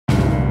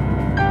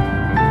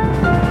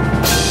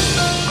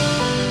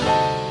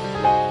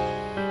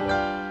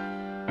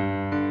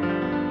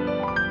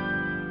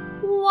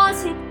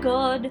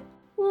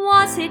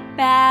was it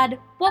bad?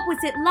 What was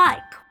it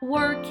like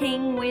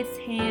working with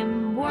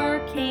him,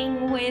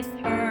 working with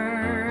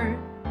her?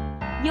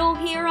 You'll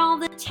hear all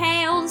the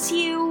tales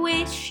you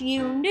wish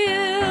you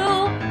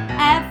knew,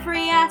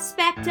 every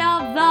aspect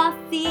of the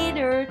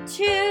theater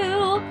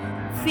too.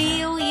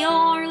 Feel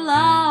your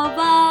love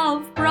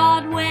of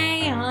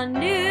Broadway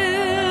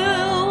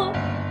anew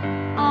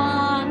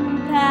on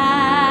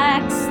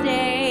Backstage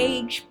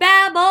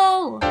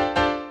Babble.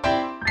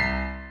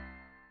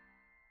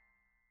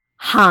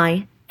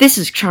 Hi, this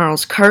is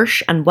Charles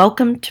Kirsch, and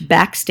welcome to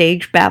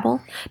Backstage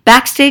Babble.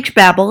 Backstage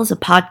Babble is a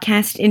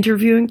podcast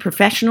interviewing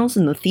professionals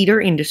in the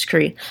theater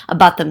industry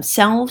about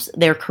themselves,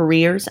 their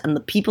careers, and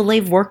the people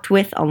they've worked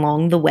with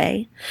along the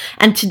way.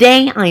 And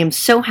today I am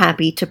so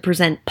happy to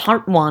present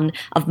part one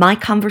of my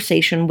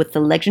conversation with the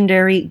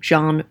legendary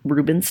John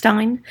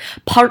Rubinstein.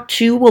 Part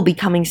two will be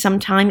coming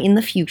sometime in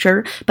the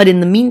future, but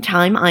in the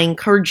meantime I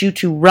encourage you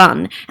to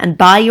run and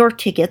buy your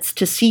tickets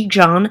to see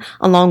John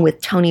along with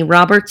Tony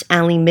Roberts,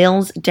 Allie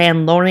Mills,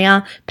 Dan Lauria,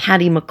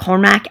 Patty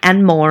McCormack,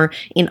 and more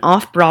in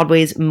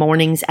Off-Broadway's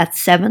Mornings at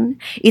 7.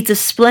 It's a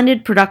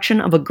splendid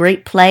production of a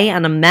great play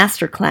and a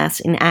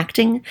masterclass in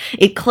acting.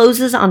 It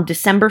closes on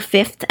December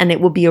 5th, and it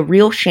will be a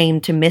real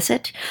shame to miss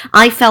it.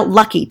 I felt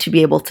lucky to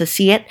be able to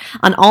see it.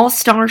 An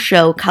all-star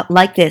show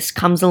like this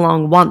comes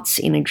along once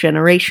in a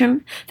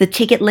generation. The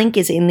ticket link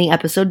is in the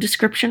episode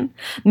description.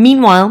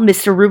 Meanwhile,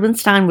 Mr.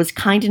 Rubinstein was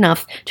kind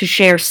enough to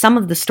share some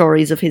of the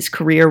stories of his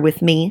career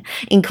with me,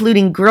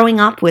 including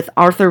growing up with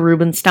Arthur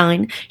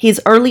Rubinstein,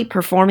 his early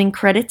performing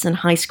credits in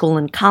high school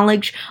and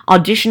college,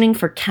 auditioning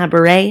for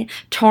Cabaret,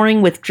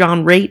 touring with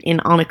John Raitt in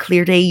On a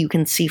Clear Day You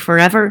Can See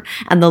Forever,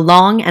 and the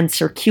long and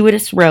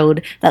circuitous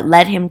road that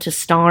led him to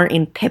star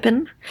in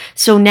Pippin.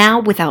 So now,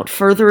 without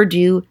further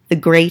ado, the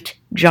great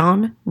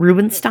John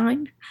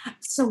Rubinstein.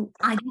 So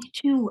I'd like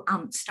to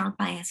start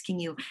by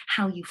asking you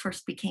how you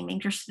first became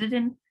interested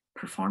in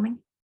performing.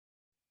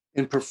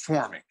 In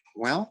performing?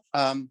 Well,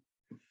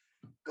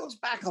 goes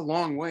back a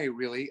long way,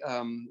 really.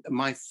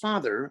 My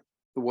father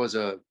was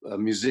a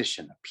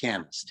musician, a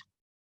pianist,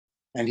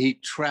 and he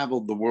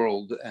traveled the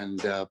world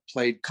and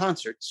played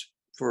concerts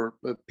for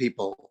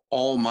people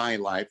all my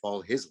life,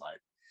 all his life.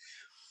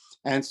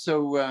 And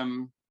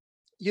so,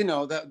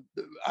 that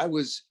I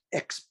was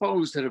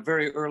exposed at a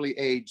very early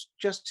age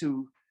just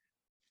to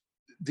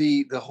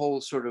the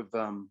whole sort of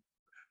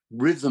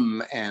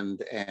rhythm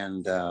and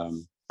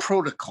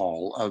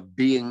protocol of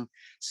being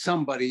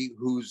somebody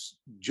whose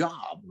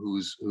job,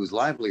 whose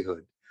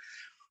livelihood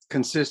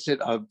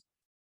consisted of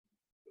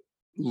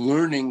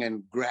learning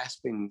and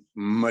grasping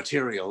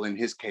material, in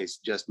his case,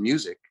 just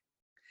music,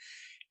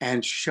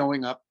 and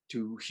showing up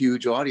to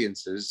huge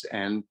audiences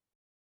and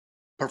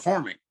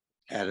performing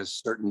at a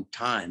certain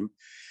time,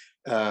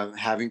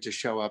 having to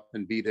show up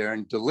and be there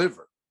and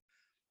deliver.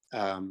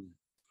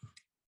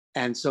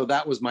 And so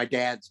that was my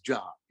dad's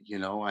job.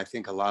 I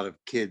think a lot of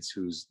kids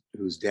whose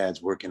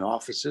dads work in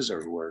offices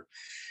or who are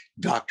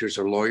doctors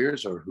or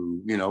lawyers or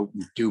who,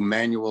 do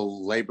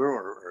manual labor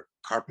or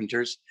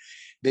carpenters,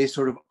 they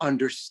sort of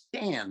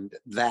understand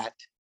that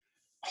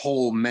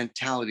whole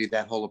mentality,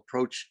 that whole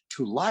approach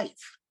to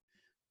life.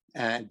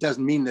 It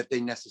doesn't mean that they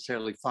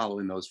necessarily follow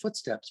in those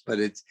footsteps, but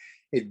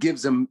it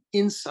gives them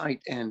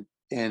insight and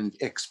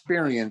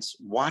experience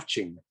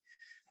watching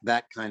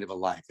that kind of a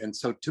life. And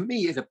so to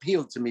me, it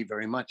appealed to me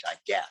very much, I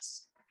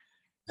guess.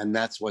 And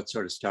that's what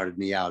sort of started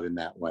me out in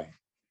that way.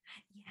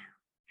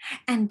 Yeah.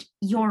 And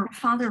your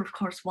father, of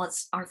course,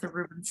 was Arthur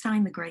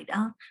Rubinstein, the great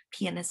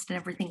pianist and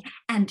everything.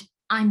 And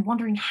I'm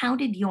wondering, how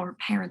did your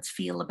parents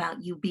feel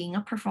about you being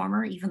a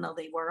performer, even though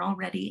they were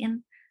already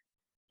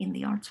in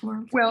the arts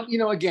world? Well,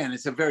 again,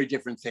 it's a very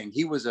different thing.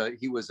 He was a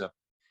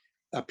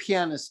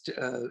pianist,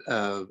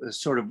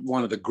 sort of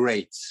one of the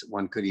greats,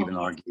 one could even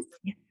argue.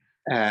 Yeah.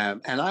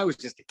 And I was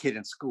just a kid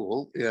in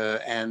school,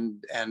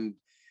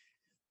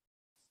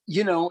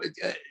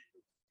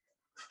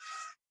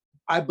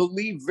 I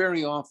believe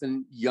very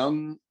often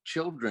young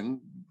children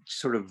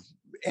sort of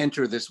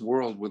enter this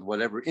world with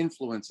whatever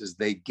influences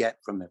they get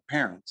from their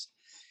parents.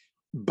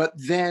 But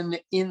then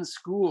in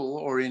school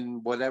or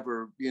in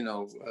whatever,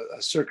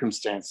 a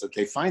circumstance that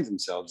they find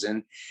themselves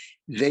in,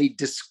 they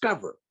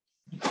discover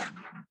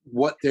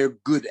what they're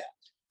good at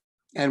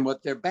and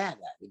what they're bad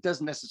at. It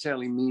doesn't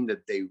necessarily mean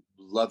that they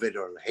love it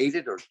or hate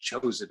it or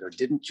chose it or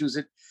didn't choose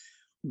it.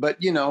 But,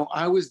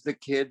 I was the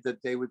kid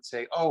that they would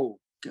say,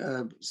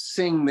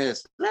 sing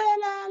this, la,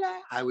 la, la.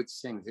 I would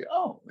sing,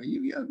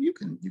 you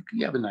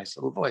have a nice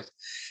little voice.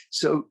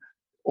 So,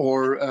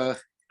 or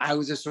I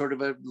was a sort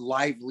of a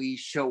lively,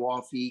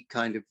 show-offy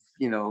kind of,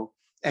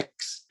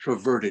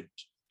 extroverted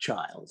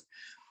child.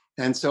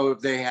 And so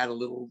if they had a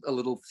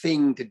little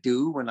thing to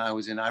do when I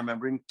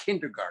remember in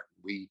kindergarten,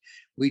 we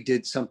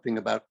did something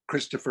about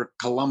Christopher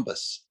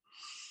Columbus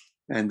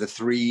and the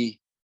three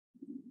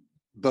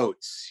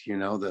boats,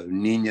 the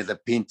Nina, the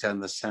Pinta,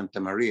 and the Santa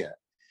Maria.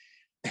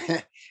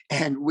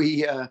 And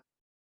we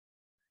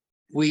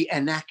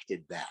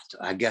enacted that.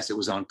 I guess it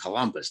was on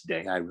Columbus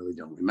Day. I really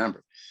don't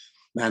remember.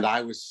 And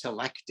I was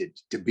selected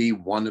to be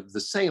one of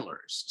the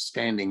sailors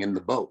standing in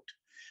the boat.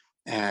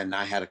 And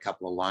I had a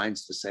couple of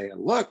lines to say,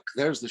 look,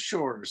 there's the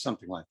shore, or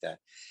something like that.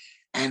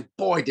 And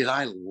boy, did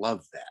I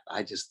love that.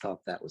 I just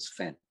thought that was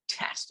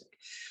fantastic.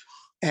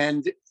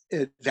 And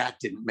that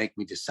didn't make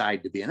me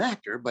decide to be an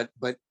actor, but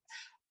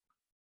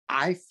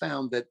I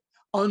found that,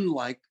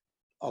 unlike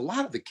a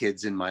lot of the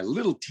kids in my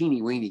little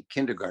teeny weeny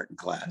kindergarten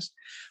class,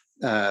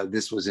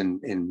 this was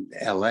in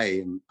LA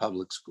in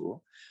public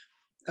school,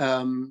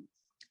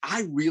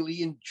 I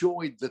really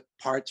enjoyed the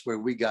parts where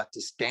we got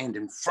to stand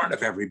in front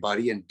of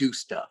everybody and do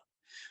stuff.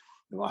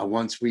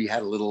 Once we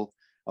had a little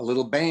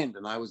band,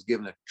 and I was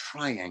given a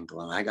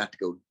triangle, and I got to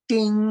go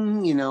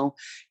ding,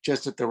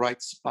 just at the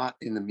right spot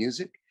in the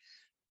music.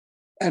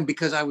 And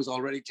because I was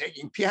already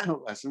taking piano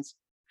lessons,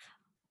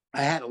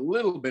 I had a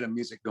little bit of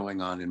music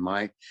going on in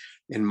my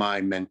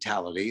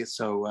mentality.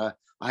 So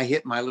I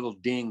hit my little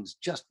dings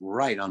just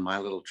right on my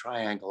little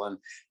triangle. And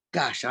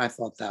gosh, I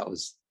thought that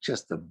was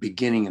just the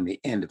beginning and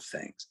the end of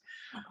things.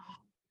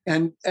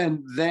 And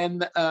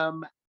then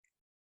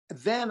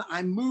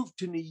I moved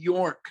to New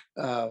York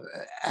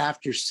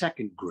after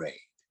second grade.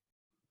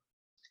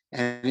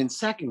 And in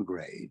second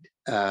grade,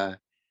 in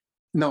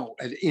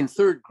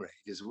third grade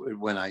is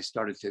when I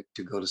started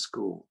to go to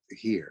school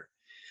here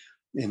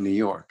in New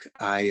York.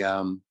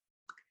 All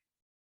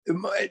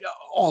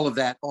of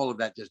that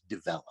just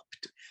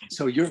developed.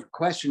 So your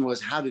question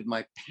was, how did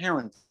my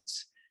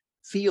parents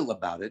feel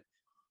about it?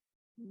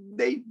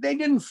 They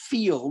didn't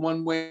feel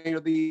one way or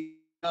the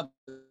other.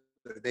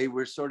 They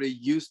were sort of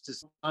used to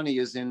Sonny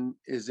is in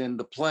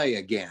the play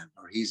again,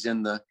 or he's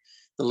in the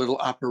little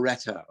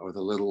operetta or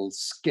the little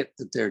skit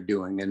that they're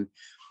doing. And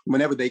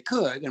whenever they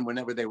could, and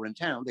whenever they were in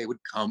town, they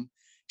would come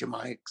to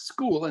my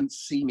school and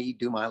see me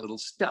do my little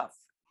stuff.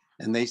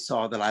 And they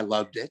saw that I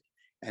loved it.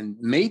 And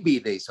maybe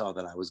they saw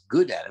that I was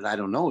good at it. I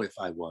don't know if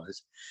I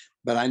was,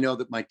 but I know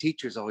that my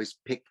teachers always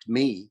picked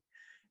me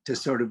to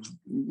sort of,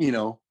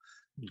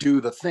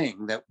 do the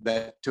thing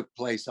that took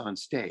place on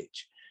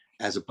stage,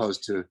 as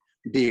opposed to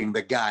being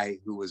the guy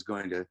who was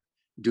going to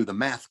do the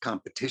math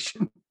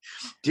competition.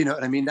 Do you know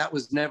what I mean? That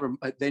was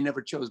they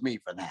never chose me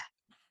for that.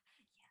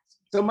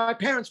 So my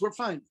parents were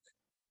fine with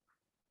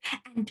it.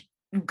 And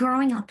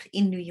growing up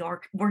in New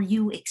York, were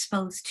you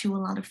exposed to a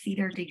lot of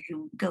theater? Did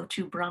you go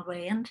to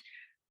Broadway and?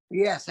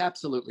 Yes,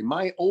 absolutely.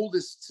 My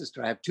oldest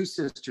sister, I have two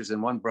sisters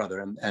and one brother,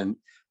 and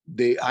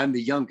I'm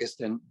the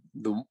youngest, and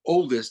the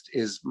oldest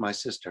is my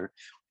sister,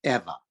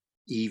 Eva,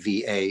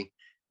 EVA,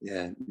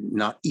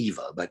 not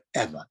Eva, but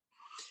Eva.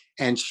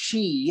 And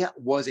she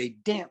was a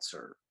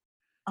dancer.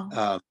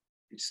 Oh.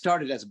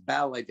 Started as a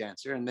ballet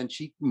dancer, and then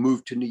she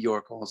moved to New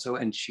York also,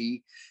 and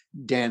she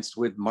danced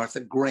with Martha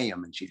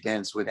Graham, and she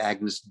danced with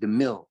Agnes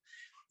DeMille,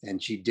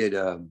 and she did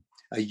a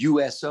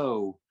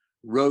USO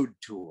road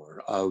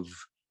tour of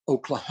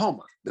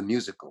Oklahoma, the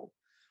musical,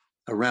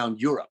 around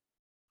Europe.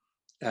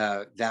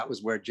 That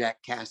was where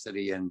Jack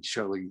Cassidy and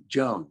Shirley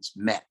Jones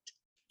met,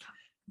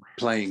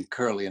 playing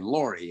Curly and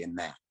Laurie in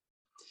that.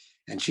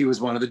 And she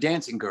was one of the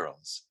dancing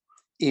girls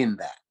in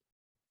that.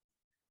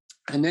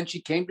 And then she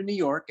came to New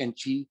York, and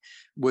she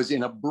was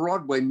in a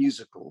Broadway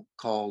musical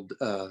called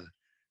The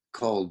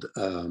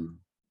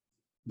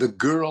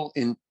Girl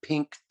in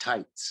Pink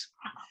Tights,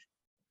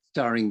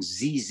 starring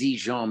Zizi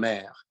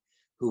Jeanmaire,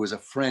 who was a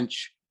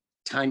French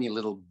tiny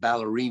little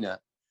ballerina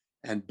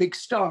and big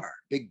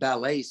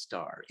ballet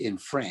star in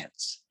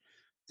France.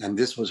 And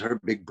this was her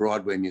big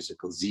Broadway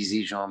musical,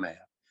 Zizi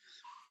Jeanmaire.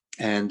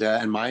 And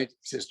my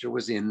sister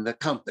was in the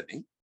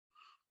company,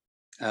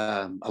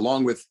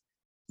 along with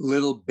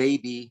little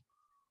baby,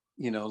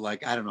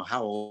 like, I don't know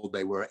how old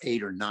they were,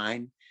 8 or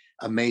 9,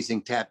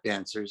 amazing tap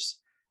dancers.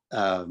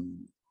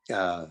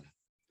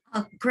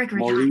 Gregory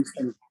Maurice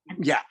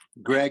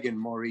Greg and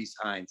Maurice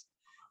Hines.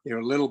 They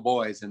were little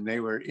boys, and they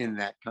were in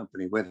that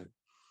company with her.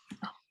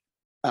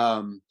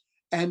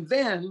 And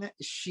then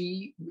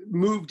she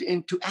moved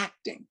into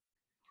acting,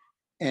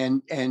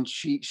 and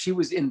she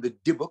was in the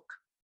Dybbuk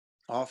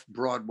off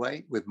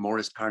Broadway with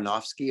Morris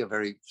Karnofsky, a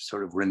very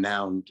sort of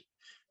renowned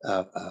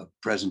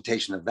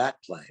presentation of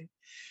that play.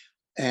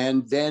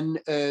 And then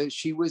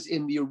she was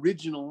in the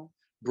original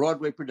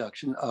Broadway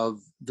production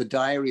of The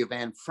Diary of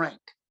Anne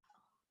Frank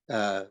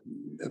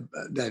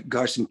that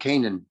Garson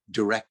Kanin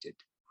directed.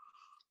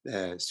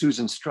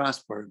 Susan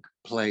Strasberg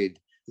played,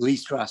 Lee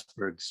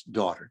Strasberg's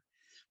daughter,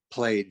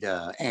 played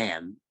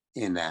Anne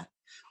in that.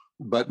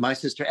 But my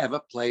sister Eva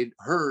played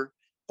her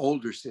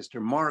older sister,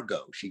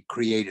 Margot. She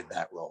created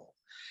that role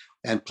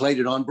and played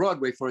it on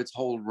Broadway for its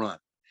whole run.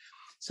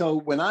 So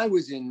when I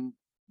was in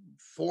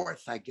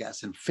 4th, I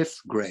guess, and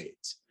 5th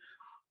grades,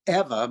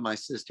 Eva, my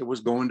sister,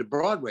 was going to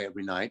Broadway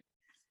every night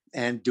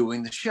and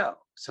doing the show.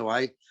 So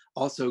I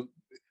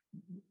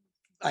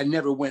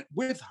never went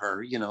with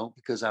her,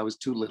 because I was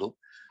too little.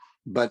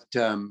 But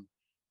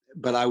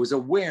I was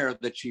aware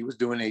that she was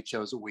doing 8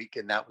 shows a week,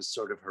 and that was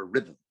sort of her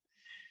rhythm.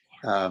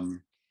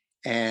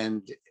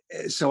 And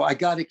so I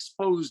got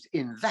exposed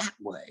in that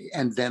way.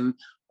 And then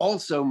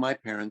also my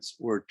parents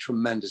were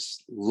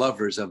tremendous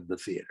lovers of the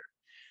theater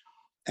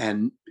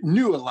and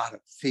knew a lot of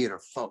theater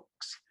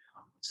folks.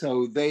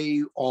 So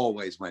they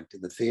always went to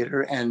the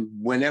theater, and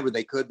whenever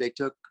they could, they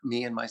took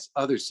me and my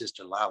other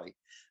sister, Lali,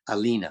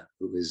 Alina,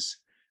 who is,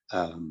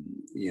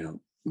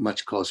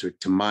 much closer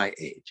to my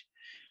age.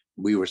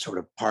 We were sort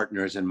of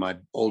partners, and my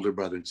older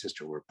brother and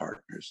sister were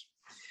partners.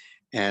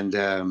 And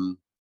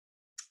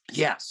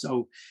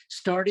so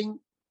starting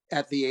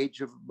at the age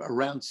of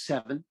around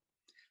 7,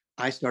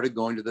 I started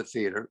going to the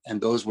theater,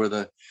 and those were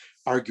the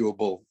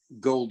arguable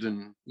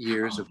golden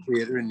years of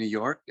theater in New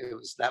York.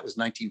 That was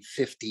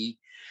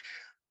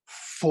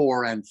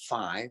 1954 and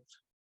 5,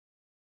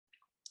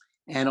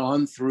 and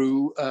on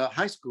through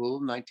high school.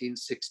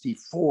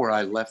 1964,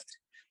 I left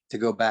to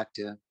go back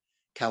to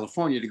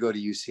California to go to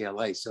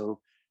UCLA.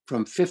 So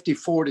from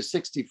 54 to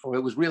 64,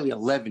 it was really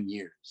 11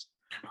 years.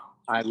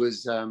 I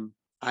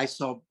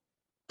saw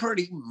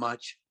pretty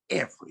much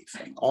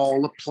everything,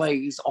 all the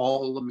plays,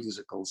 all the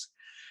musicals,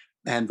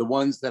 and the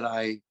ones that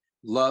I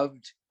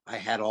loved. I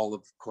had all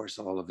of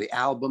the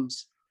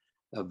albums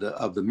of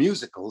the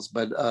musicals,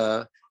 but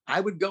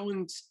I would go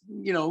and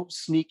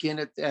sneak in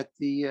at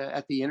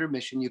the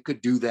intermission. You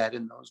could do that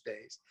in those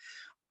days,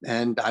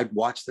 and I'd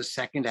watch the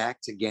second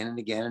acts again and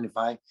again. And if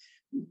I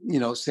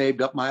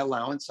saved up my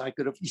allowance, I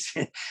could have.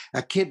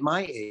 A kid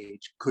my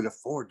age could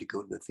afford to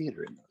go to the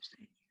theater in those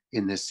days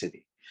in this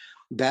city.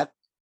 That,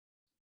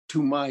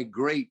 to my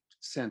great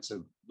sense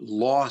of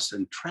loss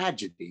and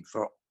tragedy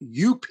for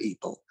you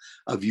people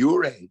of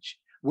your age.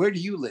 Where do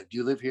you live? Do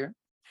you live here?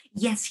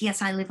 Yes,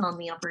 I live on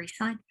the Upper East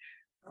Side.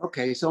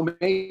 Okay, so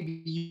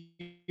maybe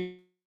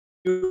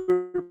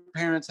your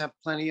parents have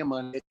plenty of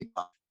money.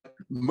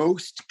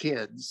 Most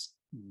kids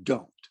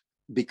don't,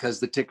 because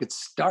the tickets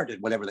started,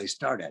 whatever they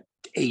start at,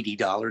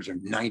 $80 or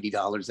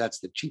 $90. That's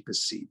the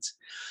cheapest seats.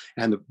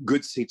 And the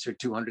good seats are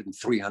 $200 and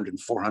 $300 and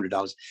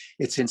 $400.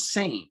 It's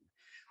insane.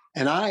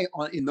 And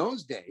in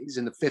those days,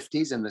 in the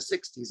 50s and the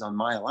 60s, on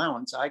my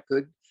allowance, I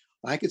could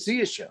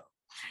see a show.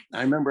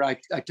 I remember I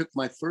took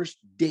my first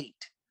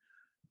date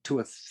to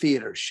a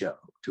theater show.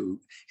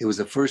 It was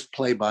the first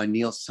play by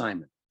Neil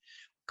Simon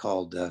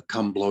called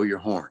Come Blow Your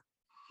Horn.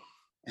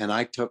 And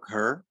I took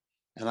her,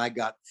 and I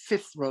got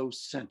 5th row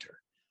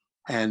center.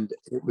 And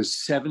it was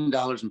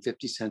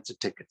 $7.50 a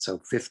ticket. So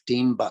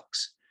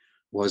 $15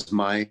 was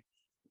me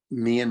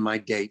and my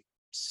date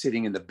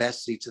sitting in the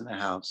best seats in the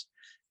house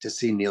to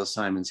see Neil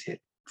Simon's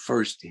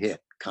first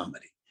hit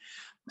comedy.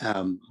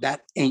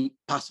 That ain't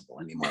possible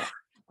anymore.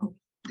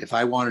 If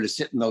I wanted to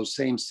sit in those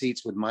same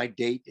seats with my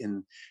date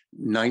in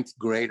 9th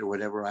grade or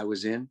whatever I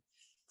was in,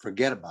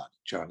 forget about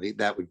it, Charlie.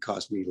 That would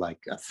cost me like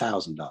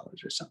 $1,000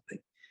 or something.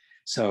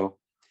 So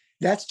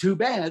that's too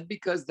bad,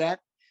 because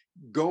that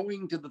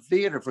going to the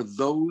theater for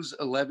those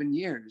 11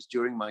 years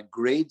during my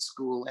grade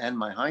school and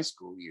my high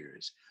school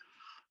years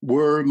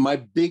were my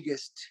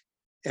biggest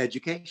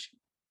education.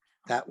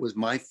 That was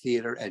my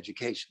theater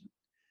education,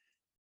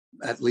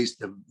 at least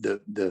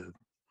the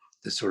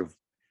sort of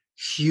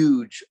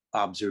huge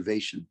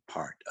observation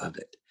part of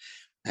it.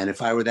 And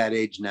if I were that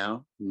age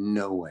now,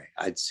 no way.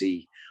 I'd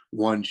see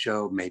one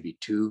show, maybe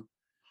 2.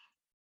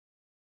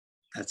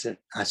 That's it.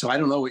 So I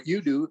don't know what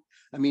you do.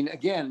 I mean,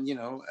 again,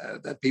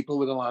 the people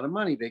with a lot of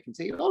money, they can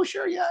say, "Oh,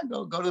 sure, yeah,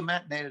 go to the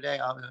matinee today."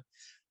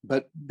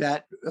 But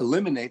that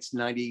eliminates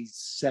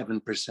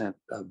 97%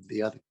 of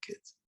the other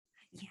kids.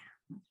 Yeah.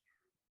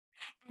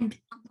 And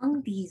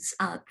among these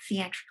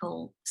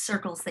theatrical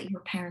circles that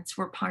your parents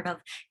were part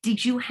of,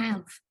 did you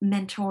have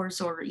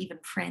mentors or even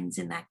friends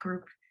in that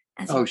group?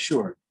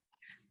 Sure.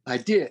 I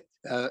did.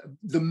 I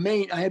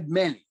had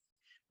many,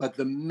 but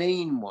the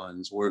main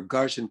ones were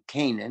Garson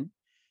Kanin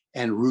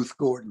and Ruth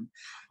Gordon.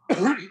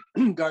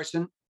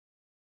 Garson,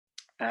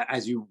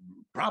 as you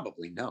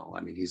probably know, I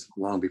mean, he's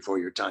long before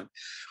your time.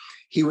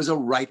 He was a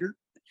writer,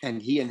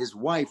 and he and his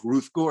wife,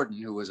 Ruth Gordon,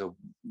 who was a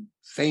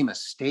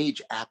famous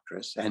stage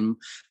actress and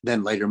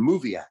then later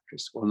movie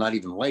actress, well, not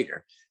even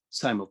later,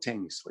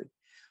 simultaneously.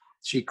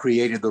 She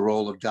created the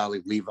role of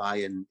Dolly Levi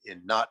in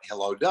not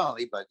Hello,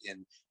 Dolly, but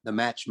in The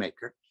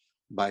Matchmaker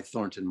by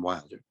Thornton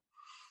Wilder.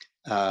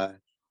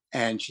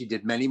 And she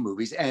did many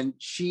movies, and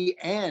she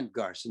and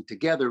Garson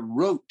together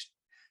wrote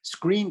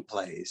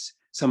screenplays.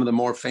 Some of the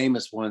more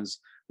famous ones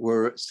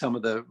were some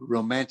of the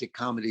romantic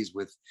comedies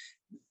with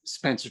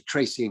Spencer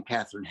Tracy and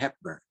Katharine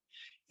Hepburn.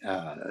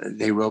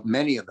 They wrote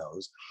many of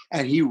those,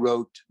 and he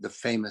wrote the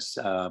famous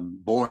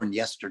Born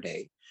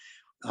Yesterday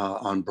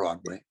on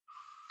Broadway,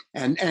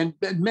 and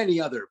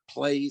many other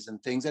plays and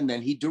things. And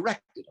then he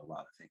directed a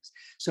lot of things.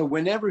 So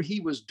whenever he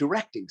was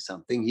directing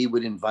something, he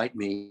would invite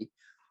me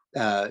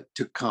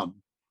to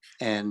come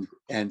and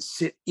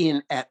sit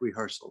in at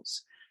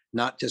rehearsals,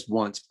 not just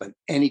once, but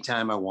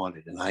anytime I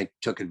wanted. And I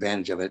took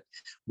advantage of it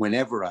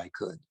whenever I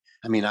could.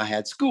 I mean, I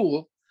had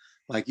school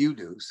like you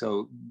do,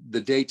 so the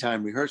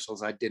daytime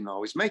rehearsals, I didn't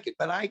always make it,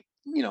 but I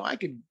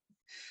could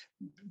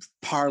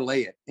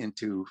parlay it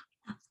into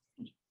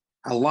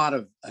a lot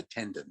of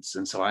attendance.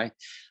 And so I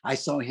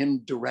saw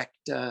him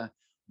direct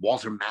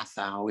Walter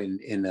Matthau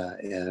in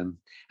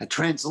a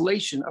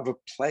translation of a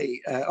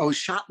play,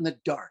 Shot in the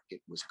Dark,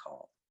 it was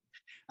called.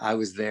 I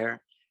was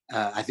there.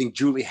 I think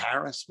Julie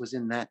Harris was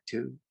in that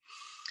too.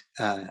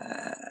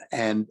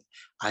 And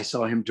I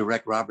saw him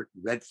direct Robert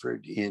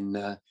Redford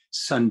in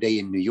Sunday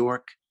in New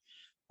York.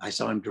 I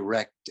saw him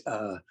direct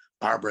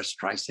Barbara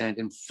Streisand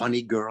in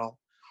Funny Girl.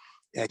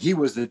 He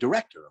was the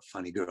director of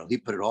Funny Girl. He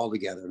put it all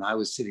together, and I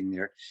was sitting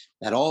there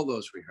at all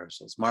those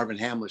rehearsals. Marvin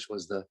Hamlish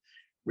was the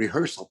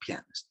rehearsal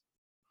pianist,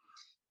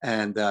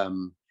 and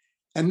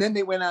then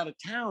they went out of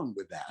town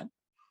with that.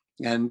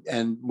 And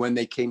when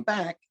they came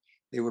back,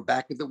 they were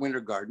back at the Winter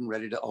Garden,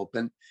 ready to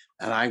open.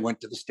 And I went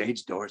to the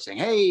stage door saying,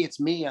 "Hey, it's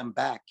me, I'm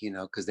back,"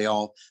 because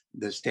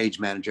the stage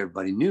manager,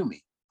 everybody knew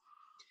me.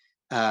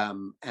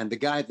 And the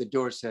guy at the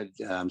door said,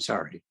 "I'm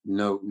sorry,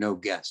 no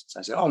guests."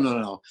 I said, "Oh,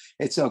 no,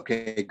 it's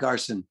okay.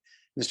 Garson,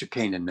 Mr.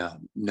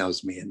 Kanan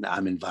knows me and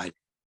I'm invited."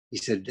 He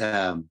said,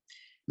 "Mr.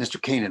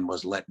 Kanan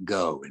was let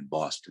go in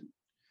Boston.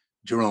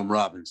 Jerome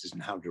Robbins is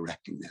now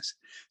directing this."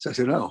 So I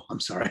said, "Oh, I'm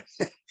sorry."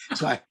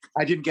 So I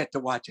didn't get to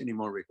watch any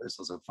more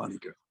rehearsals of Funny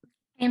Girl.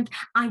 And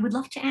I would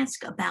love to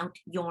ask about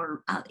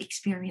your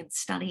experience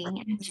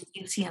studying at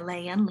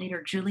UCLA and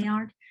later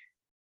Juilliard.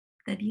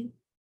 Did you?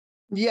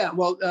 Yeah,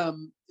 well,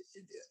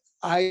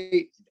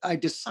 I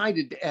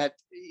decided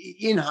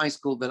in high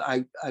school that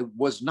I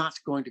was not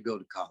going to go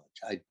to college.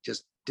 I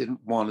just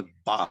didn't want to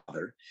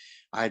bother.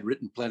 I had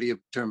written plenty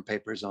of term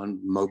papers on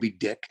Moby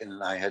Dick,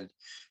 and I had,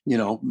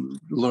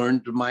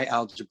 learned my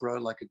algebra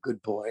like a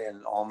good boy,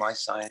 and all my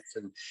science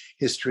and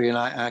history, and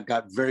I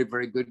got very,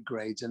 very good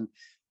grades, and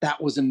that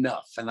was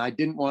enough. And I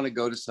didn't want to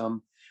go to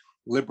some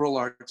liberal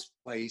arts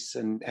place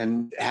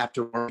and have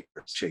to learn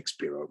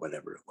Shakespeare or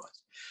whatever it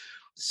was.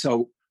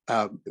 So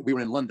we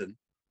were in London,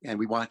 and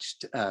we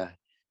watched my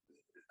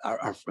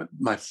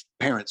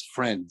parents'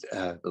 friend,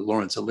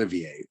 Laurence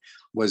Olivier,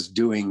 was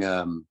doing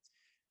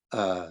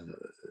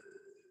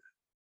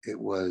it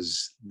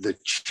was the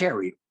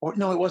Cherry, or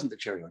no, it wasn't the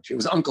Cherry Orchard. It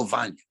was Uncle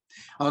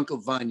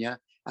Vanya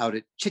out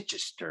at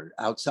Chichester,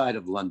 outside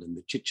of London,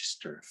 the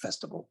Chichester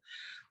Festival.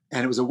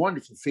 And it was a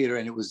wonderful theater.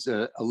 And it was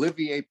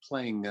Olivier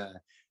playing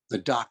the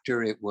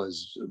doctor. It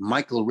was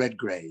Michael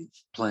Redgrave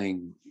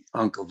playing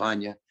Uncle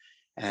Vanya.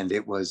 And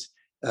it was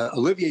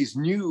Olivier's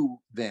new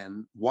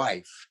then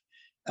wife,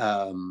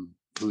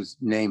 whose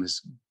name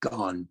is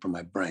gone from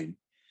my brain.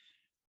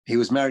 He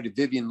was married to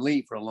Vivian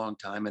Leigh for a long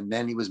time, and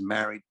then he was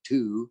married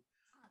to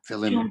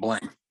fill in the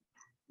blank.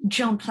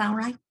 Joan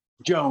Plowright.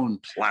 Joan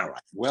Plowright.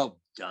 Well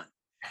done.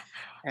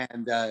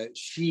 And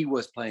she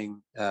was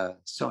playing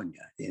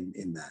Sonia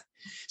in that.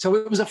 So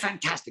it was a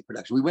fantastic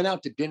production. We went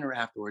out to dinner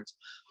afterwards,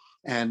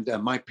 and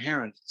my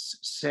parents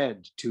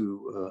said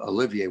to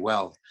Olivier,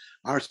 "Well,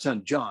 our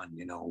son John,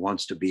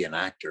 wants to be an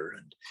actor,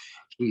 and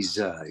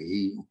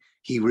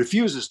he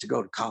refuses to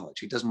go to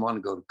college. He doesn't want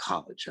to go to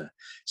college.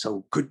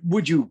 So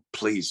would you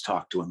please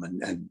talk to him?"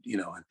 And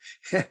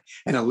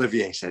and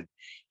Olivier said,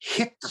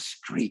 "Hit the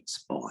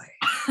streets, boy."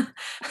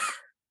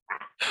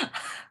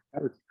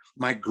 That was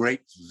my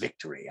great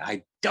victory.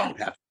 I don't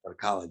have to go to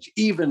college.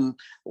 Even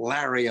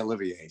Larry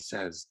Olivier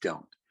says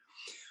don't.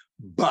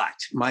 But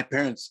my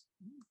parents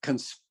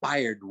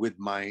conspired with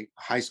my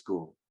high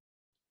school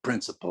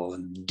principal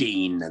and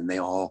dean, and they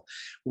all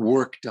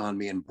worked on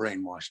me and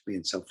brainwashed me.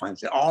 And so finally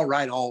said, all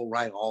right, I'll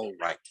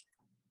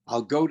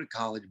go to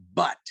college,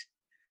 but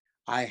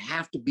I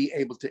have to be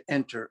able to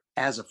enter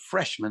as a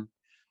freshman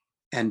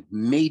and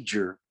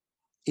major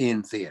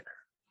in theater.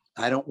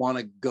 I don't want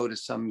to go to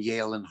some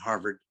Yale and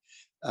Harvard.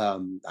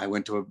 I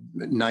went to a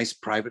nice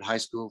private high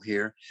school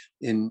here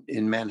in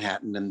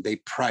Manhattan, and they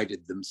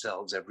prided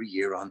themselves every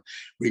year on,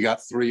 we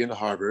got 3 into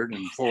Harvard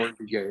and 4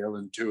 into Yale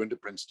and 2 into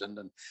Princeton.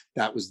 And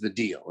that was the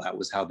deal. That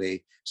was how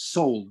they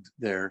sold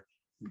their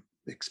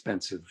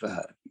expensive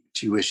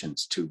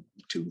tuitions to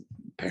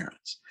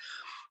parents.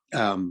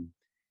 And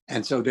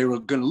so they were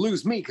going to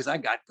lose me because I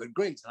got good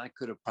grades, and I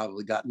could have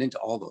probably gotten into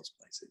all those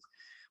places.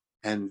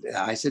 And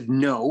I said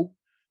no,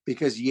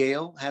 because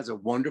Yale has a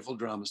wonderful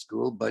drama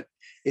school, but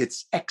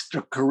it's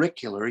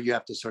extracurricular. You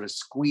have to sort of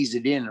squeeze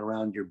it in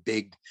around your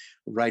big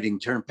writing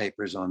term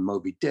papers on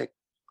Moby Dick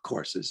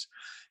courses.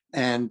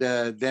 And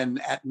then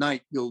at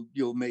night,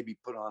 you'll maybe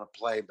put on a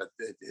play, but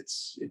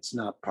it's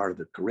not part of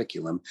the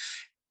curriculum.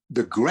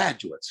 The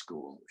graduate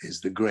school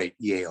is the great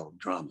Yale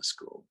Drama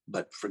School,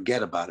 but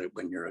forget about it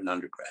when you're an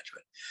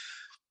undergraduate.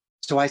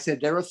 So I said,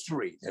 there are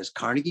 3. There's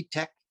Carnegie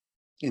Tech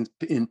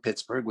in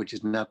Pittsburgh, which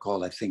is now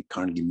called, I think,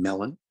 Carnegie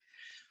Mellon.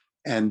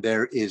 And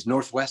there is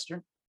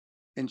Northwestern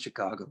in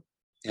Chicago.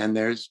 And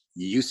there's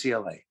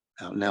UCLA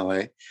out in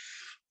LA.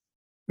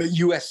 But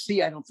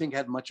USC, I don't think,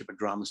 had much of a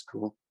drama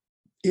school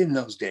in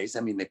those days. I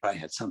mean, they probably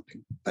had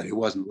something, but it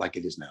wasn't like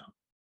it is now.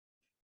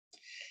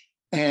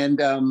 And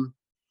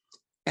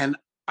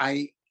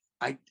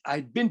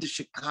I'd been to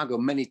Chicago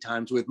many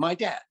times with my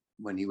dad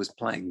when he was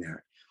playing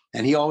there.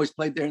 And he always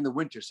played there in the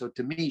winter. So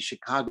to me,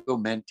 Chicago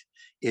meant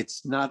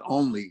it's not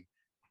only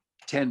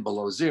 10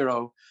 below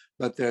zero,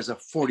 but there's a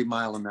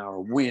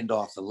 40-mile-an-hour wind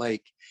off the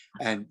lake,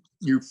 and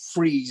you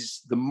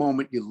freeze the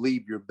moment you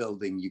leave your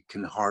building. You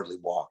can hardly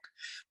walk.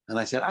 And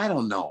I said, I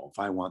don't know if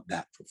I want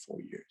that for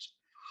 4 years.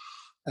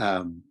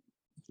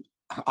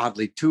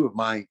 Oddly, 2 of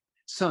my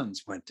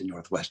sons went to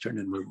Northwestern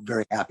and were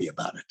very happy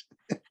about it.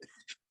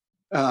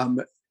 Um,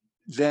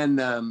 then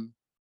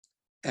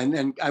and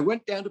then I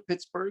went down to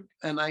Pittsburgh,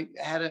 and I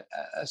had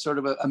a sort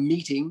of a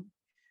meeting,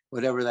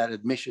 whatever that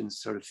admissions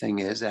sort of thing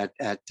is, at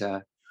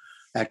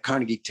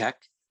Carnegie Tech.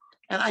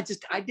 And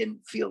I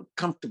didn't feel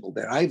comfortable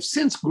there. I've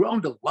since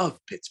grown to love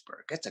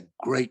Pittsburgh. It's a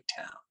great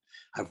town.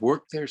 I've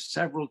worked there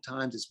several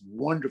times. It's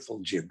wonderful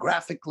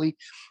geographically,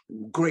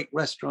 great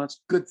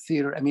restaurants, good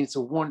theater. I mean, it's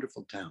a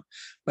wonderful town.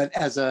 But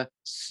as a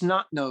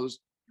snot-nosed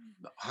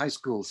high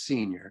school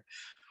senior,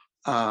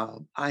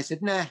 I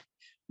said, nah,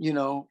 you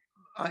know,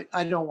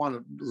 I don't want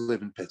to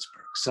live in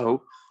Pittsburgh.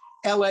 So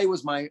LA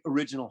was my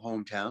original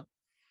hometown.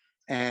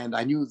 And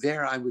I knew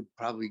there I would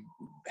probably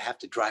have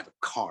to drive a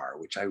car,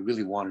 which I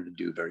really wanted to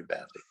do very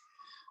badly.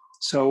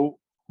 So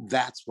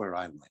that's where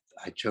I went.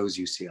 I chose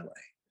UCLA.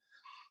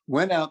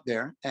 Went out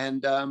there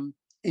and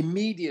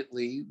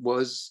immediately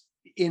was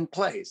in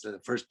plays. The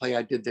first play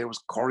I did there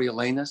was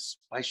Coriolanus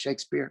by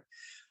Shakespeare.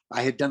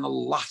 I had done a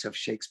lot of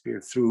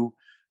Shakespeare through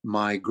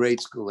my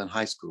grade school and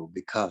high school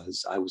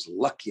because I was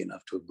lucky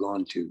enough to have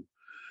gone to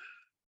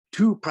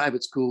two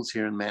private schools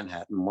here in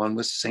Manhattan. One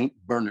was St.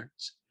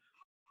 Bernard's,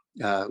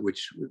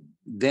 which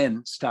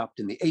then stopped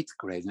in the 8th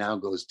grade, now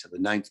goes to the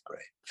 9th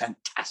grade.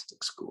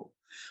 Fantastic school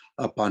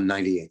up on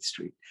 98th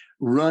Street,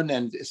 run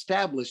and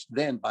established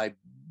then by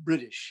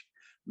British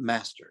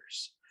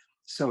masters.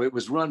 So it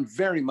was run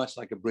very much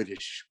like a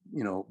British,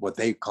 you know, what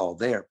they call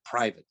their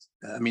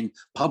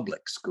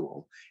public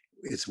school.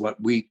 It's what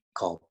we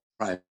call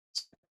private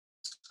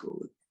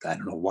school. I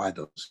don't know why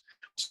those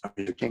are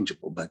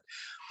interchangeable, but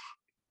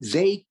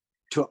they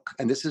took,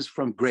 and this is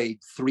from grade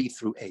 3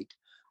 through 8,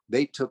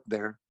 they took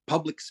their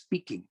public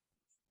speaking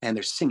and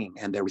their singing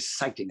and their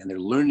reciting and their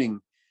learning,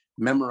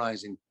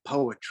 memorizing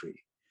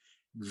poetry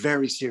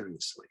very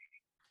seriously.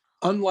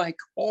 Unlike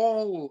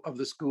all of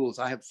the schools,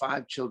 I have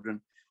 5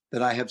 children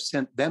that I have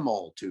sent them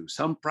all to,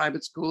 some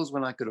private schools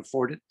when I could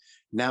afford it,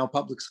 now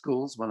public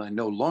schools when I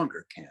no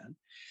longer can.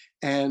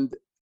 And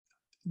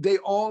they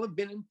all have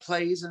been in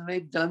plays and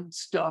they've done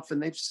stuff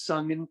and they've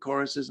sung in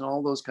choruses and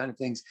all those kind of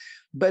things.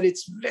 But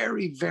it's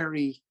very,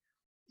 very,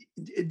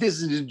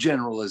 this is a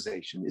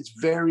generalization. It's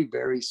very,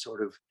 very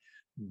sort of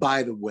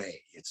by the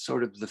way. It's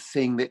sort of the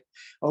thing that,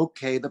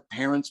 okay, the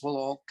parents will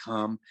all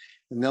come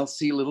and they'll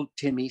see little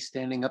Timmy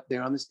standing up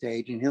there on the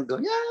stage and he'll go,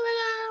 yeah,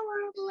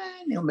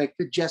 and he'll make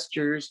the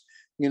gestures,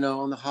 you know,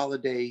 on the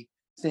holiday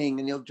thing,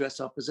 and he'll dress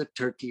up as a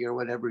turkey or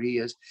whatever he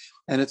is.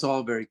 And it's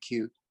all very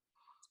cute.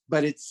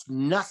 But it's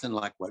nothing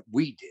like what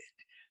we did.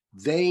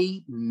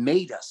 They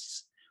made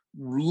us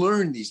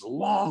learn these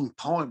long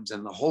poems,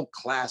 and the whole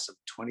class of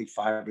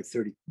 25 or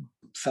 30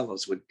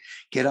 fellows would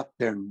get up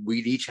there and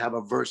we'd each have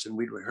a verse and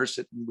we'd rehearse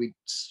it and we'd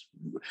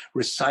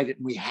recite it,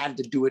 and we had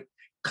to do it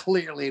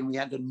clearly and we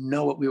had to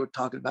know what we were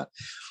talking about.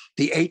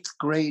 The 8th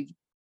grade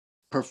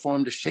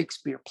performed a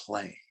Shakespeare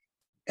play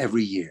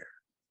every year,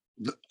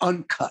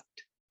 uncut.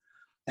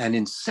 And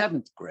in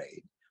 7th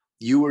grade,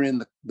 you were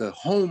in the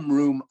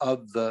homeroom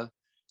of the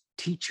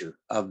teacher,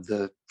 of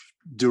the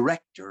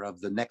director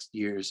of the next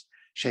year's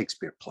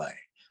Shakespeare play.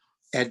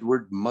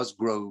 Edward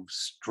Musgrove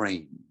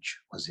Strange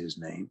was his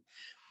name.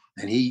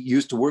 And he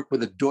used to work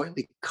with a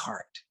doily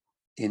cart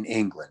in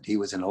England. He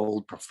was an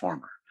old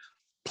performer,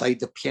 played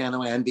the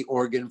piano and the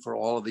organ for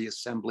all of the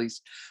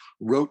assemblies,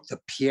 wrote the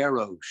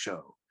Pierrot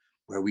show,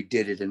 where we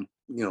did it in,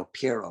 you know,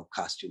 Pierrot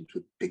costumes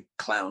with big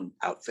clown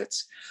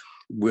outfits,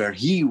 where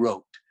he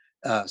wrote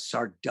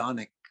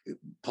sardonic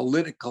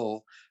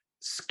political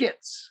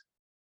skits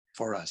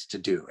for us to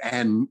do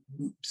and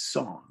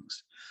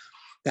songs.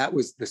 That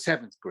was the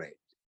 7th grade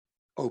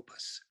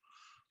opus.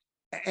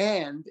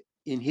 And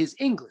in his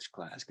English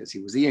class, because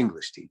he was the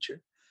English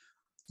teacher,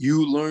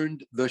 you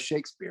learned the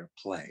Shakespeare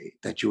play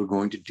that you were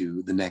going to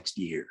do the next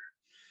year.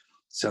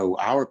 So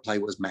our play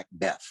was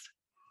Macbeth.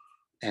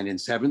 And in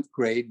 7th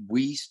grade,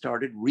 we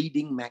started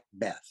reading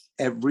Macbeth.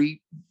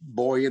 Every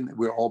boy,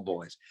 we're all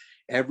boys,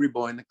 every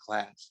boy in the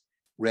class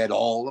read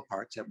all the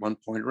parts at one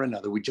point or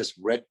another. We just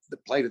read the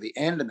play to the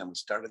end and then we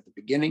started at the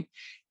beginning,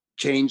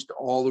 changed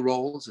all the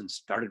roles and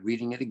started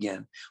reading it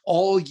again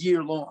all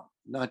year long,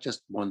 not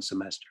just one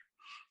semester,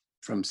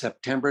 from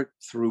September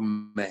through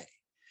May.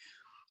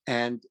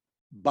 And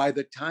by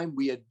the time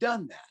we had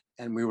done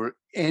that and we were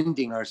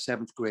ending our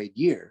 7th grade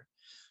year,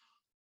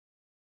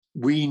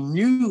 we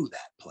knew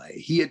that play.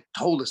 He had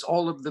told us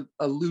all of the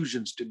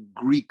allusions to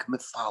Greek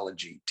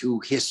mythology, to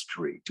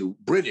history, to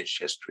British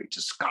history,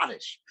 to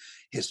Scottish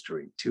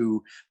history,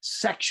 to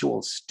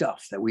sexual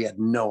stuff that we had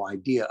no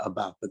idea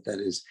about, but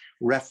that is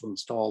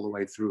referenced all the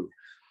way through.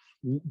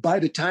 By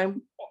the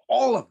time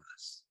all of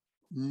us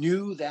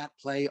knew that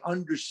play,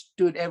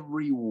 understood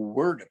every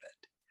word of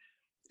it,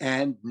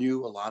 and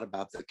knew a lot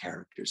about the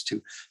characters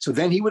too. So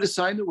then he would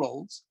assign the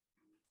roles.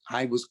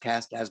 I was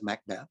cast as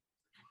Macbeth.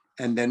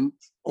 And then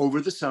over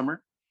the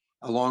summer,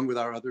 along with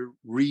our other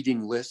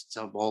reading lists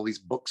of all these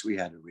books we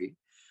had to read,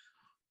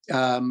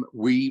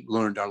 we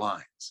learned our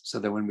lines. So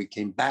that when we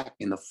came back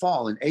in the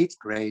fall in 8th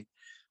grade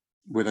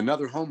with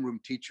another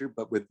homeroom teacher,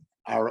 but with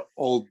our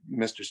old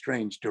Mr.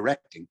 Strange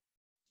directing,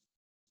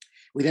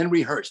 we then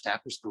rehearsed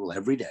after school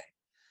every day.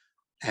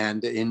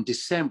 And in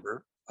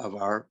December of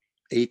our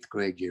 8th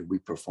grade year, we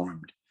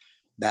performed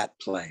that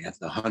play at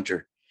the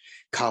Hunter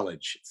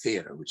College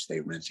Theater, which they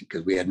rented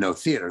because we had no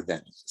theater then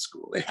at the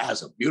school. It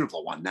has a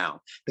beautiful one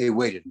now. They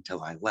waited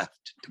until I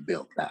left to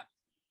build that.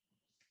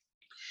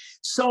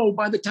 So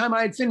by the time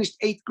I had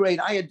finished 8th grade,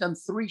 I had done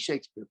 3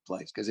 Shakespeare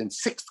plays, because in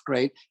 6th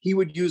grade, he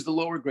would use the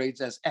lower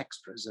grades as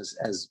extras,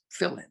 as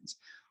fill-ins,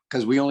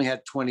 because we only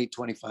had 20,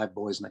 25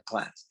 boys in a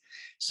class.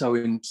 So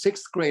in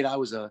 6th grade, I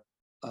was a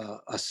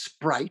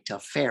sprite, a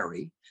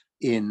fairy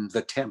in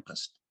The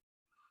Tempest.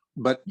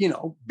 But,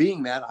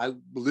 being that, I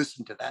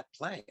listened to that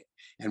play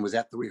and was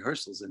at the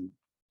rehearsals and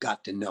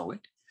got to know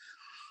it.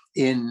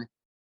 In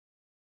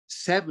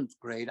 7th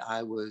grade,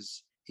 I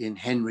was in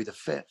Henry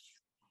V.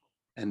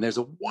 And there's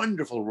a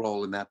wonderful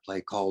role in that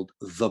play called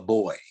The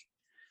Boy.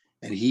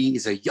 And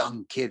he's a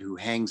young kid who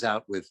hangs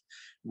out with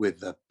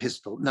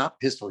Pistol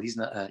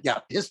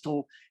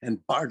and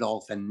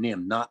Bardolph and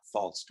Nym, not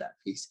Falstaff.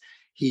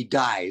 He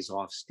dies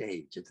off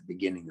stage at the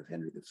beginning of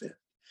Henry V.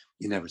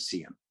 You never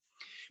see him.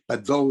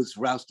 But those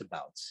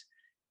roustabouts,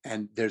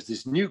 and there's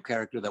this new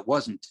character that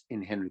wasn't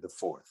in Henry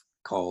IV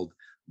called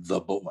The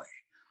Boy.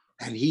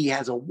 And he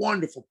has a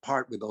wonderful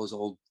part with those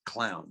old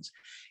clowns.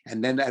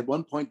 And then at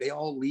one point they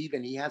all leave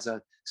and he has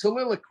a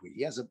soliloquy.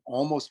 He has an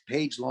almost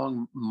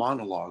page-long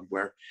monologue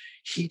where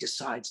he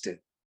decides to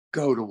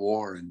go to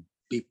war and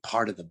be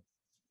part of the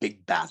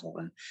big battle.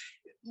 And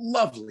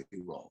lovely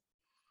role.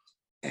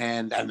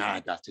 And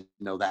I got to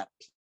know that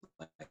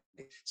play.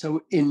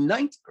 So in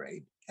 9th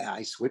grade,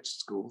 I switched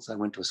schools. I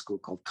went to a school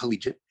called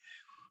Collegiate.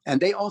 And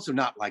they also,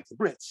 not like the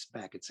Brits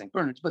back at St.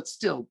 Bernard's, but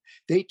still,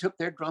 they took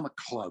their drama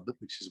club,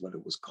 which is what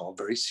it was called,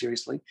 very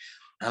seriously.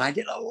 And I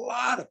did a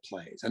lot of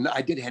plays. And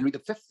I did Henry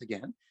V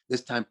again,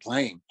 this time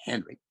playing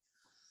Henry.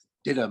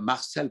 Did a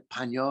Marcel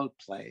Pagnol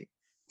play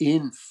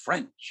in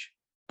French,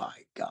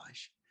 by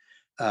gosh,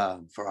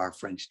 for our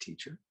French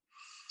teacher.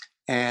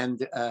 And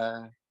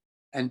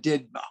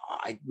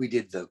we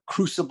did The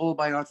Crucible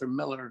by Arthur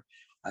Miller.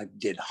 I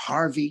did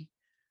Harvey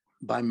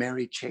by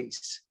Mary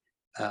Chase.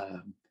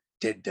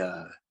 Did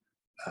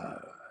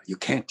You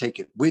Can't Take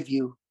It With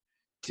You,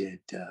 did,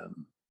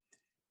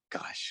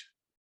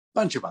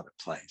 bunch of other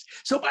plays.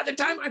 So by the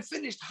time I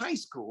finished high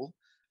school,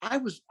 I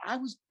was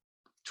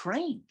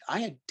trained. I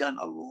had done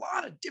a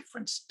lot of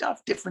different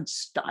stuff, different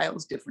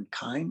styles, different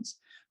kinds,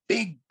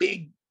 big,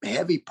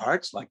 heavy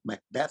parts like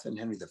Macbeth and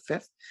Henry V,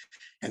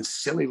 and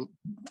silly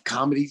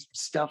comedy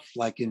stuff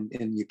like in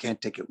You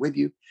Can't Take It With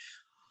You.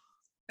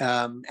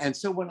 And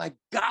so when I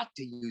got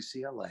to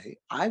UCLA,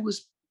 I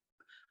was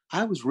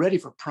ready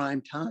for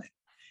prime time.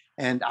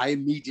 And I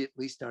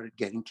immediately started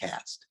getting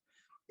cast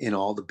in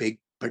all the big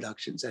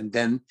productions. And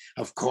then,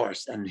 of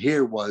course, and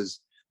here was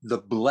the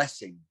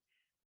blessing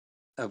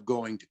of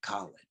going to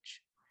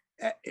college,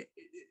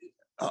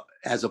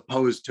 as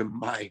opposed to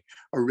my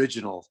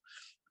original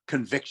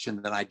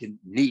conviction that I didn't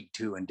need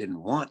to and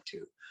didn't want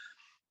to,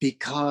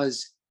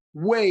 because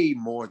way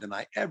more than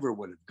I ever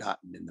would have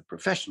gotten in the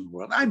professional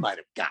world. I might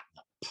have gotten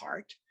a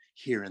part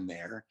here and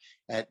there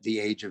at the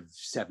age of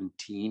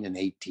 17 and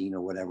 18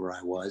 or whatever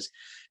I was.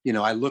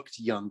 I looked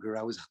younger.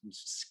 I was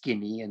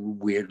skinny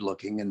and weird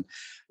looking. And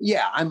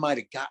yeah, I might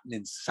have gotten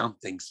in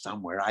something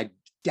somewhere. I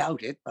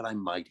doubt it, but I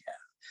might have.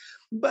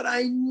 But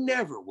I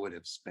never would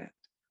have spent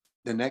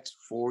the next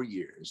 4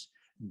 years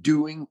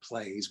doing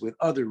plays with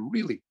other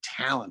really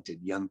talented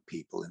young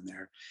people in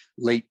their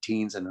late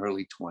teens and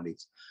early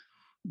 20s.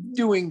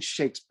 Doing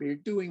Shakespeare,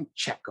 doing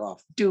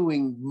Chekhov,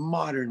 doing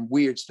modern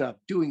weird stuff,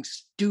 doing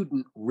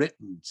student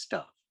written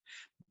stuff,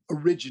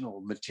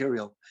 original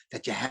material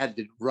that you had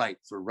to write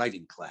for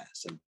writing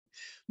class, and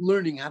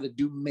learning how to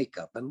do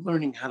makeup and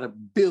learning how to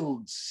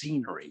build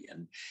scenery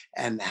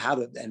and how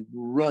to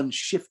run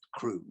shift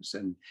crews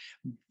and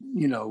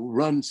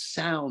run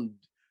sound.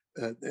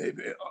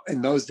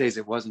 In those days,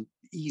 it wasn't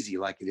easy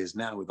like it is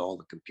now with all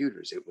the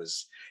computers. It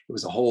was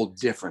a whole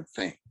different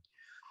thing.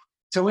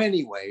 So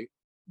anyway,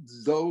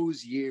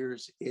 those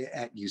years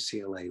at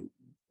UCLA,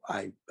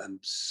 I am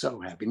so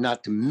happy,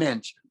 not to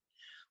mention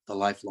the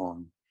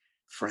lifelong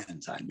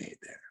friends I made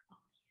there.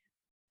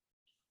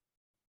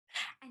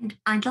 And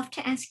I'd love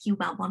to ask you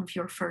about one of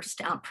your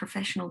first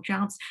professional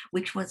jobs,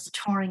 which was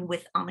touring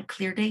with On a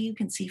Clear Day You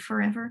Can See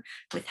Forever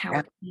with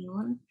Howard Keel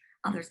and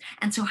others.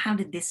 And so how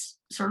did this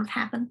sort of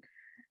happen?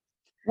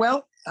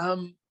 Well,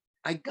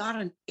 I got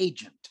an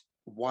agent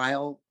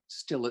while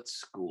still at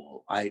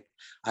school. I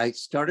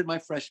started my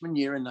freshman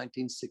year in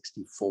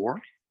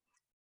 1964.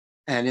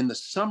 And in the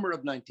summer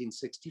of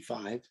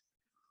 1965,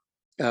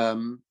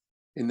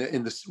 in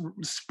the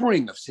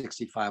spring of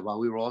 65, while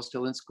we were all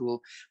still in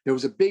school, there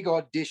was a big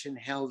audition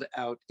held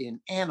out in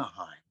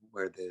Anaheim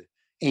where the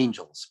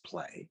Angels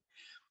play.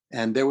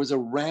 And it was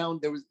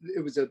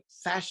a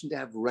fashion to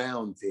have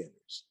round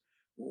theaters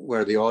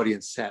where the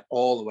audience sat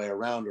all the way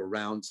around a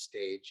round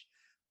stage,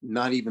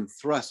 not even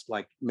thrust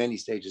like many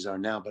stages are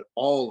now, but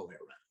all the way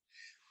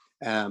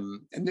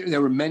around. And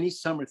there were many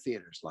summer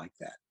theaters like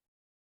that.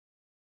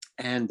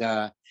 And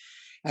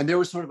And there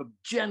was sort of a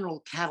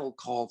general cattle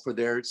call for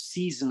their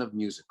season of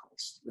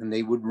musicals. And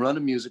they would run a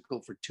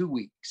musical for 2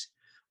 weeks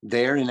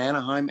there in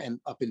Anaheim and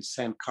up in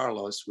San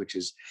Carlos, which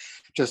is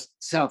just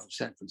south of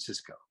San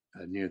Francisco,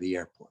 near the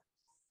airport.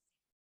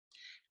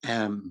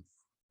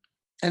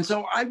 And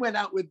so I went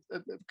out with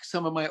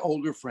some of my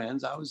older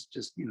friends. I was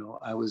just,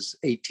 I was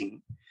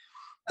 18.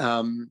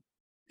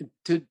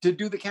 To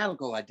do the cattle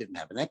call. I didn't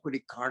have an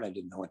equity card. I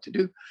didn't know what to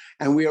do.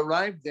 And we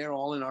arrived there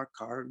all in our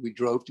car.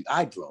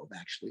 I drove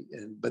actually,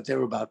 but there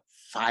were about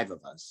 5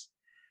 of us.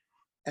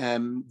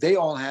 And they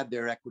all had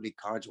their equity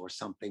cards or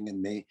something.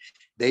 And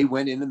they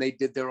went in and they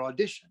did their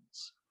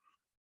auditions.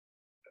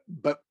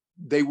 But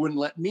they wouldn't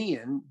let me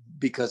in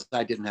because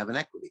I didn't have an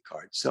equity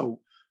card.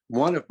 So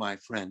one of my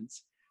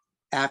friends,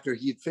 after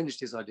he had finished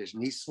his audition,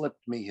 he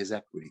slipped me his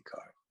equity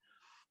card.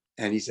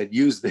 And he said,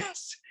 use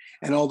this.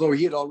 And although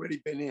he had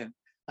already been in,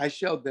 I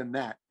showed them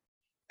that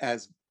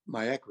as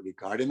my equity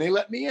card and they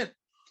let me in.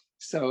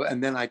 So,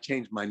 and then I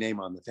changed my name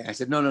on the thing. I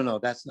said, no,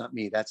 that's not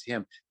me. That's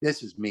him.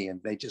 This is me.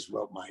 And they just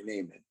wrote my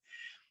name in.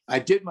 I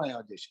did my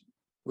audition,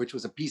 which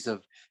was a piece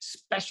of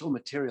special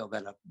material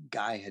that a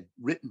guy had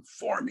written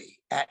for me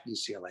at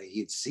UCLA. He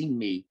had seen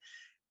me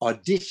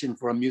audition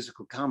for a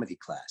musical comedy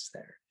class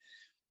there.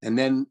 And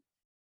then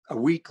a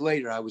week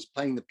later, I was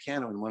playing the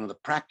piano in one of the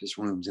practice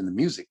rooms in the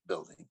music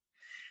building.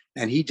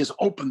 And he just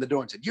opened the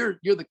door and said, you're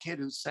the kid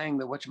who sang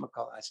the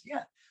whatchamacallit. I said,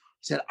 yeah.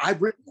 He said,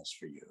 I've written this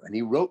for you. And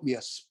he wrote me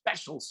a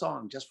special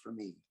song just for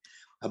me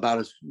about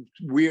a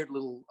weird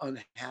little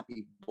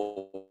unhappy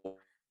boy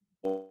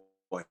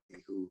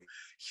who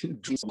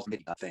dreams of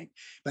a thing.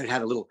 But it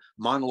had a little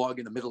monologue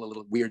in the middle, a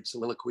little weird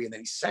soliloquy, and then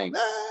he sang,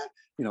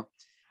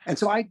 And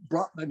so I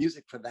brought my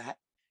music for that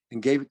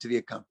and gave it to the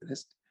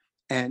accompanist.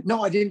 And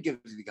no, I didn't give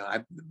it to the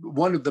guy.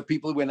 One of the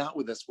people who went out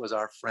with us was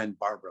our friend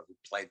Barbara, who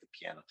played the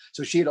piano.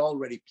 So she had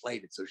already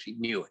played it, so she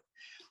knew it.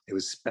 It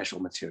was special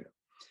material.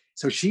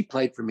 So she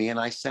played for me and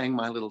I sang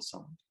my little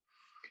song.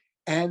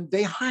 And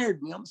they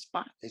hired me on the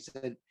spot. They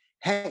said,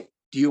 hey,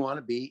 do you want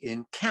to be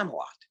in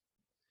Camelot?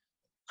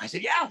 I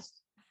said,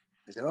 yes.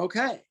 I said,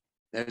 okay.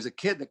 There's a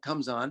kid that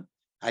comes on.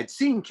 I'd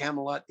seen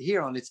Camelot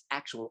here on its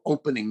actual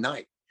opening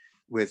night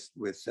with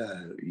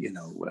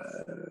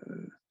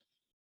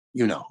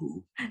you know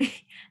who.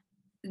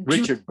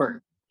 Richard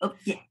Burton. Oh,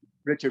 yeah.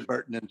 Richard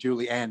Burton and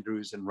Julie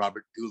Andrews and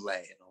Robert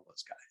Goulet and all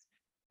those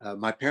guys.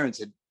 My parents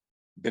had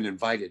been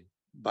invited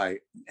by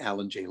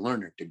Alan J.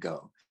 Lerner to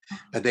go,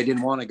 but they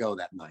didn't want to go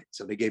that night.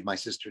 So they gave my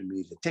sister and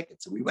me the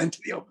tickets. And we went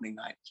to the opening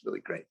night. It's really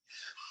great.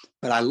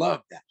 But I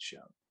loved that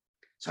show.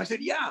 So I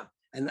said, yeah.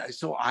 And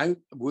so I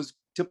was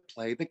to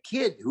play the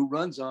kid who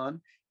runs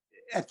on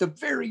at the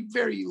very,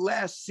 very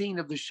last scene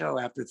of the show,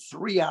 after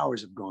 3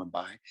 hours have gone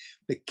by.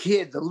 The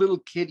kid, the little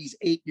kid, he's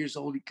 8 years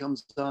old. He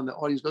comes on, the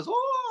audience goes,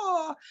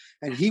 oh,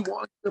 and he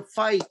wants to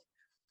fight.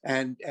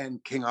 And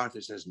King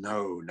Arthur says,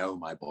 no,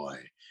 my boy,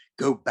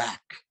 go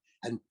back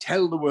and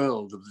tell the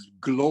world of the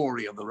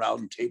glory of the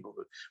Round Table,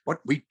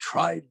 what we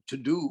tried to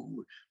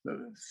do.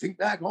 Think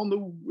back on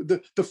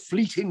the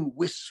fleeting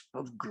wisp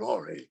of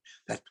glory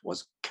that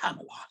was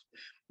Camelot.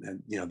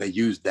 And, they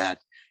used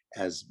that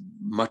as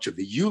much of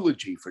the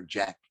eulogy for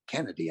Jack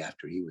Kennedy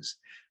after he was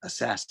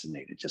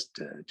assassinated just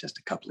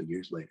a couple of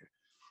years later,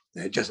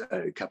 just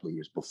a couple of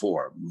years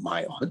before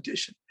my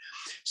audition.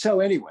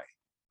 So anyway,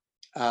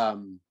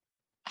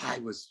 I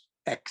was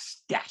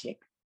ecstatic.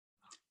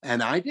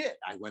 And I did.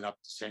 I went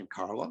up to San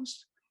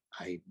Carlos.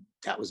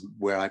 That was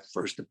where I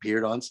first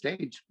appeared on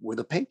stage with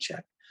a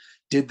paycheck.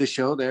 Did the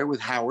show there with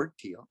Howard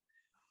Keel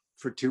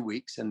for 2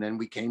 weeks. And then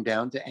we came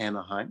down to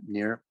Anaheim,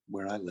 near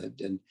where I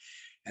lived. And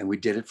we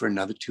did it for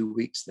another 2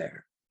 weeks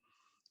there.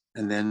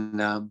 And then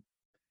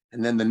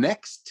the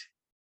next,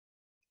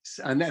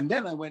 and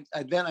then I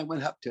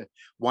went up to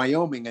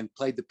Wyoming and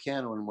played the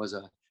piano and was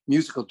a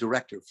musical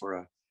director for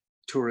a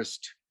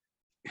tourist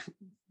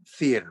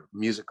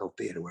musical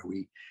theater, where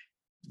we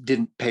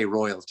didn't pay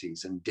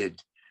royalties and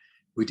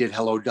we did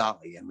Hello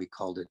Dolly, and we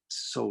called it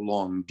So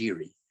Long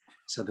Dearie,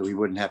 so that we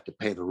wouldn't have to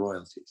pay the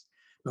royalties.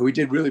 But we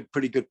did really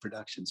pretty good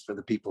productions for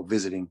the people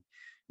visiting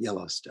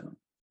Yellowstone.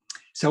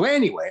 So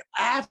anyway,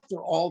 after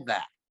all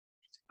that,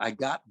 I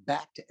got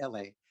back to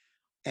LA,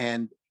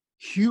 and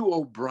Hugh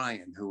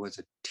O'Brien, who was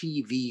a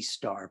TV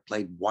star,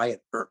 played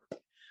Wyatt Earp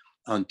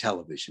on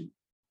television.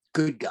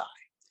 Good guy.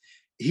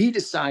 He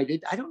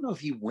decided, I don't know if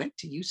he went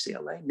to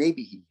UCLA,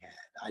 maybe he had,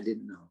 I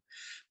didn't know.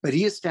 But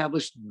he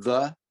established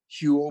the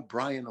Hugh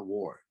O'Brien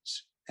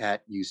Awards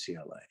at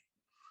UCLA.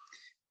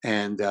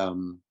 And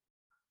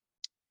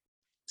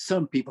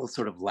some people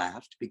sort of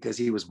laughed because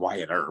he was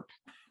Wyatt Earp.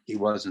 He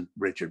wasn't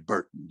Richard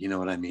Burton, you know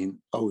what I mean?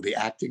 Oh, the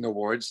acting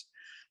awards.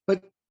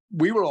 But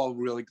we were all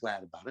really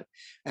glad about it.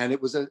 And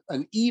it was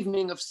an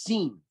evening of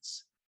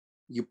scenes.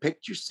 You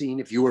picked your scene.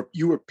 If you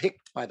were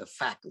picked by the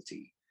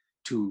faculty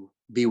to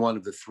be one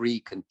of the 3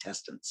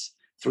 contestants,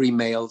 3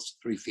 males,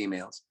 3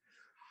 females.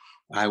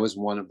 I was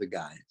one of the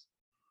guys.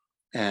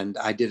 And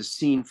I did a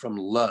scene from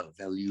Love,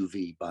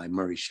 L-U-V, by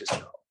Murray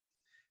Schisto.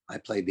 I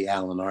played the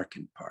Alan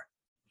Arkin part.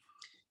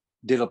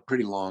 Did a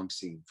pretty long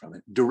scene from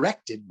it,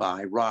 directed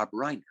by Rob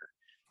Reiner,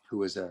 who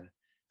was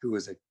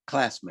a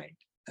classmate.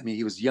 I mean,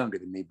 he was younger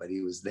than me, but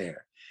he was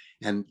there.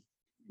 And,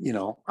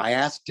 I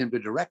asked him to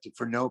direct it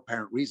for no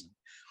apparent reason.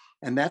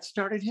 And that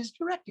started his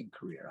directing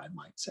career, I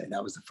might say.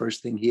 That was the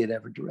first thing he had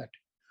ever directed.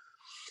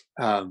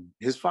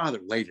 His father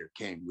later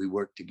came. We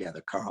worked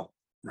together, Carl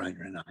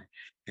Reiner and I.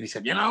 And he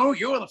said, you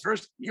were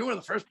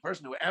the first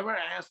person who ever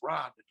asked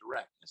Rod to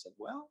direct. I said,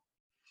 well,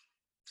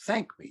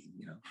 thank me,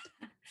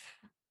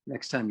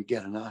 next time you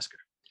get an Oscar.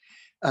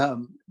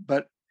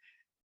 But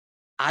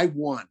I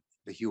won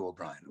the Hugh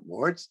O'Brian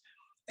Awards.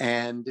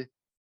 And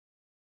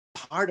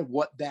part of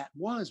what that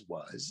was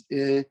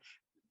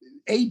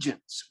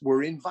agents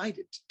were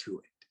invited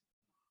to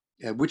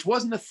it, which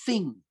wasn't a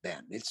thing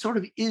then. It sort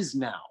of is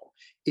now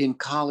in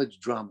college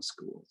drama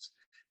schools.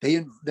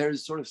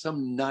 There's sort of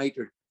some night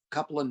or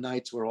couple of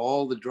nights where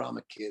all the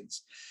drama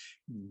kids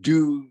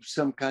do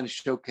some kind of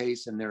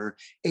showcase, and there are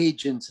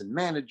agents and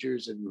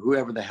managers and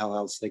whoever the hell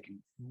else they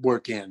can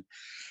work in.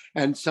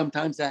 And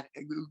sometimes that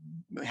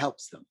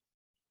helps them.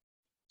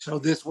 So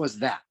this was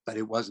that, but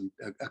it wasn't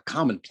a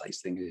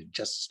commonplace thing. It had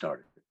just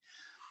started.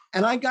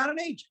 And I got an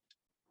agent.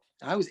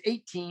 I was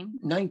 18,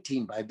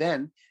 19 by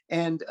then.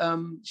 And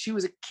she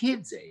was a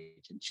kid's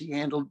agent. She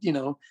handled,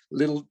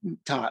 little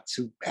tots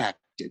who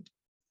acted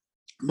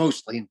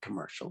mostly in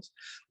commercials,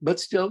 but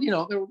still,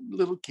 there were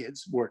little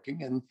kids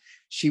working, and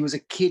she was a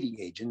kiddie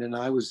agent, and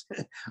I was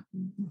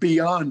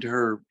beyond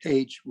her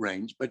age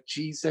range, but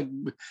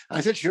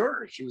I said,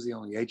 sure. She was the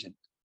only agent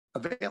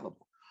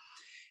available.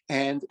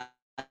 And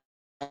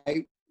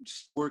I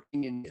was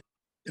working in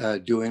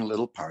doing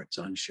little parts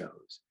on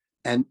shows.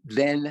 And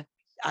then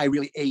I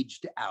really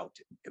aged out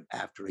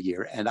after a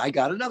year, and I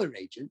got another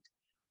agent,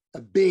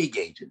 a big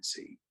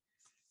agency.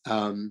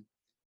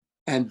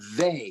 And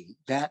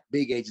that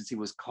big agency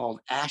was called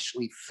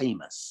Ashley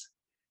Famous,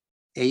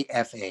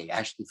 AFA,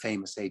 Ashley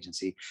Famous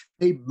Agency.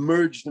 They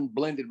merged and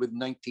blended with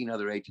 19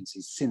 other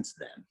agencies since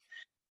then.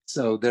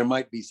 So there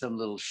might be some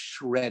little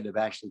shred of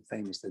Ashley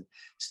Famous that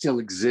still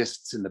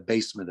exists in the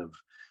basement of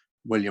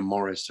William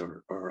Morris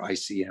or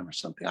ICM or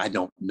something. I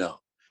don't know.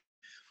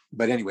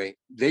 But anyway,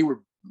 they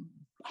were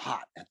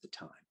hot at the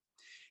time.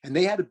 And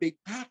they had a big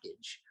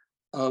package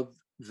of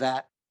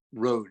that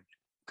road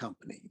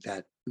company,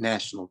 that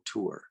national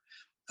tour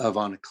of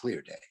On a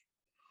Clear Day.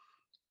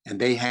 And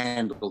they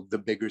handled the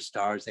bigger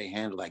stars.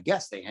 I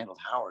guess they handled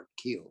Howard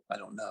Keel. I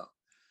don't know.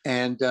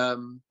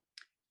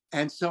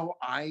 And so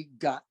I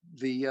got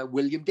the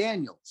William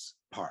Daniels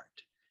part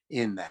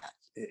in that.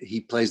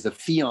 He plays the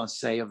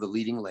fiance of the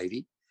leading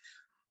lady,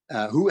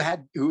 who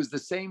was the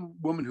same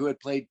woman who had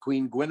played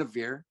Queen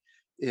Guinevere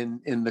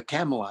in the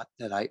Camelot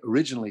that I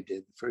originally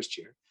did the first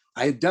year.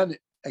 I had done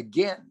it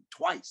again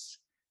twice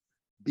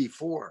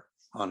before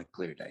On a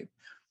Clear Day,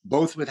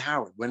 both with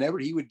Howard. Whenever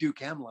he would do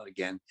Camelot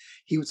again,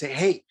 he would say,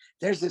 hey,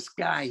 there's this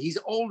guy. He's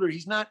older.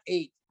 He's not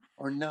 8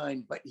 or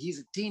 9, but he's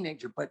a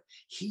teenager, but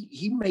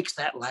he makes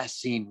that last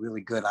scene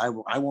really good. I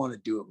want to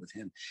do it with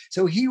him.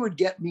 So he would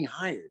get me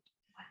hired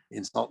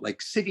in Salt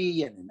Lake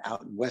City and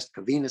out in West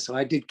Covina. So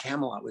I did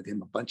Camelot with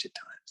him a bunch of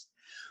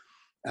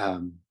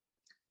times.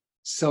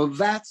 So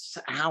that's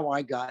how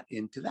I got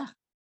into that.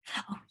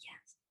 Oh,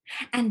 yes.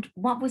 And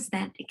what was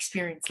that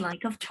experience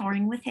like of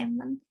touring with him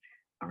then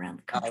around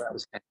the country? That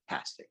was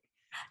fantastic.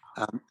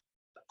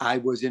 I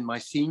was in my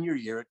senior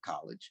year at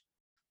college,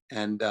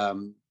 and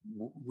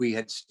we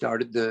had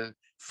started the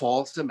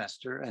fall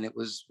semester, and it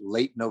was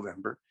late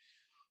November.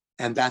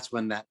 And that's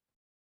when that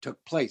took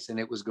place. And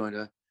it was going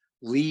to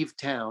leave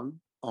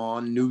town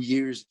on New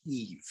Year's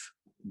Eve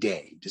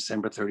day,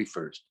 December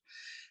 31st.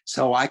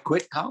 So I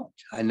quit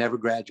college. I never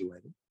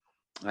graduated.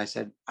 I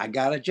said, I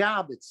got a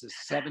job. It's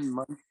a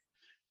 7-month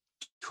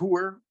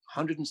tour,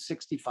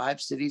 165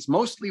 cities,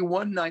 mostly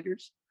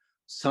one-nighters,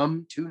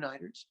 some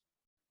 2-nighters.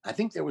 I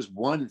think there was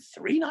one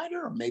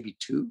 3-nighter or maybe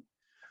 2,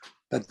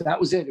 but that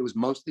was it. It was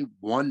mostly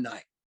one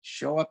night.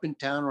 Show up in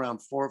town around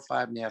 4 or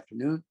 5 in the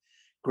afternoon,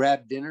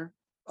 grab dinner,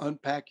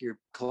 unpack your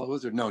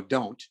clothes, or no,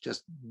 don't,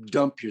 just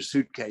dump your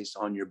suitcase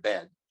on your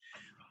bed,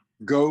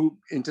 go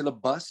into the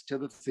bus to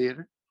the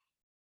theater,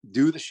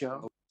 do the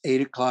show,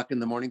 8 o'clock in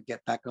the morning,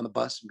 get back on the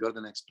bus and go to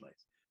the next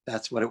place.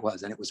 That's what it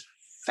was. And it was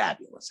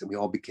fabulous. And we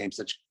all became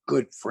such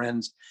good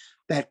friends.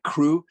 The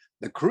crew,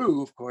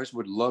 of course,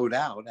 would load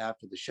out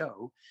after the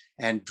show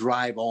and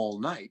drive all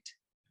night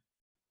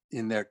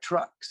in their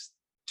trucks,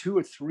 2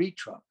 or 3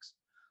 trucks,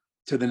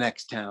 to the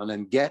next town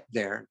and get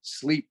there,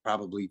 sleep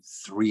probably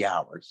 3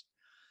 hours,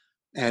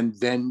 and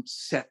then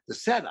set the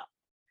setup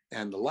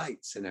and the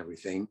lights and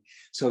everything,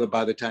 so that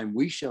by the time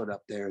we showed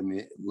up there in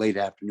the late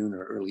afternoon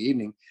or early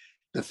evening,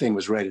 the thing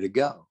was ready to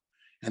go.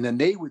 And then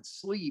they would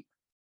sleep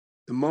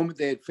the moment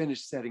they had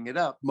finished setting it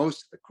up.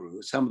 Most of the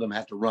crew, some of them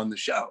had to run the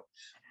show,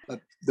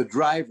 but the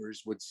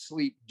drivers would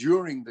sleep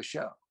during the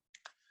show,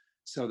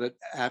 so that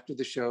after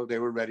the show, they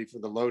were ready for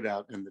the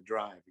loadout and the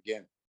drive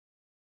again.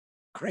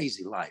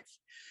 Crazy life.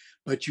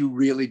 But you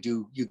really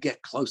do, you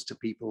get close to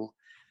people.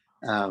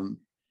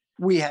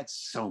 We had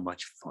so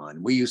much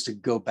fun. We used to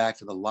go back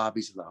to the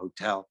lobbies of the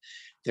hotel.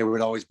 There would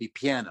always be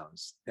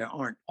pianos. There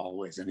aren't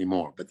always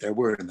anymore, but there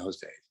were in those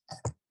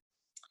days.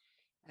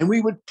 And we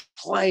would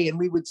play and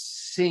we would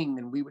sing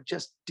and we would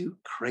just do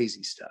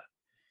crazy stuff.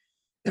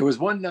 There was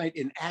one night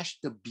in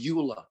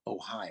Ashtabula,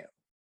 Ohio,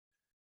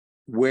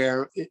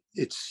 where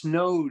it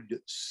snowed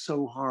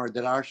so hard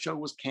that our show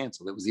was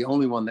canceled. It was the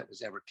only one that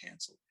was ever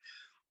canceled.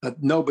 But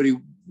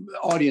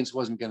audience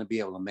wasn't going to be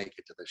able to make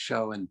it to the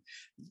show, and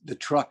the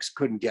trucks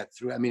couldn't get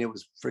through. I mean, it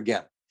was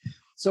forget it.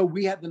 So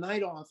we had the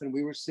night off and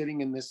we were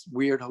sitting in this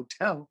weird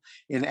hotel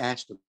in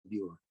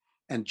Ashtabula.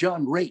 And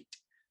John Raitt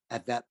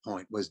at that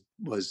point was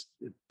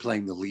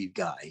playing the lead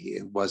guy.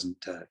 It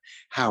wasn't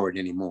Howard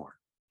anymore.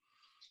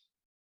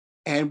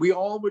 And we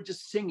all were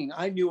just singing.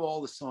 I knew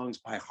all the songs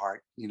by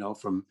heart,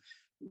 from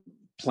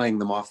playing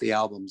them off the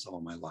albums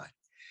all my life.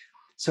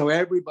 So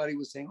everybody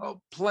was saying,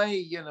 oh,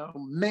 play,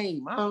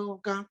 Mame, oh,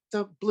 got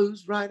the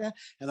blues right.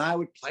 And I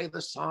would play the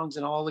songs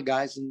and all the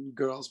guys and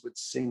girls would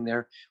sing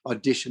their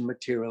audition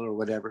material or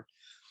whatever.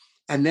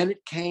 And then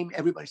it came,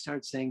 everybody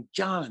started saying,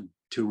 John,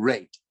 to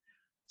Raitt,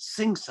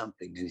 sing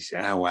something. And he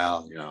said, oh,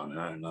 well,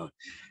 no.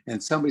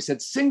 And somebody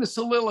said, sing the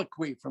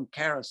soliloquy from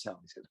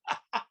Carousel. He said,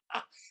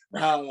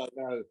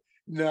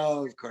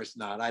 no, of course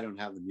not. I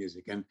don't have the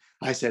music. And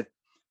I said,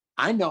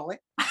 I know it.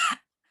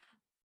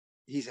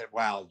 He said,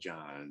 well,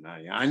 John,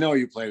 I know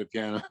you play the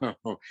piano,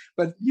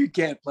 but you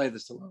can't play the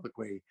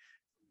soliloquy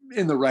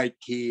in the right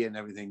key and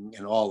everything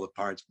and all the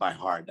parts by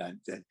heart.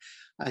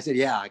 I said,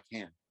 yeah, I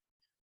can.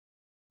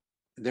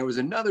 There was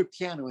another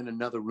piano in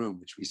another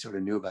room, which we sort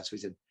of knew about. So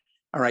he said,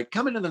 all right,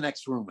 come into the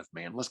next room with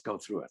me and let's go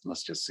through it. And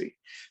let's just see.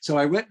 So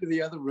I went to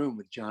the other room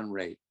with John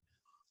Raitt.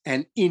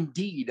 And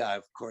indeed, I,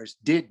 of course,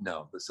 did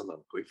know the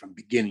soliloquy from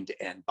beginning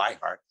to end by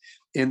heart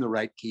in the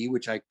right key,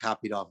 which I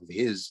copied off of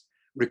his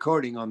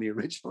recording on the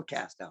original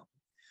cast album,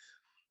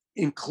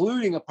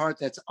 including a part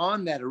that's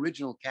on that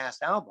original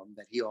cast album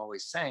that he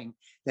always sang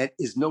that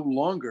is no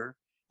longer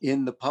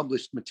in the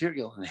published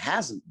material and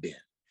hasn't been.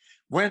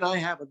 When I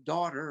have a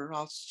daughter,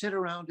 I'll sit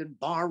around in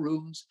bar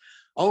rooms.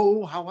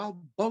 Oh, how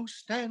I'll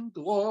boast and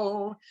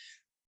glow.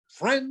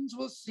 Friends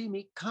will see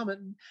me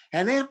coming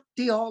and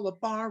empty all the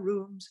bar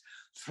rooms.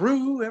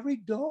 Through every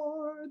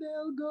door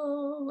they'll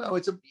go. Oh,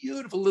 it's a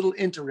beautiful little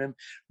interim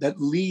that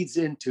leads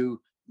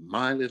into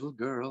My Little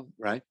Girl,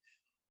 right?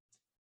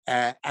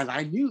 And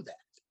I knew that.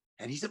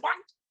 And he said, what?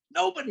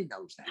 Nobody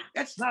knows that.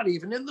 That's not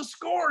even in the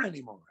score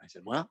anymore. I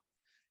said, well,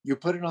 you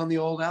put it on the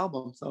old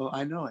album, so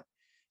I know it.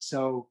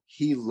 So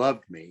he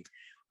loved me.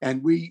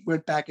 And we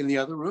went back in the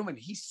other room and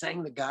he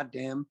sang the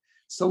goddamn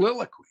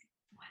soliloquy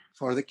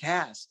for the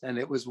cast. And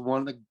it was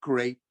one of the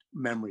great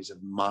memories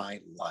of my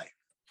life.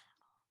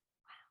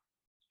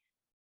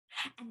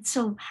 And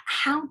so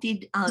how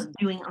did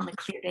doing On a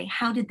Clear Day,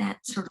 how did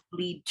that sort of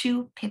lead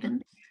to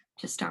Pippin,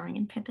 to starring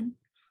in Pippin?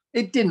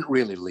 It didn't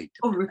really lead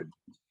to Pippin. Really?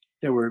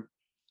 There were,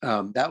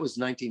 that was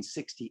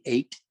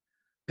 1968.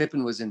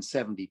 Pippin was in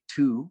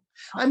 72.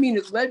 I mean,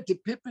 it led to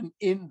Pippin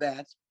in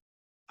that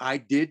I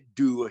did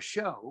do a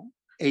show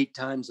 8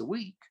 times a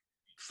week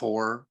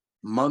for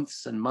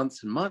months and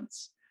months and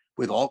months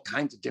with all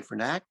kinds of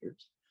different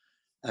actors.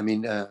 I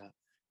mean,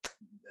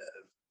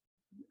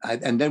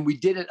 and then we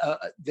did it.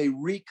 They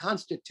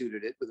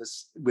reconstituted it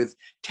with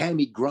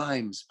Tammy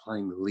Grimes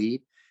playing the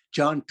lead,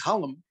 John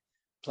Cullum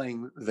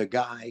playing the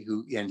guy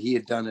and he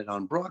had done it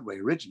on Broadway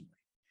originally.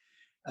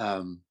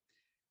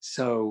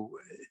 So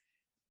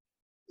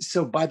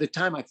by the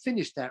time I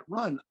finished that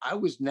run, I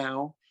was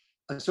now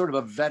a sort of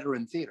a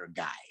veteran theater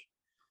guy.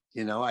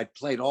 I'd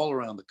played all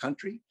around the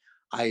country.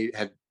 I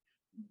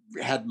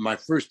had my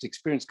first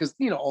experience because,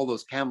 all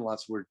those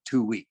Camelots were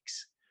 2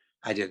 weeks.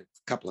 I did a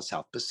couple of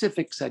South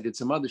Pacifics. I did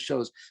some other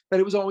shows, but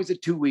it was always a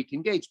 2-week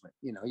engagement.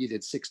 You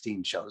did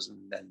 16 shows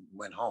and then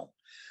went home.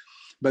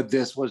 But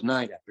this was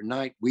night after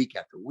night, week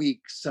after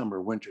week,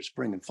 summer, winter,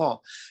 spring, and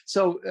fall.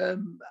 So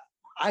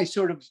I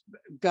sort of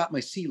got my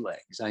sea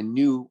legs. I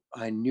knew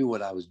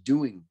what I was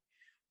doing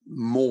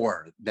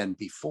more than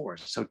before.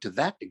 So to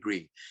that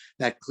degree,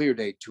 that Clear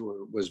Day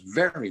tour was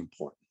very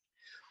important.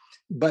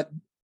 But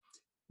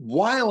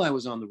while I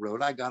was on the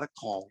road, I got a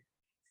call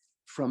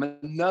from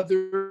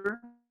another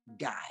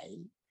guy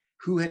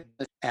who had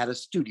at a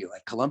studio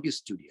at Columbia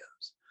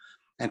Studios.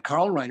 And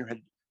Carl Reiner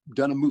had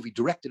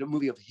directed a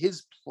movie of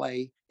his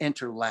play,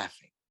 Enter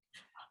Laughing.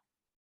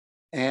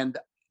 And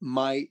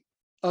my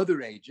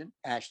other agent,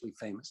 Ashley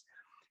Famous,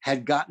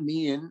 had gotten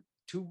me in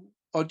to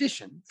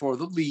audition for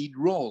the lead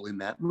role in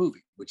that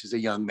movie, which is a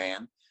young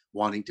man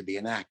wanting to be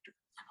an actor.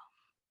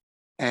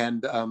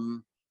 And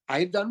I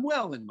had done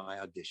well in my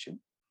audition,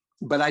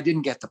 but I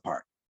didn't get the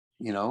part,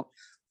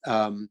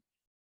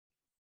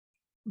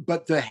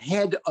 but the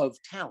head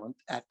of talent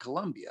at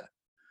Columbia,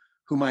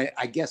 whom I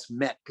guess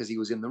met because he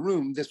was in the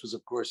room. This was,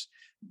 of course,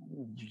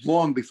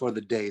 long before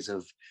the days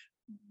of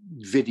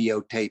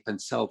videotape and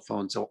cell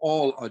phone. So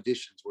all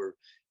auditions were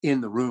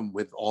in the room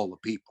with all the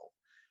people,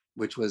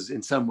 which was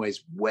in some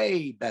ways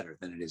way better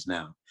than it is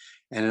now.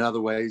 And in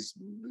other ways,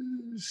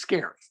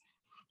 scary.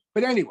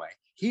 But anyway,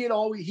 he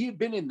had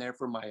been in there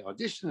for my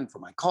audition and for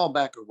my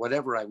callback or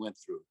whatever I went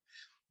through.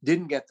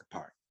 Didn't get the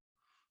part.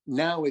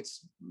 Now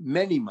it's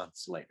many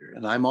months later,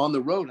 and I'm on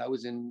the road. I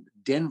was in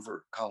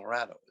Denver,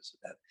 Colorado,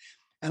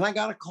 and I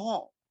got a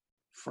call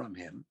from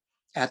him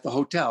at the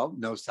hotel.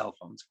 No cell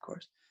phones, of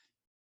course.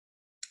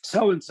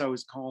 So and so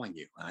is calling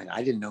you.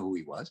 I didn't know who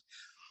he was,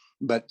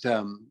 but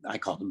I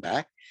called him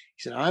back.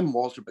 He said, "I'm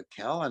Walter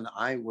Bacall, and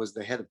I was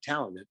the head of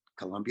talent at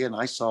Columbia, and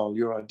I saw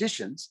your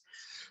auditions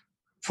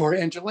for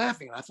Enter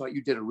Laughing. And I thought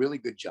you did a really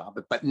good job.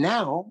 But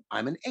now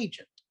I'm an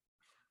agent,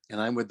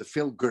 and I'm with the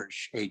Phil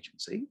Gersh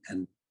agency,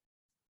 and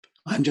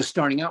I'm just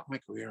starting out my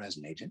career as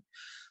an agent,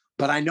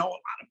 but I know a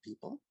lot of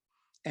people,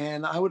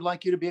 and I would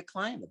like you to be a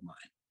client of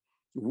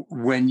mine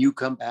when you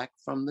come back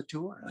from the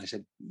tour." And I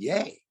said,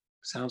 "Yay,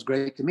 sounds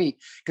great to me."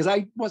 Because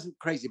I wasn't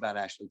crazy about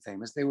Ashley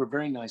Famous. They were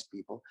very nice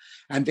people,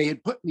 and they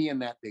had put me in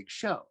that big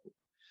show,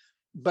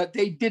 but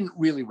they didn't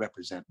really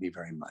represent me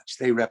very much.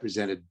 They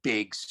represented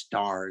big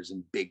stars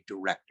and big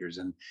directors,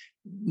 and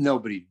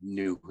nobody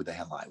knew who the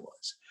hell I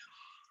was.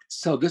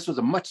 So this was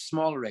a much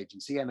smaller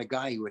agency, and a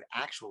guy who had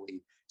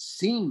actually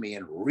seen me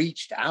and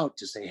reached out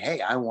to say,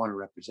 "Hey, I want to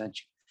represent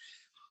you."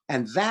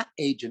 And that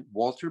agent,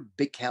 Walter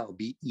Bacall,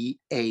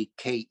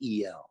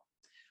 Beakel,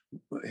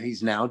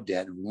 he's now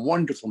dead,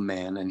 wonderful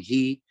man. And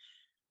he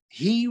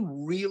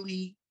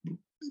really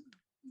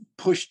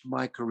pushed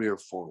my career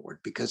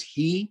forward, because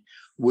he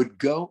would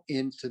go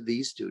into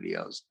these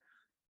studios.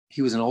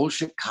 He was an old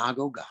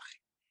Chicago guy,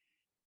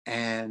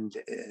 and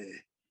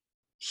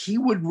he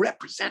would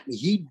represent me.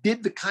 He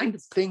did the kind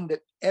of thing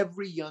that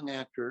every young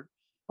actor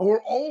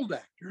or old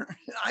actor,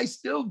 I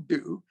still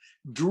do,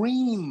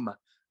 dream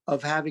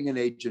of having an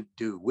agent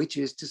do, which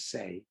is to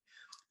say,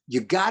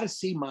 you got to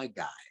see my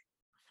guy.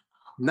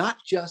 Not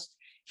just,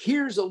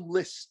 here's a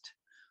list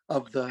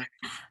of the,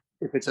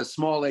 if it's a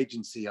small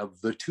agency,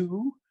 of the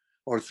 2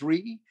 or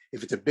 3,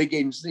 if it's a big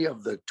agency,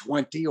 of the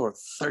 20 or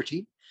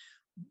 30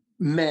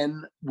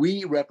 men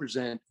we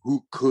represent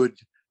who could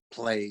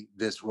play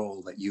this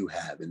role that you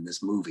have in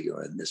this movie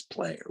or in this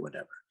play or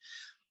whatever.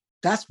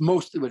 That's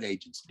mostly what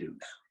agents do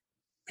now.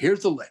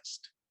 Here's the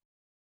list.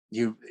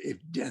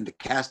 And the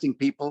casting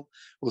people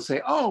will say,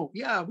 "Oh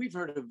yeah, we've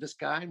heard of this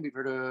guy, and we've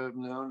heard of,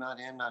 no, not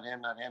him, not him,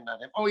 not him, not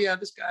him. Oh yeah,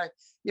 this guy,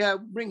 yeah,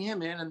 bring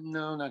him in, and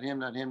no, not him,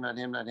 not him, not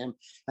him, not him."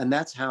 And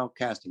that's how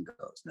casting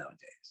goes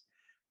nowadays.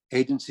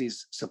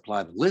 Agencies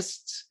supply the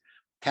lists,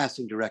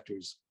 casting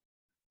directors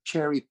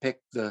cherry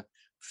pick the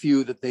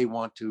few that they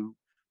want to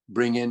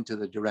bring into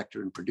the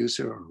director and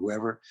producer or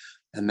whoever,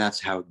 and that's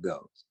how it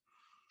goes.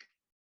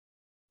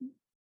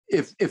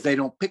 If they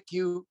don't pick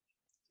you,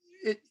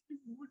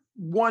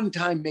 one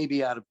time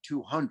maybe out of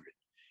 200,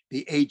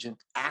 the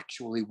agent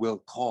actually will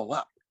call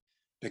up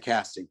the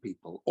casting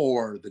people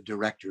or the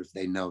director if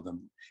they know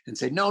them and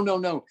say,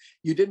 no,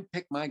 you didn't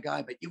pick my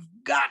guy, but you've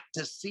got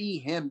to see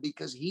him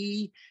because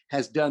he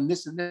has done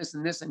this and this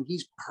and this, and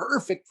he's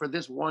perfect for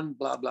this one,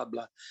 blah, blah,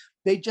 blah.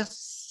 They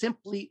just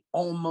simply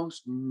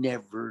almost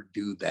never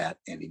do that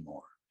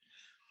anymore.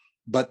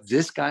 But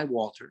this guy,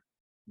 Walter,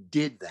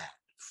 did that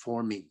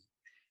for me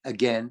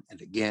again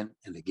and again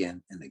and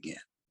again and again.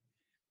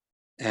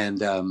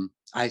 And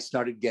I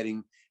started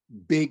getting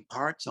big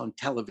parts on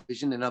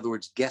television. In other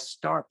words, guest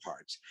star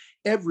parts.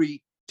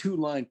 Every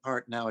 2-line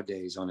part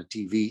nowadays on a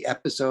TV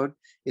episode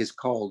is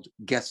called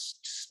guest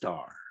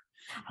star,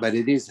 but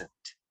it isn't.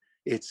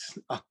 It's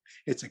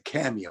a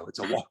cameo. It's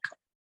a walk-up.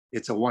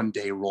 It's a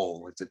 1-day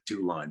role. It's a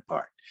 2-line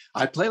part.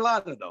 I play a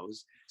lot of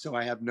those, so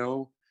I have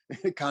no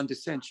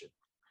condescension.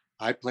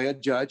 I play a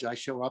judge. I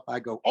show up.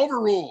 I go,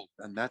 "Overruled,"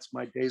 and that's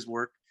my day's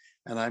work.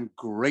 And I'm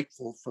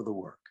grateful for the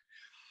work.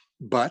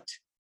 But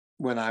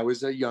when I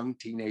was a young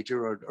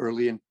teenager or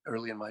early in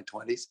my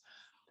 20s,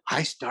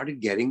 I started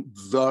getting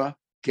the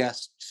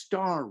guest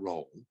star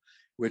role,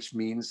 which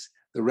means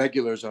the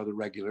regulars are the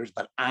regulars,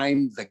 but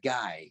I'm the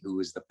guy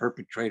who is the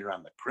perpetrator.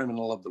 I'm the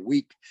criminal of the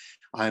week.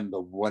 I'm the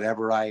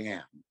whatever I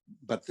am.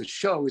 But the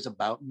show is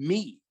about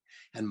me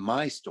and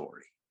my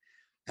story.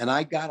 And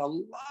I got a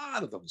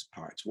lot of those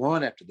parts,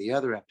 one after the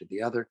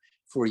other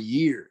for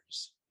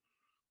years.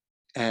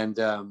 And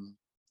then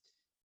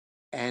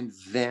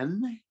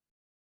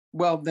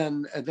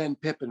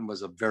Pippin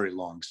was a very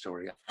long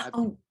story.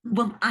 Oh,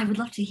 well, I would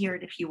love to hear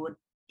it if you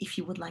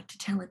would like to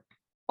tell it.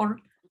 Or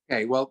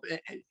okay, well,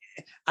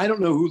 I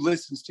don't know who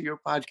listens to your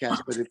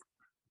podcast, but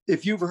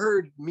if you've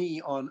heard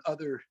me on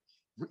other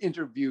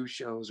interview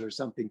shows or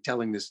something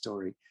telling this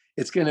story,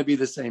 it's going to be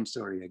the same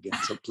story again.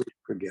 So please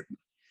forgive me.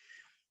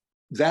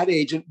 That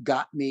agent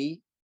got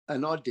me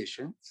an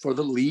audition for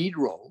the lead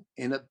role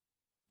in a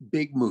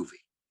big movie.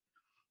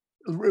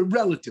 A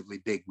relatively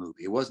big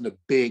movie. It wasn't a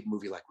big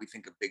movie like we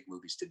think of big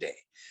movies today,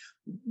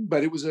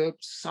 but it was a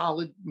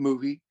solid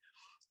movie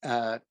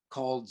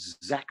called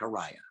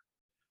Zachariah.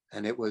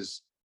 And it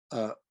was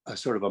a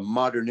sort of a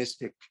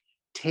modernistic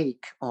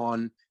take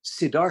on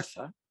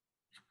Siddhartha,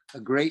 a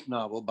great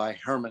novel by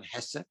Hermann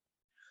Hesse,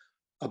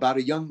 about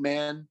a young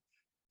man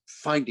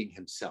finding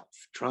himself,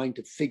 trying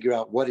to figure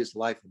out what is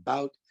life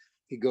about.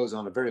 He goes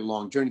on a very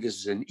long journey. This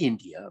is in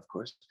India, of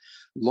course,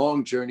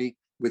 long journey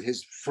with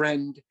his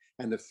friend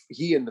and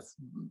he and the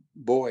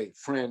boy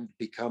friend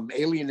become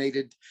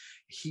alienated.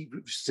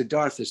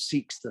 Siddhartha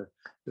seeks the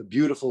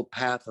beautiful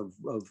path of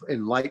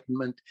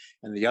enlightenment,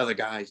 and the other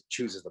guy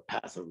chooses the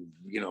path of,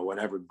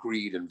 whatever,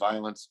 greed and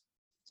violence.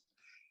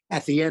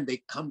 At the end,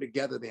 they come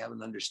together, they have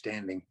an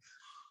understanding,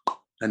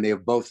 and they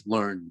have both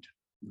learned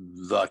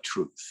the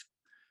truth.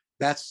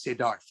 That's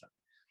Siddhartha.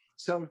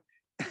 So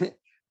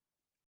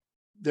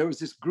there was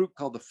this group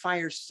called the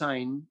Fire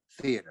Sign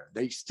Theater.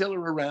 They still are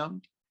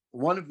around.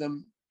 One of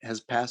them has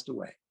passed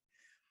away,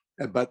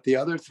 but the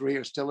other three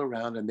are still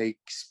around, and they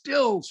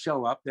still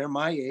show up. They're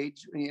my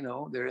age,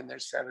 they're in their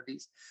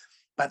 70s,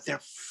 but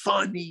they're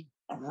funny,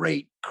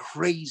 great,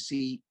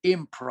 crazy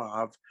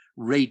improv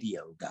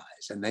radio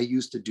guys. And they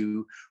used to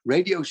do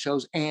radio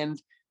shows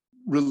and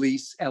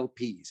release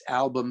LPs,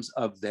 albums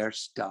of their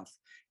stuff.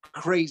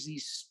 Crazy,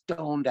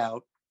 stoned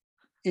out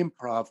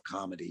improv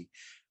comedy,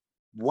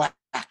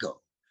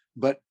 wacko,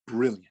 but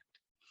brilliant.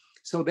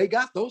 So they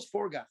got those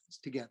four guys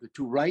together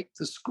to write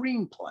the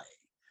screenplay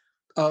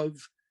of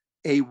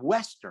a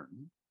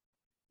Western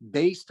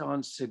based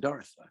on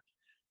Siddhartha,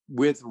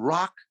 with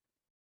rock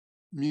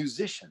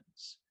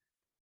musicians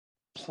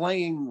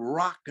playing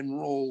rock and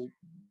roll,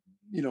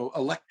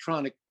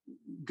 electronic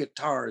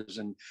guitars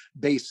and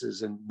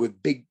basses, and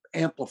with big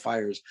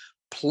amplifiers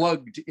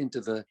plugged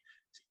into the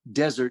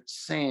desert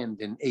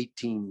sand in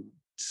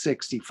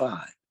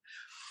 1865,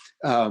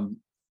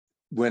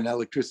 when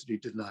electricity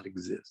did not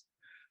exist.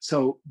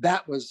 So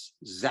that was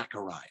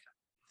Zachariah.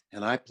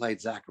 And I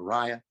played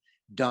Zachariah.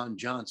 Don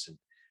Johnson,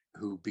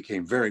 who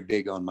became very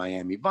big on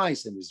Miami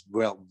Vice and is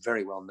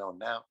very well known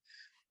now,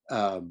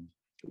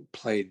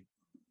 played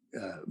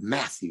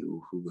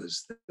Matthew, who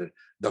was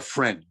the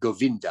friend,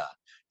 Govinda,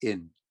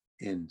 in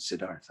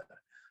Siddhartha.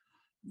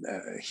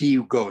 He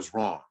goes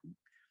wrong,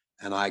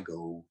 and I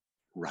go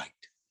right.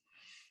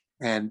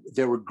 And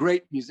there were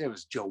great music. There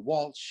was Joe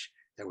Walsh.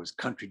 There was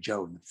Country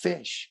Joe and the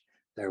Fish.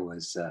 There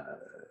was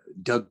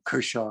Doug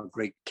Kershaw,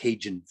 great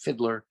Cajun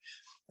fiddler.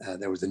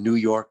 There was the New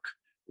York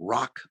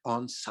Rock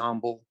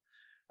Ensemble.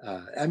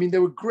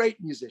 There were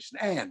great musicians.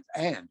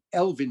 And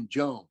Elvin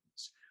Jones,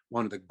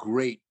 one of the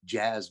great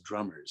jazz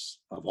drummers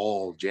of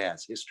all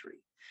jazz history.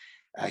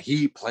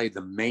 He played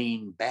the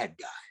main bad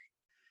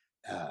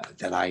guy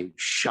that I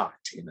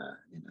shot in a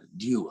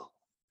duel.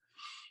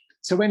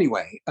 So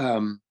anyway,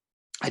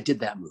 I did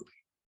that movie.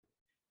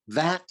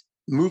 That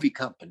movie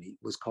company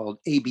was called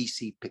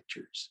ABC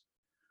Pictures.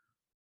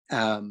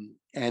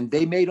 And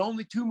they made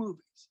only two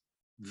movies,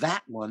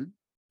 that one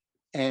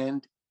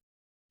and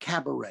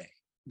Cabaret.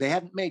 They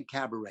hadn't made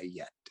Cabaret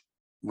yet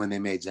when they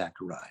made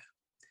Zachariah.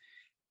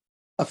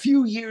 A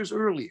few years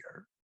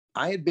earlier,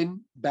 I had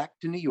been back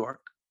to New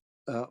York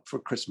for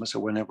Christmas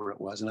or whenever it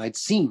was, and I'd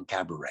seen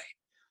Cabaret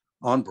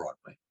on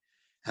Broadway,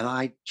 and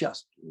I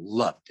just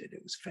loved it.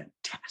 It was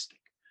fantastic.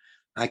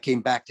 I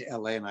came back to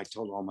LA and I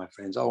told all my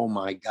friends, oh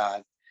my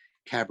God,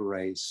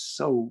 Cabaret is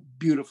so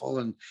beautiful,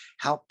 and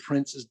Hal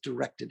Prince has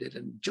directed it,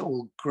 and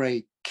Joel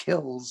Grey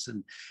kills,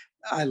 and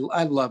I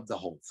loved the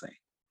whole thing.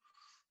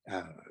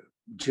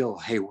 Jill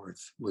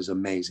Hayworth was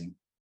amazing.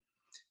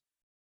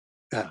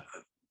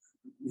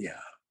 Yeah,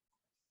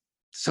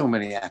 so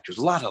many actors.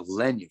 A lot of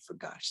Lenya, for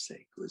gosh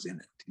sake, was in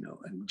it,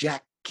 and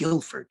Jack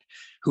Gilford,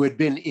 who had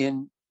been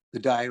in The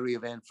Diary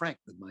of Anne Frank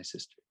with my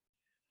sister.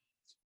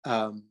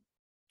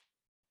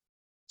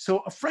 So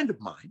a friend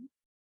of mine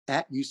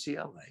at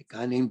UCLA, a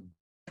guy named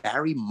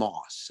Barry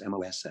Moss,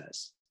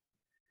 M-O-S-S,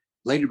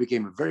 later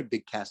became a very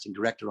big casting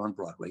director on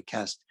Broadway,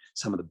 cast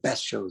some of the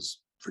best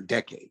shows for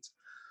decades,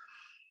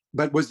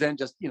 but was then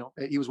just,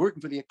 he was working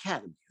for the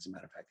Academy, as a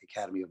matter of fact, the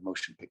Academy of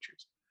Motion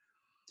Pictures.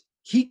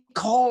 He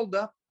called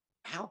up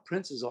Hal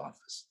Prince's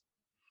office,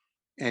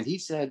 and he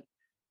said,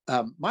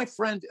 my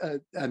friend,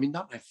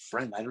 not my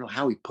friend, I don't know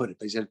how he put it,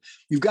 but he said,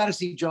 you've got to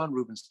see John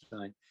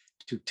Rubinstein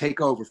to take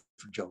over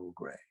for Joel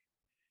Grey.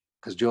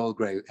 Because Joel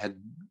Grey had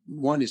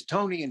won his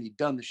Tony and he'd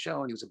done the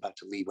show and he was about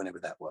to leave whenever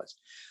that was.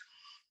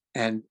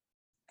 And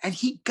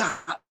he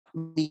got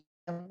me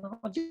an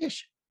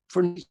audition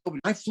for New York.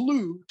 I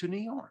flew to New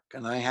York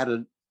and I had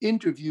an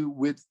interview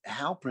with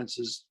Hal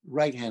Prince's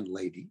right-hand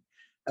lady.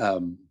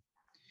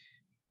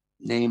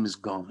 Name is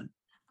gone.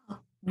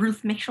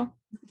 Ruth Mitchell.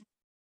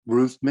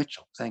 Ruth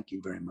Mitchell. Thank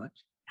you very much.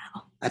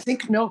 Oh. I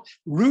think, no,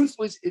 Ruth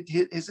was,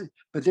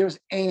 but there's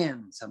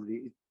Anne,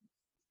 somebody.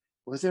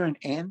 Was there an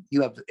Anne?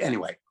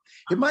 Anyway,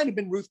 it might have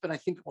been Ruth, but I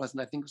think it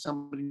wasn't. I think it was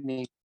somebody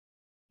named,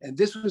 and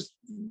this was,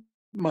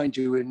 mind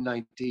you, in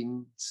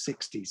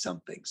 1960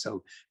 something.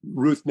 So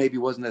Ruth maybe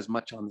wasn't as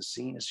much on the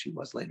scene as she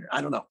was later.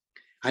 I don't know.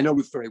 I know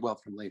Ruth very well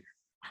from later.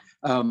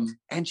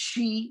 And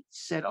she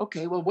said,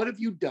 okay, well, what have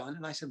you done?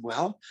 And I said,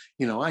 well,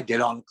 I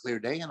did On a Clear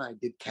Day and I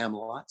did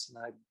Camelots and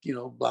I,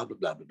 blah, blah,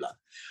 blah, blah, blah.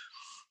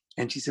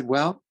 And she said,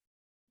 well,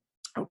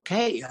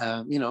 okay,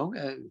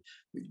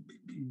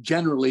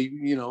 generally,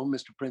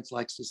 Mr. Prince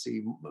likes to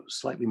see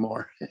slightly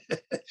more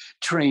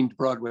trained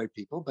Broadway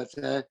people, but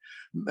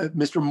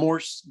Mr.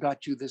 Morse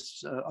got you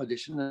this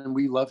audition and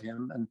we love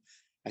him. And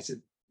I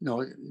said,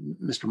 no,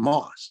 Mr.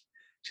 Moss.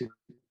 She said,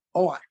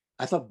 oh,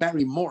 I thought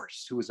Barry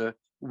Morse, who was a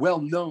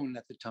well-known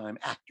at the time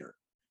actor,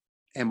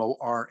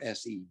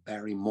 Morse,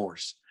 Barry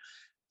Morse.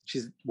 She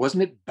said,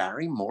 wasn't it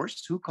Barry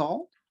Morse who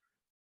called?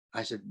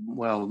 I said,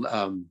 well,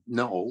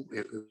 no,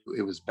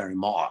 it was Barry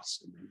Moss.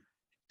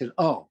 She said,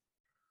 oh,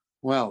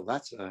 well,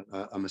 that's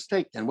a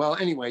mistake then. Well,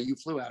 anyway, you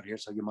flew out here,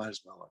 so you might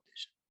as well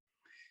audition.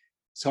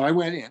 So I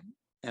went in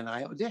and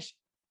I auditioned.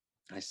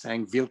 I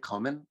sang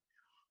Willkommen,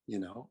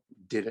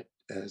 did it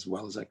as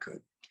well as I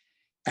could.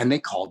 And they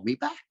called me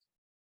back.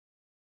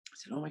 I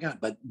said, oh my God.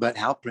 But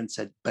Hal Prince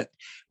said, but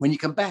when you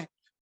come back,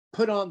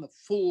 put on the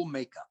full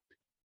makeup.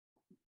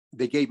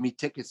 They gave me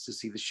tickets to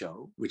see the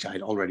show, which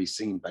I'd already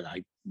seen, but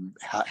I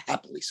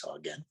happily saw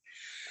again.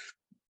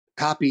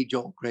 Copy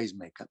Joel Grey's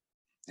makeup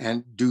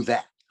and do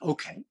that.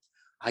 Okay,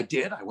 I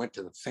did. I went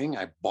to the thing.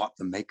 I bought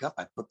the makeup.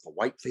 I put the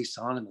white face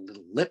on and the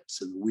little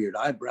lips and the weird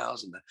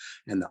eyebrows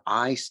and the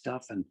eye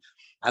stuff. And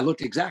I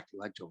looked exactly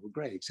like Joel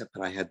Grey, except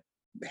that I had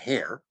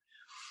hair.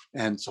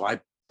 And so I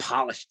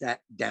polished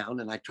that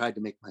down and I tried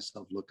to make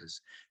myself look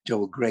as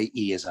Joel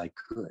Grey-y as I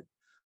could.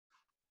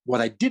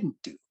 What I didn't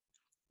do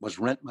was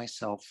rent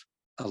myself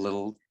a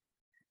little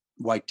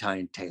white tie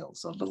and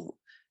tails, a little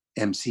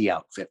MC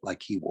outfit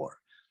like he wore,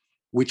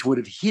 which would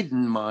have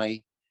hidden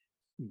my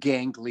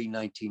gangly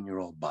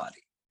 19-year-old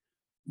body.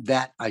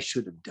 That I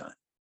should have done,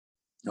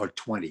 or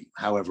 20,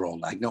 however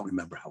old. I don't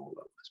remember how old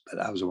I was, but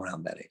I was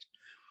around that age.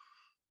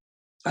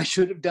 I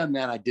should have done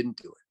that. I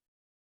didn't do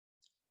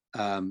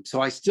it. So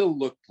I still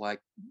looked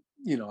like,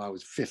 I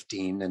was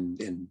 15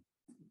 and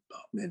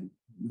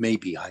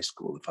maybe high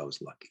school if I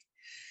was lucky.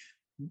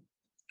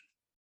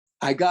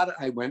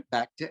 I went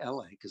back to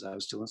LA because I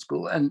was still in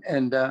school,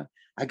 and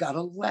I got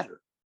a letter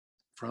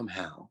from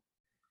Hal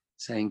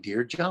saying,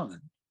 "Dear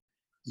John,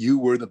 you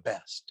were the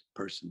best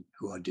person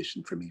who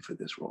auditioned for me for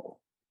this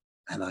role."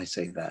 And I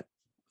say that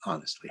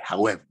honestly.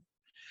 However,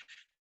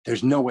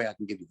 there's no way I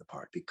can give you the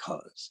part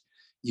because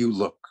you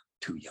look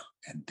too young.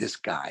 And this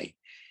guy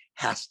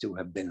has to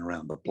have been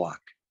around the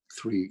block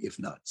 3, if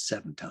not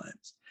 7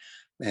 times.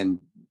 And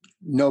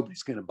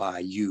nobody's going to buy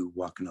you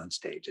walking on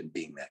stage and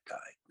being that guy,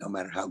 no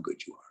matter how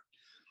good you are.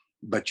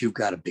 But you've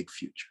got a big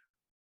future.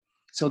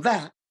 So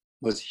that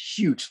was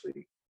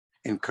hugely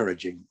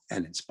encouraging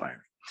and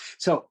inspiring.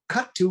 So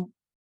cut to a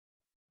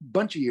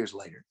bunch of years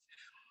later,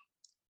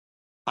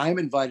 I'm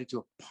invited to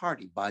a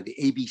party by the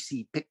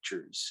ABC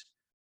Pictures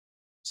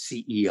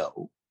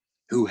CEO,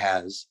 who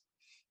has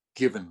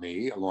given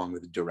me, along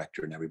with the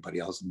director and everybody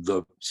else,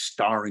 the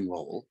starring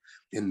role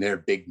in their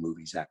big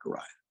movie,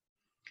 Zachariah.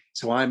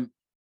 So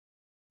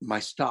my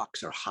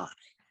stocks are high.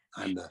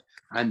 I'm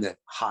the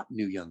hot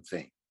new young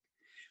thing.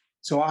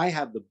 So I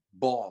have the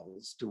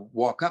balls to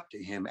walk up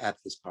to him at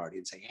this party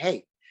and say,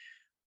 "Hey,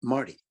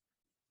 Marty,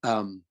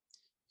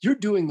 you're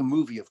doing the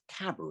movie of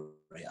Cabaret,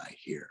 I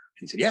hear."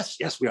 And he said,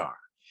 yes, we are.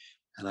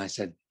 And I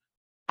said,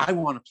 "I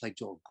want to play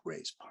Joel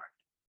Grey's part."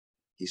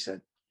 He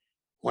said,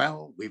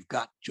 "Well, we've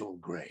got Joel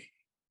Grey."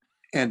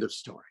 End of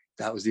story.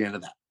 That was the end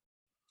of that.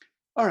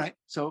 All right.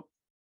 So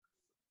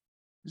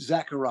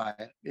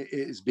Zachariah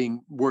is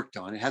being worked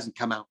on. It hasn't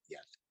come out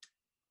yet.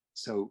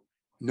 So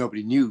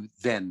nobody knew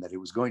then that it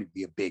was going to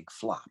be a big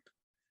flop.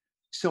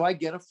 So I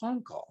get a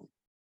phone call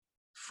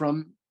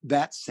from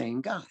that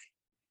same guy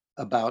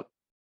about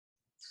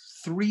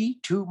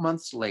 2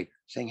 months later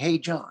saying, "Hey,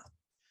 John,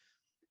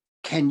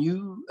 can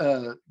you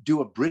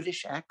do a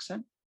British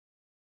accent?"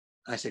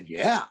 I said,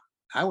 "Yeah,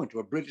 I went to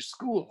a British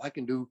school. I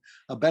can do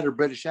a better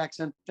British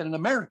accent than an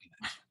American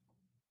accent."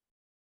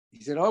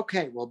 He said,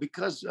 "Okay, well,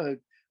 because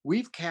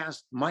we've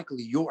cast Michael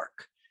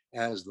York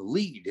as the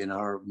lead in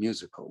our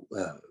musical,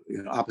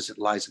 opposite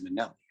Liza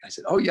Minnelli." I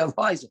said, "Oh yeah,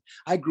 Liza.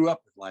 I grew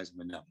up with Liza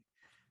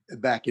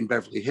Minnelli back in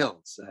Beverly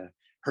Hills.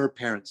 Her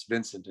parents,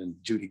 Vincent and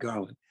Judy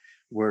Garland,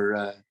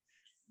 were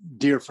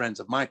dear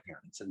friends of my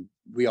parents. And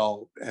we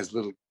all, as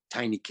little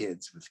tiny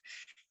kids with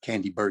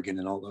Candy Bergen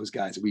and all those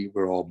guys, we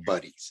were all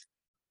buddies.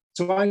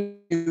 So I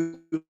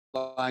knew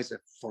Liza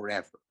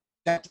forever."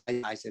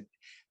 I said,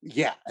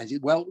 "Yeah." And he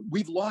said, "Well,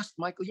 we've lost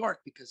Michael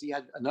York because he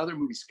had another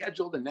movie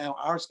scheduled and now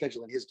our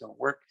schedule and his don't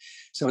work.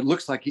 So it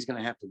looks like he's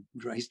going to have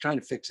to, he's trying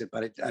to fix it,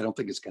 but I don't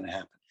think it's going to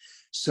happen.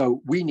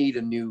 So we need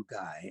a new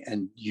guy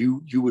and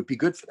you would be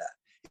good for that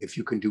if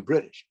you can do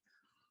British."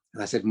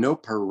 And I said, "No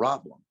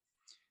problem."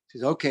 He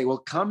says, "Okay, well,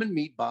 come and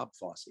meet Bob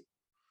Fosse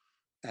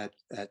at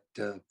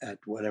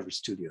whatever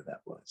studio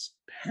that was.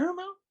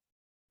 Paramount?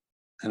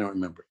 I don't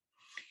remember.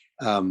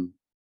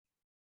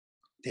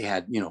 They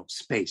had,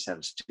 space at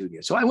a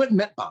studio." So I went and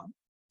met Bob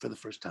for the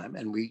first time,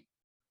 and we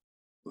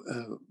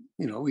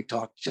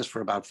talked just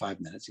for about 5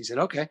 minutes. He said,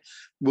 "Okay,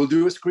 we'll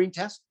do a screen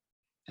test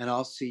and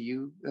I'll see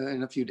you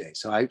in a few days."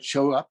 So I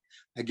show up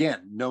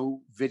again,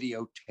 no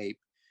videotape.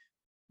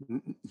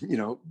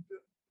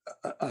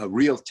 A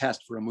real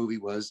test for a movie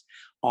was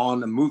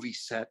on a movie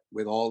set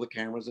with all the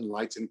cameras and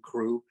lights and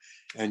crew,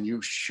 and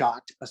you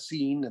shot a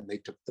scene and they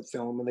took the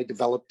film and they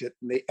developed it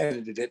and they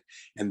edited it,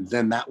 and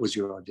then that was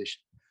your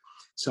audition.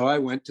 So I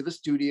went to the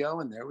studio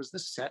and there was the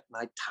set, and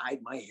I tied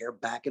my hair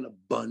back in a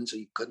bun so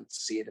you couldn't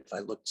see it if I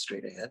looked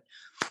straight ahead.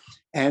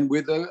 And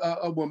with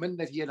a woman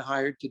that he had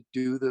hired to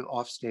do the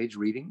offstage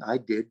reading, I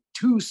did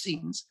 2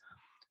 scenes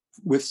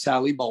with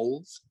Sally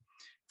Bowles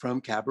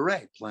from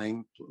Cabaret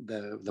playing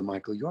the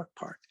Michael York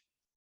part.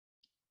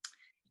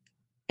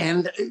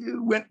 And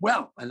it went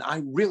well. And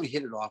I really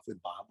hit it off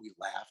with Bob. We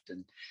laughed.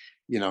 And,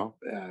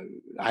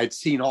 I'd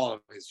seen all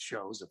of his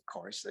shows, of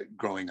course,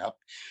 growing up,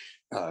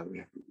 How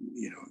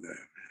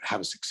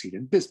to Succeed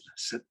in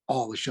Business, and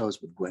all the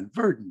shows with Gwen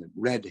Verdon and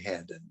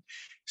Redhead and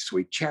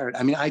Sweet Charity.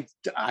 I mean,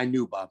 I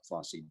knew Bob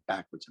Fosse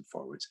backwards and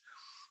forwards.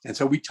 And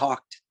so we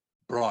talked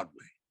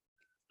Broadway.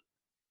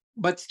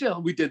 But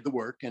still, we did the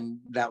work, and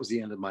that was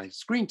the end of my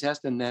screen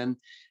test. And then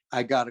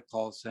I got a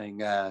call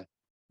saying,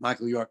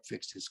 Michael York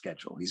fixed his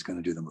schedule. He's going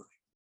to do the movie.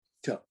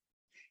 So,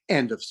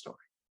 end of story.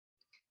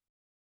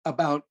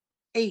 About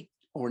 8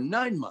 or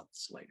 9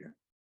 months later,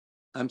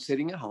 I'm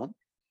sitting at home.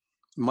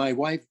 My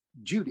wife,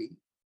 Judy,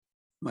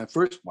 my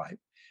first wife,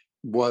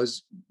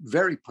 was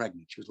very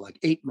pregnant. She was like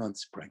 8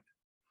 months pregnant.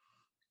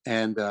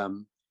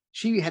 And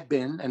she had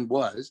been and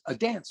was a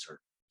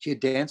dancer. She had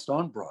danced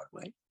on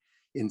Broadway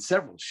in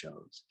several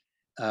shows.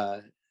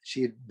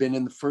 She had been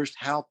in the first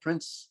Hal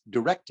Prince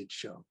directed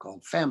show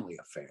called Family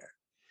Affair.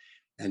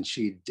 And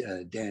she'd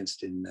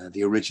danced in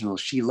the original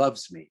She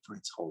Loves Me for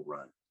its whole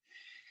run.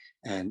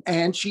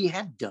 And she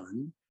had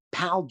done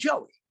Pal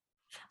Joey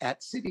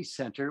at City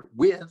Center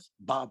with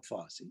Bob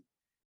Fosse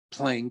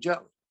playing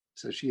Joey.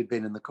 So she had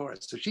been in the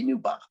chorus. So she knew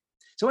Bob.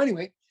 So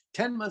anyway,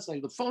 10 months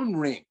later, the phone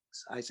rings.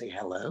 I say,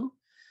 hello.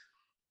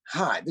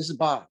 Hi, this is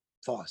Bob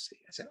Fosse.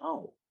 I said,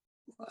 oh,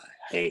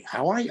 hey,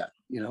 how are you?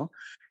 He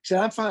said,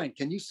 I'm fine.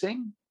 Can you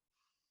sing?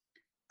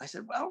 I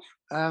said, well,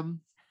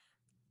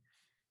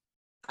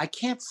 I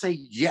can't say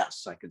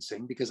yes, I can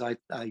sing because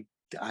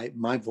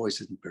my voice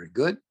isn't very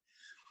good.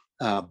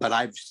 But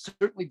I've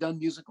certainly done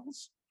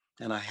musicals,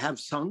 and I have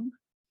sung,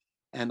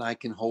 and I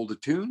can hold a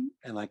tune,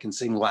 and I can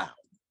sing loud,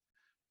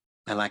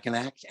 and I can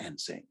act and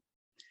sing.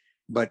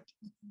 But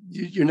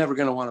you're never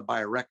going to want to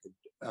buy a record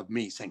of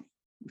me singing.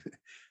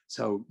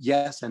 So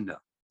yes and no.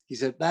 He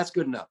said, that's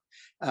good enough.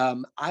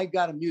 I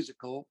got a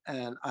musical,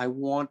 and I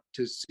want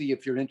to see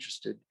if you're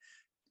interested.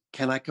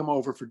 Can I come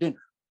over for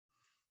dinner?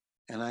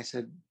 And I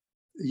said,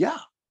 yeah.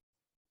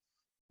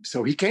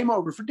 So he came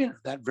over for dinner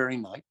that very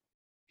night.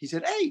 He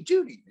said, hey,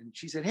 Judy. And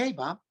she said, hey,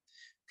 Bob.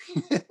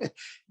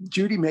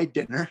 Judy made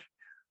dinner.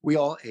 We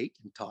all ate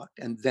and talked.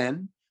 And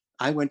then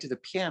I went to the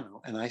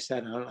piano and I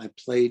sat down and I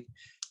played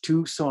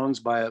 2 songs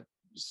by a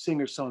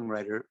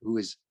singer-songwriter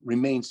who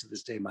remains to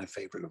this day my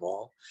favorite of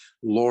all,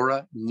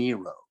 Laura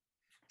Nyro,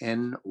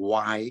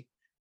 Nyro.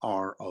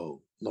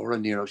 Laura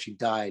Nyro, she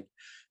died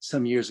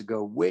some years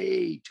ago,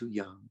 way too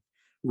young,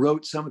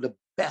 wrote some of the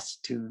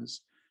best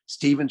tunes.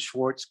 Stephen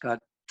Schwartz got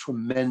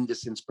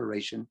tremendous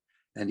inspiration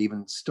and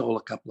even stole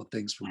a couple of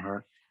things from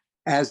her,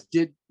 as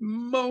did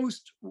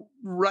most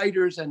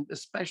writers and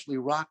especially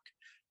rock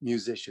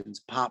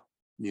musicians, pop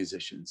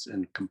musicians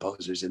and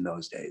composers in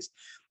those days.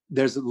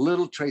 There's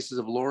little traces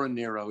of Laura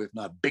Nyro, if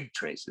not big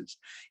traces,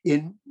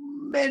 in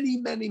many,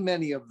 many,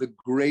 many of the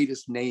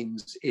greatest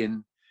names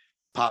in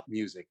pop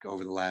music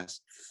over the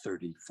last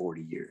 30,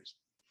 40 years.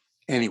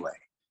 Anyway,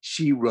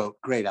 she wrote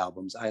great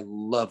albums. I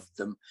loved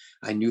them.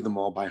 I knew them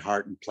all by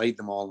heart and played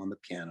them all on the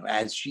piano,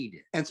 as she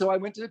did. And so I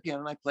went to the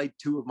piano and I played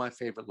 2 of my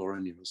favorite Laura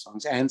Nyro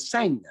songs and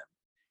sang them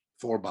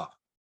for Bob.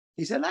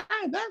 He said,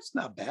 that's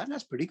not bad.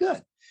 That's pretty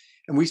good.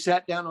 And we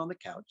sat down on the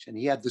couch and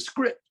he had the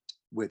script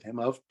with him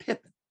of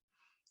Pippin.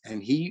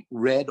 And he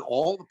read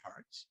all the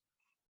parts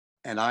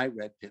and I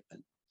read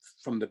Pippin.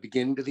 From the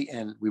beginning to the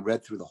end, we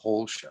read through the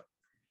whole show,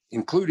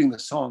 including the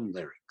song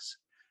lyrics.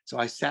 So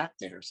I sat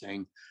there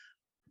saying,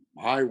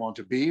 I want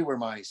to be where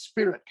my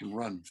spirit can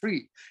run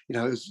free. It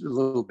was a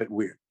little bit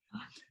weird.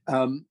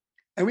 And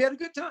we had a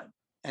good time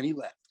and he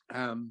left.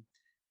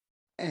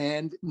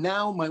 And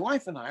now my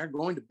wife and I are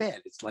going to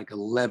bed. It's like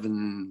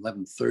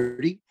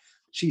 11:30.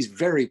 She's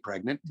very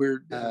pregnant.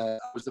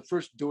 It was the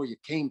first door you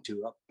came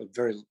to up a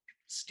very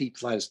steep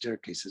flight of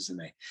staircases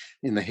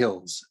in the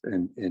hills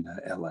in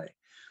LA.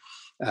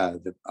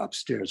 The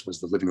upstairs was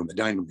the living room, the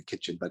dining room, the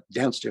kitchen, but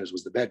downstairs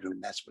was the bedroom.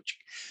 And that's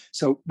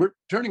so we're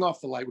turning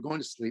off the light. We're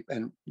going to sleep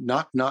and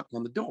knock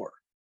on the door.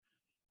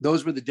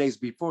 Those were the days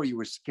before you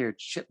were scared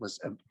shitless.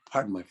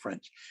 Pardon my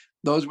French.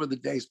 Those were the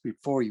days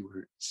before you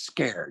were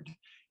scared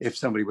if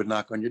somebody would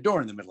knock on your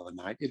door in the middle of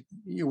the night.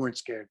 You weren't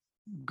scared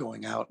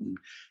going out and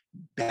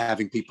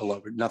having people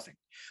over, nothing.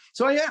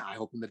 So I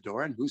opened the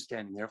door and who's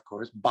standing there? Of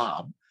course,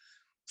 Bob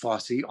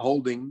Fosse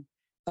holding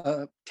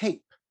a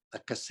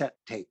cassette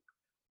tape.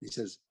 He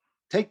says,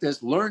 take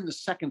this, learn the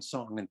second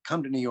song and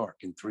come to New York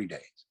in 3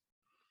 days.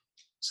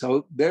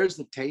 So there's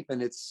the tape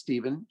and it's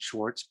Stephen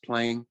Schwartz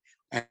playing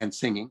and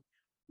singing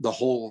the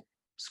whole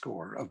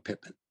score of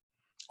Pippin,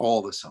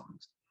 all the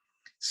songs.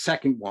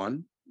 Second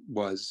one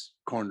was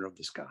Corner of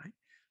the Sky.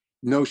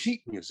 No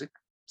sheet music.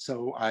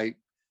 So I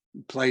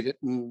played it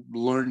and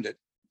learned it,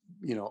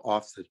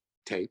 off the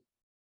tape.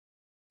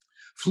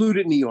 Flew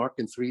to New York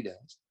in 3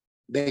 days.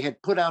 they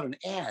had put out an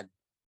ad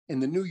in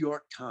the New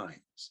York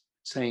Times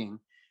saying,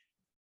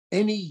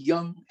 any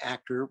young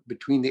actor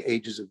between the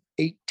ages of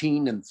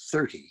 18 and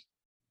 30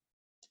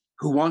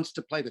 who wants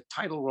to play the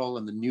title role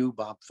in the new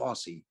Bob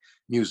Fosse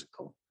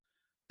musical.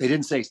 They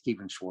didn't say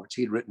Stephen Schwartz.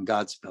 He'd written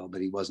Godspell,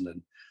 but he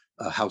wasn't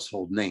a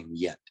household name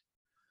yet.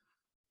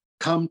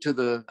 Come to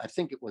the, I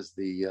think it was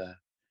the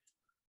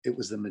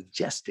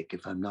Majestic,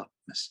 if I'm not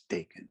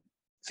mistaken,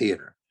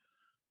 theater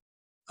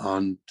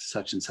on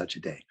such and such a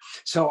day.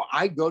 So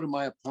I go to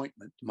my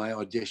appointment, my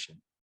audition,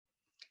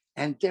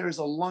 and there's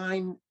a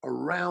line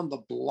around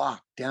the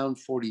block down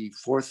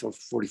 44th or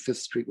 45th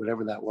Street,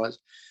 whatever that was,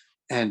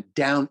 and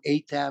down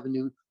 8th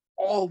Avenue,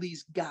 all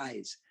these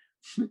guys,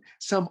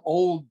 some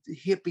old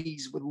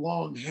hippies with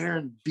long hair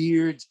and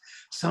beards,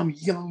 some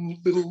young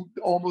little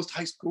almost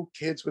high school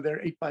kids with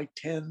their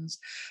 8x10s,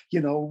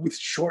 with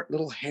short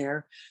little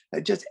hair.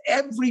 Just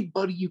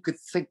everybody you could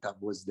think of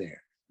was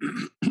there.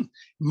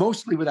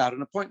 Mostly without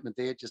an appointment.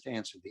 They had just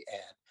answered the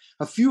ad.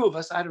 A few of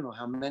us, I don't know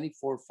how many,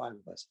 4 or 5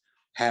 of us,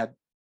 had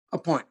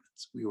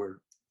appointments. We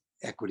were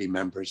equity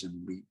members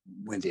and we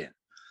went in.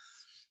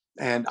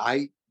 And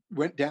I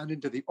went down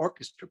into the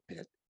orchestra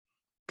pit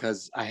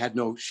because I had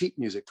no sheet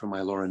music for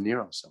my Laura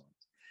Nyro songs.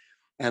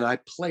 And I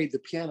played the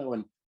piano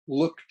and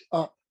looked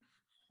up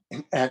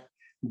at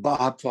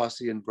Bob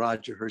Fosse and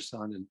Roger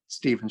Herson and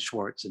Stephen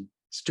Schwartz and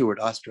Stuart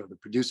Ostro, the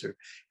producer,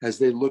 as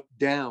they looked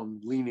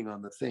down, leaning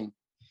on the thing.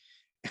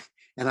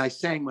 And I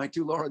sang my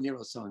 2 Laura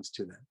Nyro songs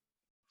to them.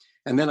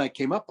 And then I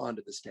came up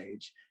onto the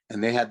stage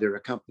and they had their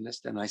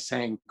accompanist and I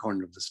sang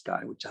Corner of the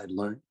Sky, which I'd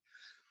learned.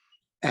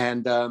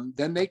 And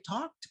then they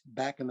talked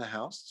back in the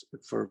house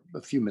for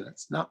a few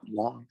minutes, not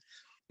long.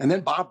 And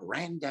then Bob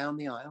ran down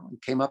the aisle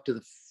and came up to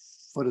the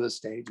foot of the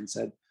stage and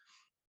said,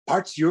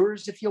 part's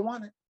yours if you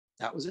want it.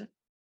 That was it.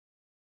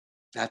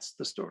 That's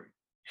the story.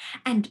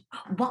 And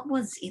what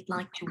was it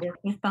like to work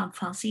with Bob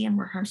Fosse in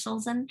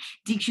rehearsals? And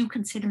did you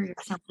consider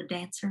yourself a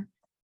dancer?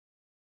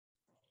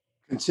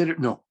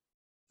 No.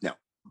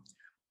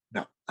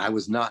 I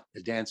was not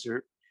a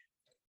dancer.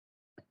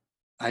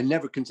 I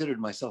never considered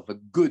myself a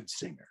good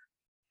singer,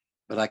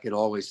 but I could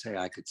always say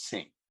I could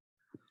sing.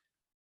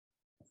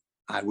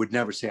 I would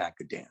never say I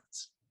could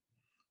dance.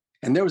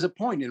 And there was a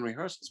point in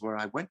rehearsals where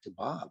I went to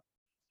Bob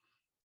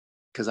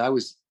because I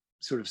was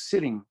sort of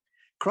sitting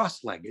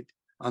cross-legged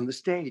on the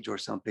stage or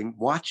something,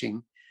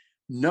 watching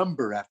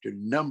number after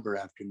number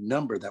after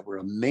number that were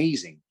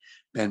amazing.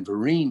 Ben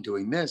Vereen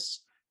doing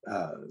this,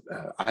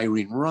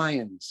 Irene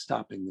Ryan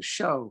stopping the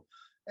show.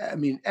 I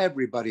mean,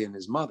 everybody and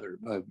his mother,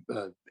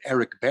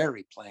 Eric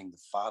Berry playing the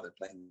father,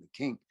 playing the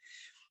king.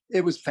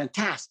 It was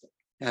fantastic.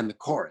 And the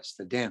chorus,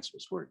 the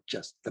dancers were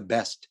just the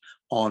best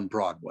on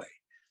Broadway.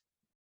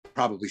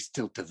 Probably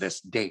still to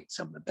this date,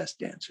 some of the best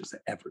dancers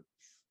that ever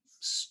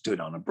stood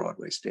on a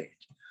Broadway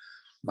stage,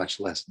 much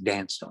less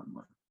danced on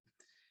one.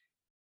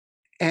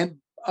 And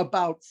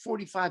about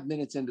 45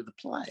 minutes into the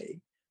play,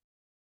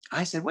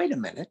 I said, wait a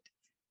minute.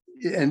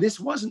 And this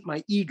wasn't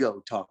my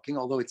ego talking,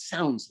 although it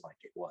sounds like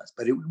it was,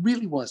 but it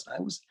really wasn't.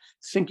 I was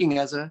thinking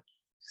as a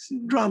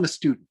drama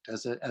student,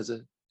 as a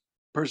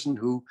person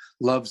who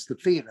loves the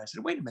theater. I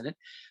said, wait a minute,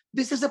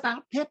 this is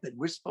about Pippin.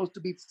 We're supposed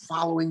to be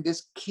following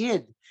this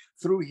kid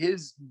through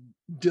his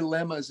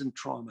dilemmas and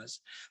traumas.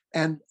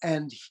 And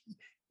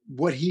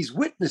what he's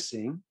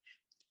witnessing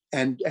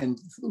and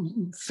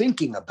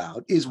thinking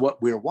about is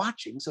what we're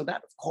watching. So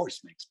that, of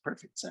course, makes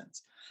perfect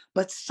sense.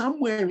 But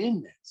somewhere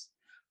in this,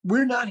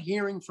 we're not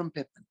hearing from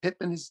Pippin.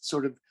 Pippin is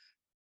sort of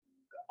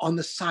on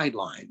the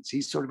sidelines.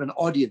 He's sort of an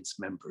audience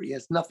member. He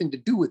has nothing to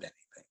do with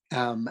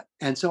anything.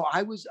 And so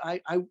I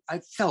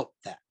felt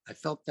that. I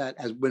felt that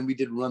as when we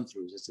did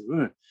run-throughs. I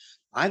said,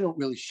 I don't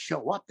really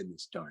show up in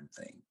this darn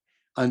thing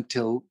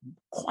until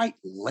quite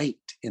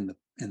late in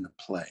the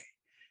play.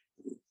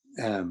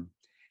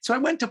 So I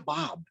went to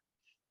Bob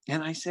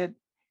and I said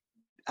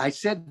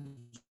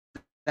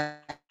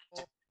that.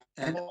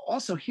 And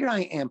also here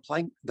I am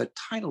playing the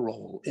title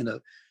role in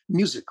a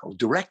musical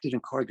directed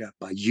and choreographed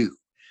by you.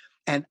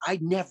 And I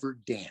never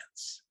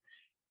dance.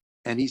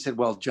 And he said,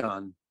 well,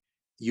 John,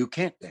 you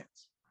can't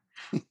dance.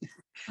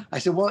 I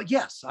said, well,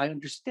 yes, I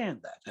understand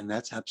that. And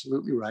that's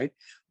absolutely right.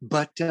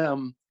 But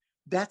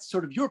that's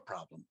sort of your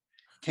problem.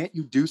 Can't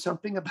you do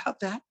something about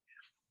that?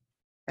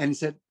 And he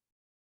said,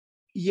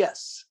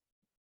 yes.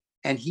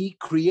 And he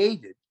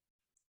created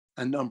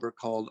a number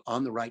called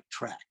On the Right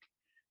Track.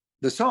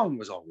 The song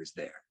was always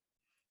there,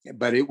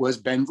 but it was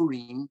Ben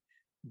Vereen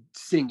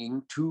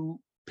singing to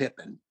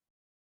Pippin,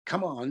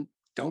 come on,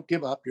 don't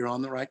give up, you're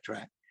on the right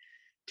track,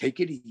 take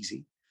it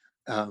easy,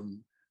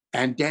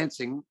 and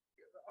dancing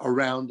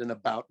around and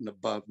about and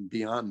above and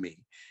beyond me.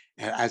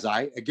 And as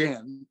I,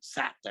 again,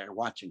 sat there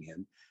watching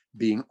him,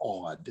 being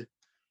awed.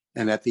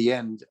 And at the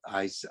end,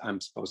 I'm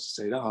supposed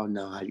to say, oh,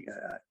 no,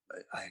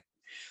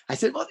 I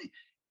said, well,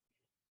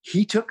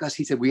 he took us,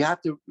 he said, we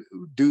have to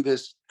do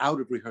this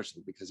out of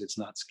rehearsal because it's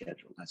not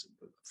scheduled. I said,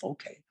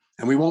 okay.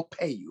 And we won't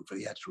pay you for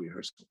the extra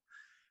rehearsal.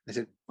 I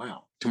said,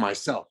 wow, to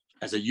myself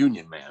as a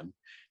union man.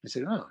 I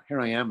said, oh, here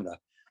I am in a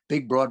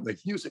big Broadway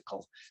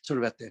musical, sort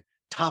of at the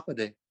top of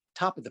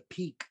the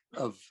peak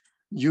of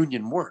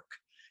union work,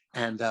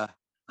 and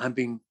I'm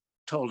being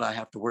told I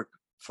have to work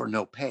for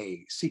no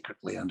pay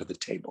secretly under the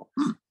table.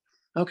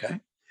 Okay,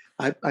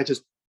 I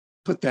just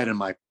put that in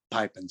my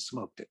pipe and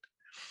smoked it.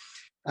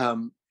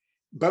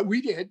 But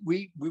we did.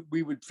 We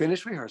would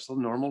finish rehearsal,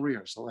 normal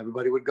rehearsal.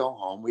 Everybody would go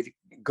home. We'd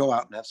go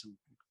out and have some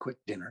quick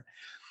dinner,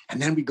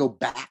 and then we go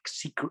back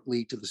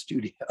secretly to the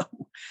studio.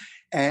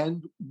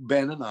 And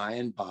Ben and I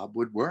and Bob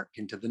would work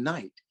into the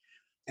night.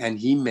 And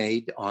he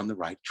made On the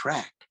Right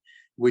Track,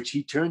 which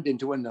he turned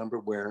into a number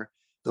where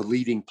the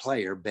leading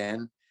player,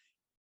 Ben,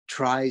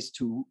 tries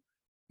to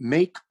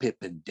make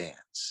Pippin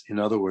dance. In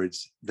other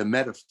words, the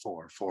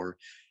metaphor for,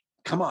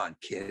 come on,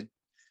 kid,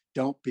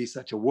 don't be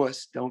such a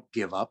wuss, don't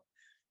give up,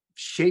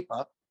 shape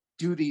up,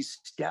 do these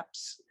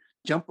steps,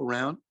 jump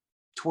around,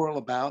 twirl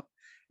about,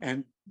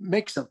 and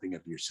make something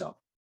of yourself.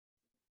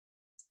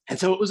 And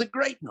so it was a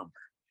great number.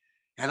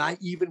 And I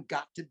even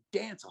got to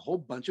dance a whole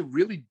bunch of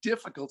really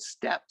difficult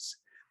steps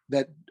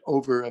that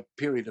over a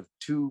period of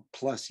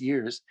 2+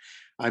 years,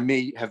 I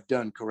may have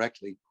done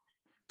correctly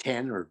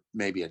 10 or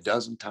maybe a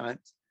dozen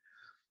times,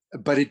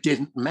 but it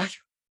didn't matter.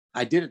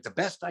 I did it the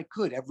best I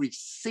could every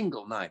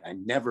single night. I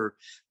never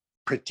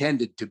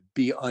pretended to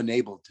be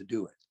unable to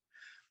do it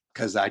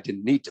because I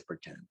didn't need to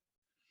pretend.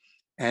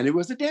 And it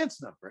was a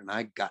dance number, and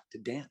I got to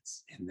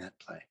dance in that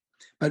play.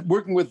 But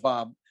working with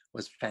Bob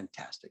was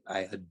fantastic.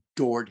 I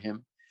adored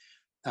him.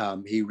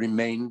 He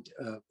remained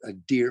a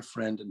dear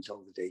friend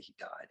until the day he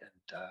died,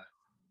 and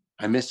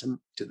I miss him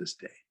to this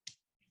day.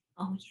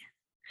 Oh,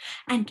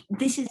 yeah. And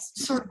this is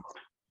sort of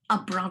a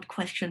broad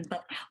question,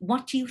 but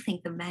what do you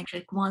think the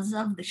magic was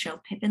of the show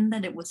Pippin,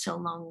 that it was so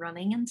long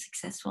running and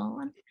successful?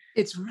 And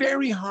it's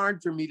very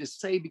hard for me to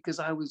say because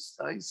I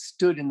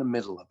stood in the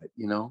middle of it,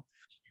 you know.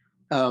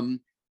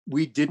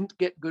 We didn't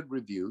get good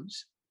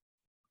reviews,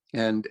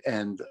 and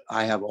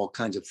I have all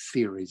kinds of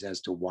theories as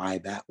to why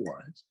that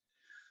was.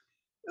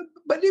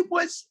 But it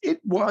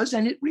was,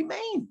 and it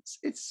remains.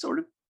 It's sort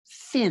of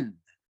thin.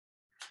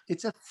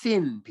 It's a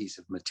thin piece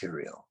of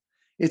material.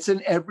 It's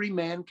an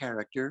everyman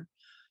character,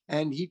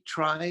 and he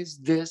tries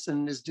this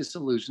and is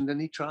disillusioned,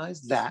 and he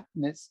tries that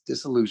and is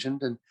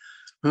disillusioned, and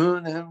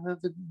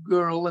the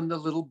girl and the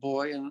little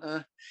boy,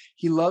 and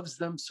he loves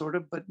them sort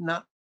of, but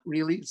not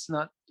really. It's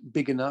not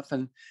big enough.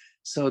 And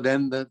so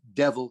then the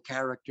devil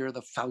character,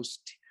 the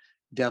Faust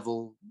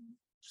devil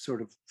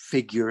sort of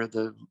figure,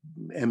 the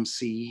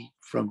MC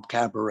from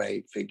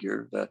Cabaret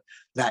figure,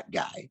 that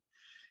guy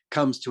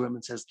comes to him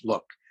and says,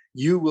 look,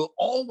 you will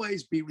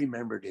always be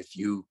remembered if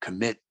you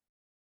commit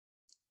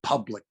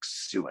public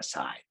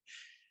suicide.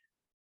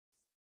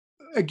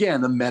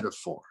 Again, a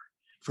metaphor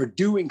for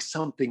doing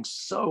something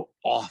so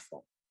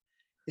awful.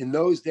 In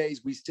those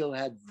days, we still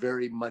had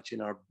very much in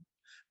our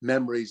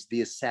memories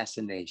the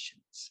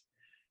assassinations.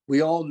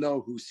 We all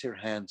know who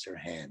Sirhan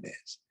Sirhan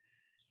is.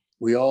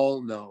 We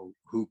all know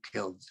who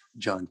killed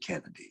John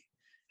Kennedy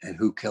and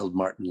who killed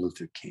Martin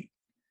Luther King.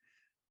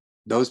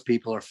 Those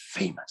people are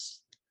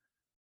famous.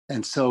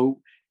 And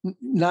so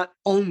not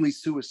only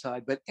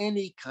suicide, but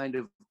any kind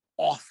of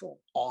awful,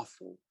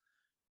 awful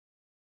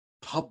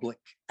public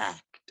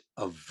act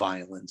of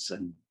violence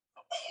and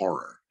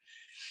horror,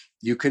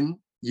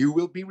 you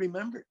will be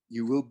remembered.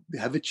 You will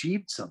have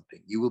achieved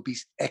something. You will be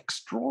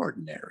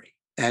extraordinary.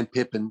 And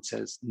Pippin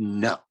says,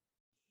 no,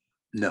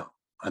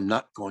 I'm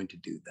not going to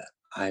do that.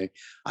 I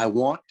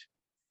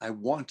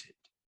wanted,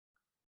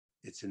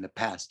 it's in the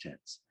past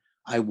tense,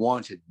 I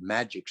wanted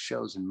magic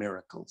shows and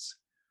miracles.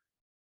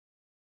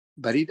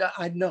 But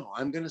I know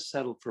I'm going to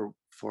settle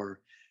for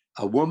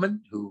a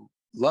woman who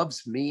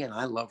loves me and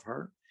I love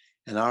her,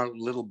 and our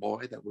little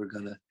boy that we're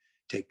going to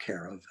take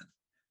care of. And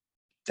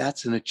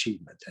that's an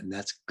achievement, and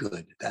that's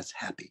good. That's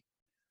happy.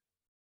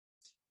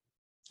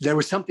 There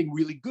was something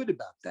really good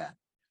about that,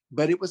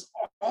 but it was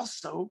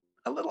also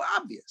a little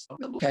obvious.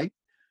 Okay,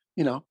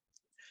 you know,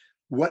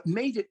 what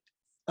made it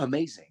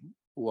amazing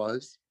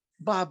was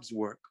Bob's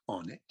work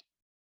on it.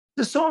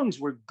 The songs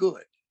were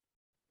good,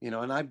 you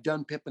know, and I've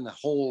done Pippin a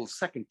whole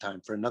second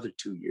time for another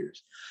 2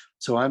 years,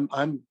 so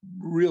I'm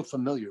real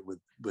familiar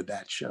with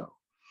that show.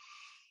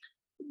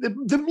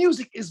 The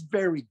music is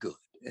very good.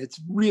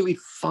 It's really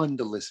fun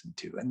to listen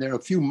to, and there are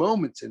a few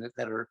moments in it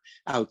that are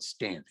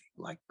outstanding,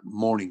 like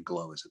Morning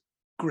Glow is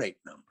a great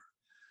number.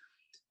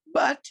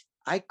 But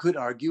I could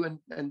argue,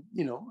 and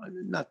you know,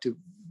 not to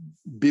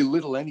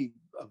belittle any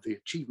of the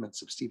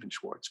achievements of Stephen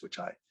Schwartz, which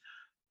I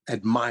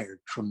admired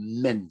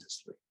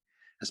tremendously,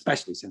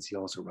 especially since he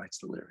also writes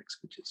the lyrics,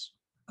 which is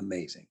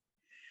amazing.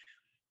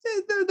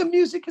 The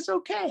music is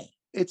okay.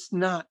 It's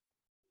not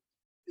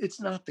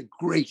the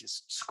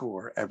greatest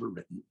score ever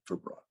written for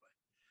Broadway.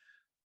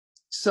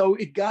 So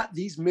it got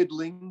these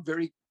middling,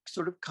 very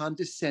sort of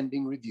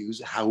condescending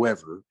reviews.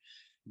 However,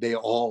 they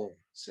all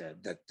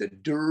said that the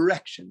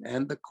direction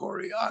and the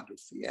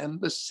choreography and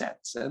the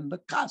sets and the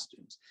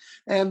costumes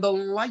and the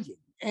lighting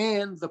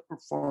and the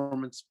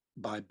performance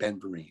by Ben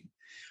Vereen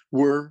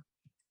were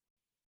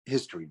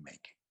history making.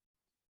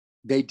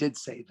 They did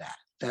say that.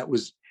 That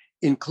was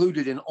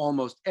included in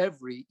almost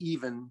every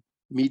even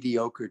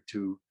mediocre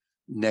to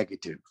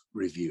negative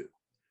review.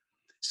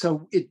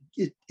 So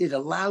it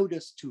allowed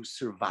us to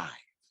survive.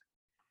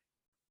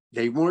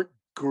 They weren't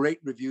great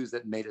reviews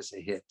that made us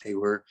a hit. They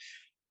were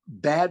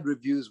bad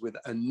reviews with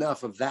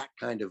enough of that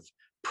kind of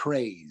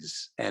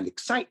praise and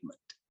excitement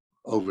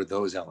over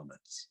those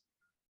elements.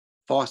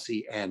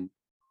 Fosse and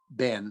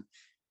Ben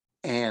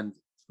and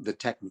the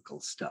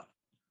technical stuff,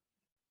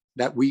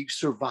 that we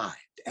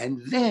survived.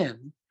 And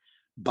then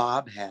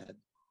Bob had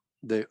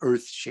the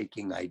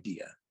earth-shaking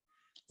idea.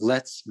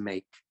 Let's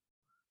make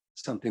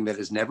something that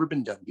has never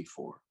been done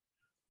before,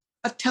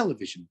 a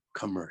television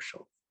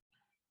commercial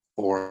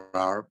for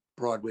our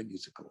Broadway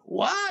musical.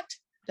 What?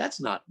 That's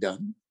not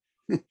done.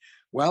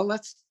 Well,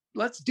 let's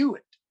do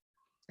it.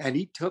 And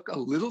he took a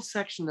little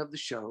section of the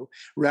show,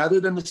 rather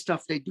than the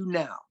stuff they do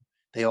now.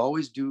 They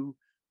almost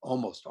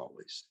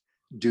always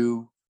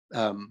do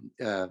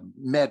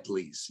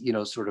medleys,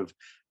 sort of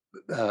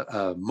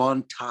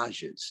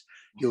montages.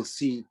 You'll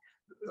see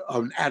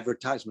an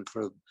advertisement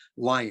for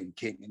Lion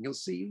King, and you'll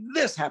see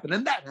this happen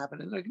and that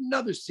happen, and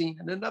another scene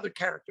and another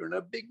character and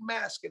a big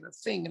mask and a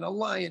thing and a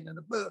lion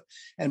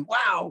and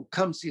wow,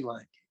 come see Lion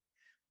King.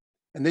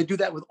 And they do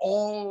that with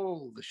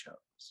all the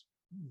shows,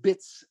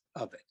 bits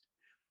of it.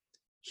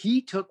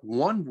 He took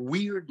one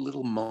weird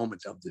little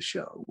moment of the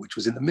show, which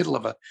was in the middle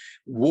of a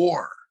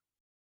war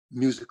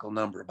musical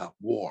number about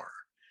war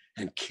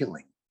and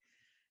killing,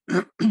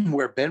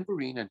 where Ben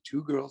Vereen and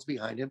two girls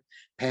behind him,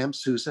 Pam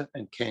Sousa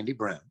and Candy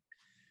Brown,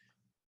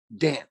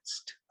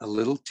 danced a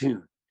little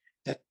tune.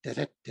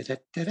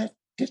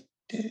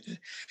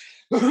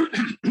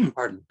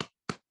 Pardon.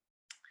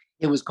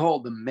 It was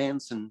called the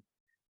Manson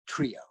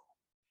Trio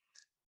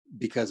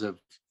because of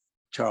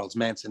Charles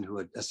Manson, who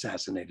had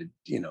assassinated,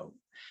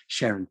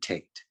 Sharon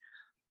Tate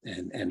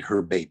and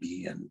her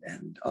baby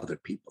and other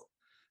people,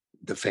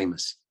 the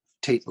famous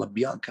Tate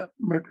LaBianca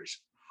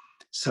murders.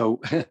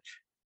 So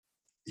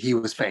he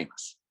was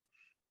famous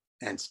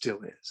and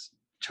still is,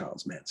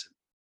 Charles Manson.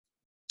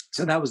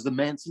 So that was the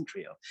Manson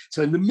Trio.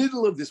 So in the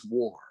middle of this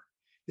war,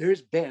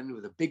 there's Ben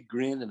with a big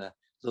grin and a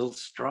little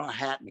straw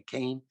hat and a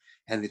cane,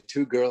 and the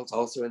two girls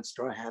also in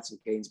straw hats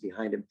and canes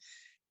behind him,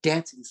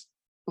 dancing this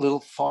little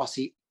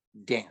Fosse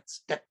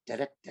dance. Da, da,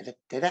 da, da, da,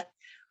 da, da.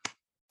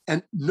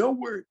 And no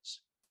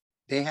words.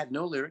 They had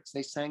no lyrics.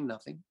 They sang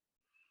nothing.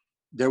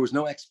 There was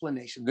no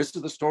explanation. This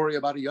is the story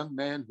about a young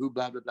man who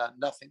blah, blah, blah,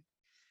 nothing.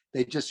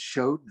 They just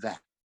showed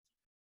that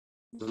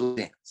little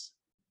dance.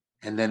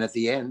 And then at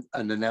the end,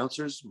 an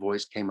announcer's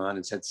voice came on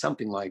and said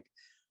something like,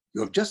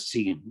 "You have just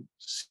seen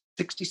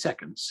 60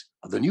 seconds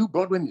of the new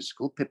Broadway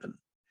musical, Pippin.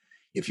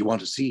 If you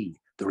want to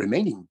see the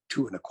remaining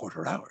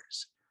 2.25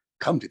 hours,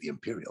 come to the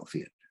Imperial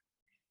Theater."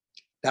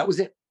 That was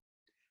it.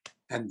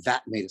 And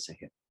that made us a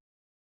hit.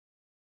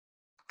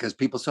 Because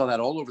people saw that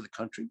all over the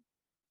country.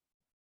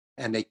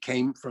 And they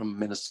came from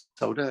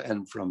Minnesota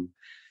and from,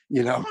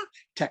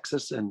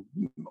 Texas and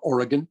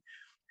Oregon.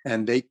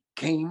 And they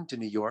came to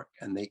New York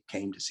and they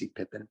came to see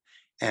Pippin.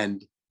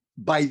 And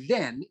by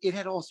then, it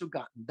had also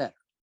gotten better,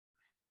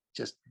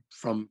 just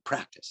from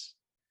practice.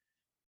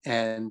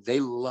 And they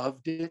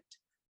loved it.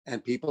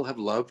 And people have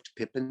loved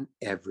Pippin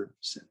ever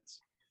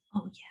since.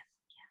 Oh, yeah.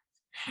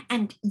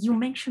 And you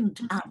mentioned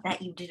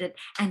that you did it.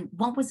 And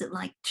what was it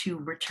like to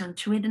return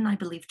to it in, I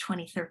believe,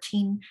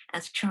 2013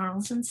 as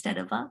Charles instead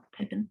of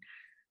Pippin?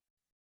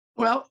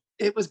 Well,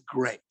 it was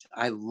great.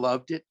 I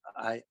loved it.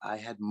 I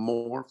had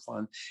more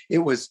fun. It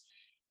was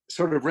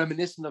sort of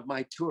reminiscent of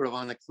my tour of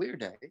On a Clear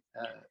Day,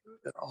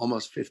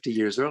 almost 50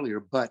 years earlier.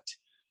 But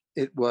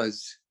it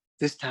was,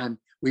 this time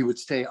we would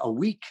stay a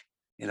week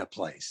in a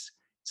place,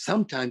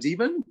 sometimes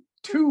even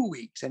 2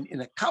 weeks, and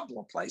in a couple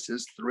of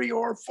places, 3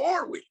 or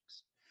 4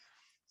 weeks.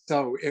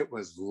 So it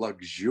was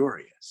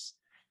luxurious.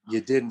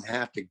 You didn't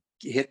have to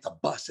hit the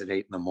bus at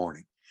 8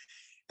 a.m.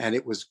 And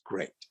it was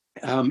great.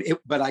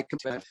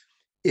 But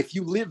if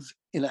you live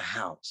in a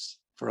house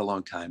for a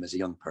long time as a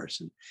young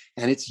person,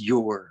 and it's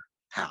your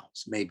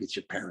house, maybe it's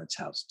your parents'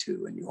 house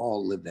too, and you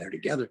all live there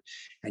together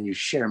and you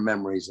share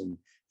memories, and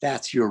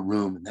that's your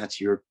room and that's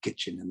your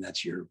kitchen and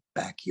that's your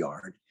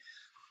backyard.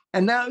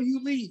 And now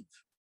you leave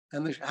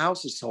and the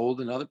house is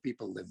sold and other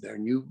people live there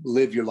and you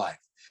live your life.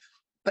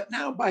 But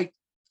now by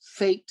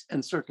fate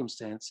and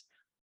circumstance,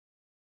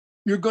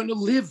 you're going to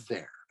live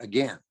there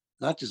again,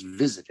 not just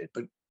visit it,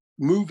 but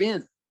move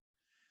in.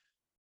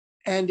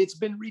 And it's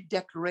been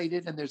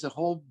redecorated and there's a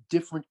whole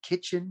different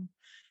kitchen,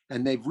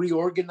 and they've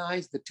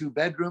reorganized the 2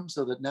 bedrooms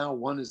so that now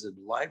one is a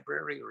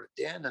library or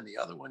a den and the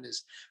other one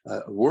is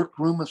a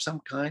workroom of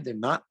some kind. They're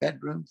not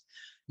bedrooms.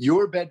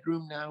 Your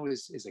bedroom now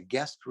is a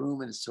guest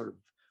room and it's sort of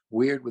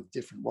weird with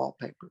different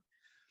wallpaper.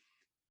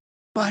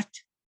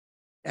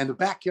 And the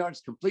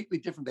backyard's completely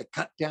different. They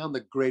cut down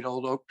the great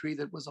old oak tree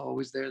that was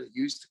always there that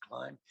used to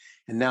climb.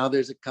 And now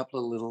there's a couple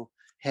of little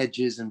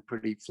hedges and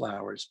pretty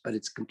flowers, but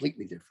it's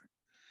completely different.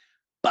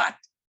 But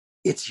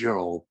it's your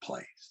old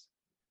place.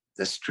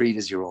 The street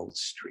is your old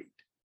street.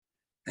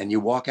 And you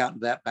walk out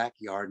into that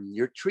backyard and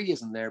your tree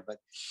isn't there, but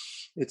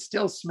it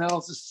still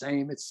smells the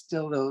same. It's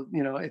still,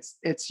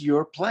 it's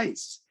your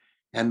place.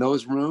 And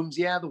those rooms,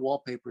 yeah, the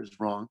wallpaper is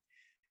wrong,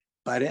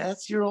 but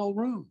that's your old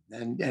room,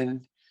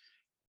 and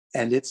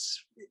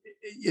it's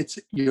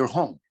your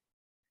home.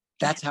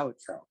 That's how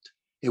it felt.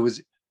 It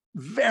was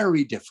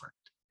very different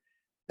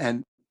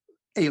and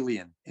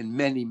alien in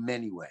many,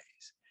 many ways.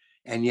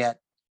 And yet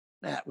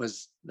that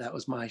was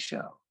my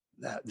show.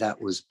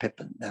 That was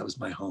Pippin. That was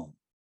my home.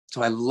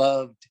 So I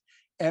loved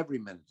every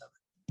minute of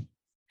it.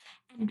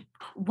 And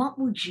what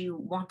would you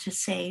want to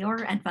say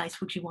or advice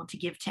would you want to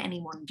give to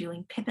anyone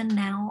doing Pippin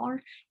now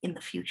or in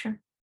the future?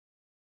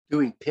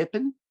 Doing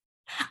Pippin?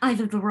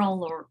 Either the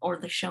role or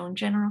the show in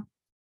general.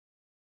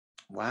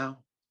 Wow.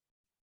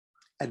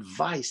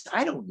 Advice.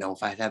 I don't know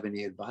if I'd have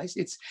any advice.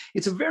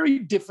 It's a very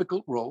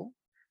difficult role.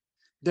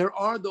 There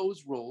are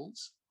those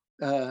roles.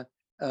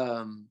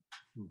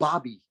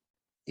 Bobby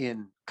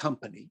in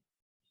Company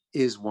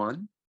is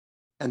one,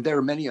 and there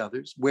are many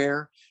others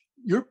where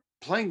you're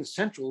playing the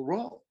central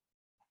role.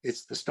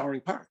 It's the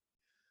starring part,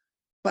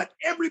 but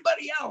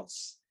everybody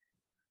else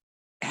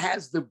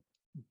has the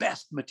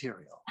best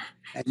material,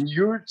 and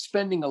you're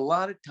spending a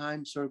lot of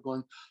time sort of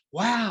going,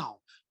 wow,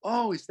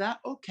 oh, is that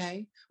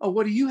okay? Oh,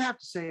 what do you have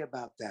to say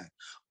about that?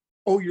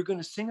 Oh, you're going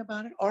to sing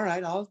about it? All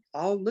right,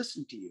 I'll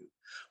listen to you.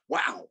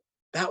 Wow,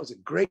 that was a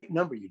great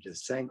number you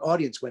just sang.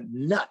 Audience went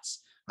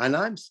nuts. And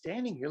I'm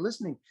standing here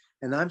listening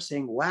and I'm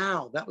saying,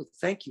 wow,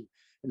 thank you.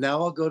 And now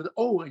I'll go to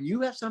and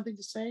you have something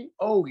to say?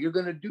 Oh, you're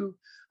going to do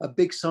a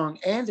big song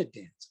and a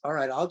dance. All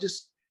right, I'll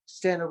just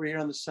stand over here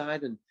on the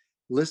side and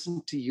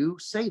listen to you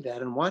say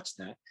that and watch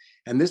that.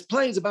 And this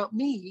play is about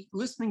me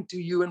listening to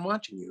you and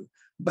watching you,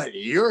 but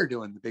you're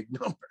doing the big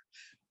number.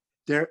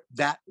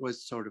 That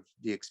was sort of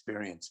the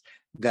experience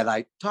that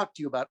I talked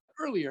to you about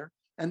earlier,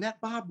 and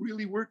that Bob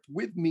really worked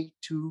with me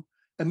to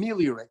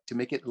ameliorate, to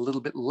make it a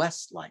little bit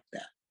less like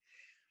that.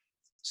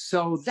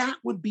 So that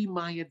would be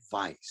my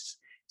advice,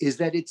 is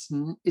that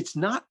it's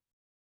not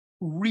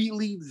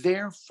really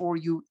there for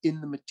you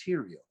in the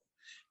material.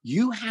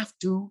 You have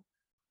to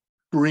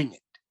bring it.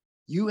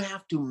 You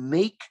have to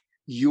make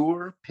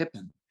your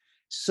Pippin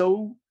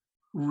so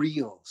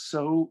real,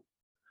 so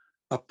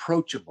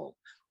approachable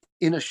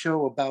in a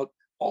show about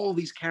all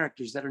these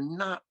characters that are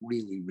not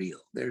really real.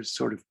 They're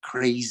sort of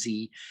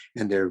crazy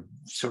and they're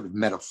sort of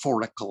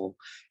metaphorical,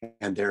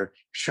 and they're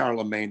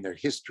Charlemagne, their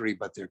history,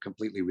 but they're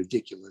completely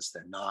ridiculous.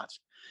 They're not,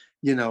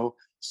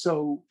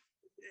 so,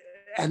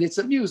 and it's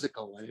a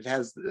musical and it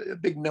has a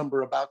big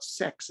number about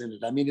sex in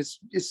it. I mean,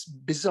 it's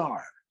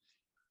bizarre.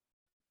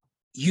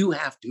 You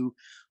have to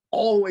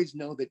always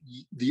know that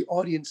the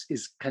audience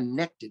is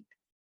connected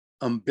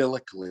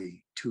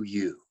umbilically to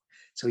you.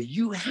 So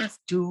you have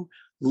to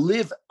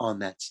live on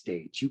that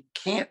stage. You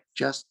can't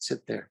just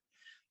sit there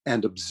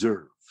and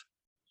observe.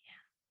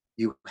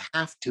 You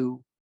have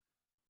to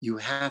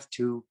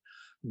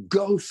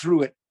go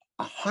through it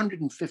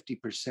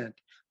 150%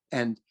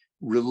 and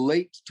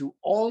relate to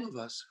all of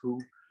us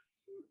who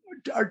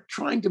are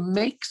trying to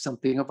make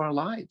something of our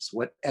lives,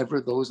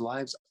 whatever those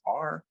lives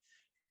are.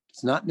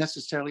 It's not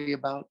necessarily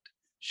about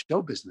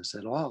show business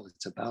at all.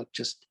 It's about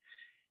just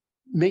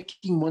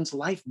making one's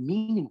life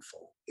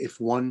meaningful, if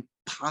one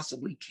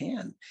possibly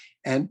can.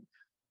 And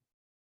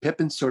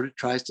Pippin sort of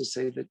tries to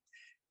say that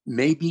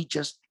maybe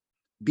just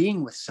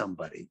being with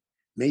somebody,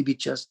 maybe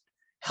just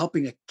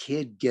helping a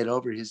kid get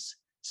over his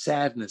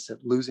sadness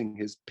at losing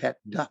his pet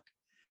duck,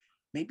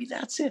 maybe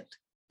that's it.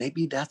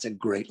 Maybe that's a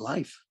great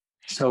life.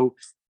 So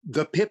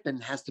the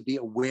Pippin has to be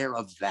aware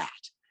of that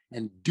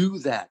and do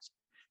that,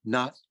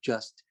 not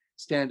just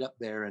stand up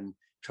there and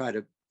try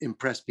to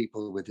impress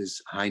people with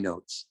his high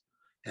notes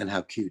and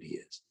how cute he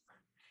is.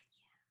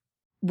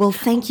 Well,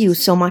 thank you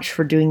so much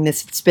for doing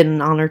this. It's been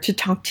an honor to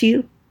talk to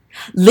you.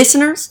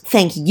 Listeners,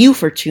 thank you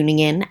for tuning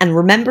in, and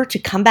remember to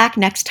come back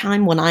next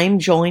time when I am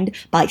joined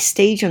by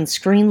stage and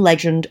screen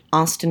legend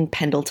Austin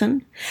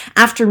Pendleton.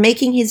 After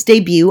making his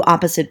debut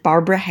opposite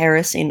Barbara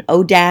Harris in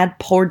Oh Dad,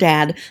 Poor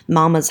Dad,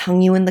 Mama's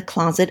Hung You in the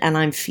Closet and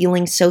I'm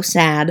Feeling So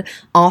Sad,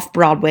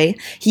 off-Broadway,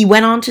 he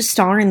went on to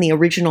star in the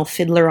original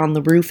Fiddler on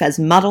the Roof as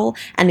Muddle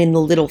and in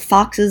The Little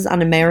Foxes,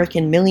 An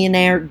American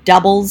Millionaire,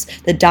 Doubles,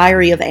 The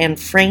Diary of Anne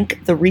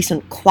Frank, the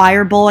recent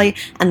Choir Boy,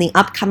 and the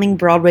upcoming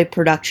Broadway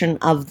production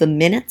of The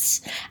Minutes.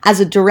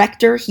 As a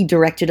director, he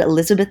directed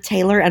Elizabeth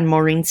Taylor and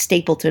Maureen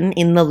Stapleton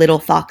in The Little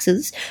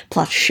Foxes,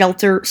 plus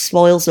Shelter,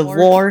 Spoils of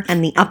War,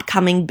 and the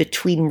upcoming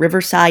Between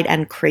Riverside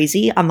and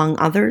Crazy, among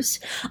others.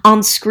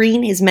 On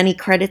screen, his many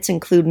credits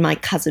include My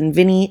Cousin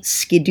Vinny,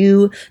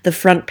 Skidoo, The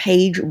Front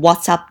Page,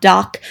 What's Up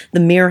Doc, The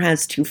Mirror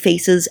Has Two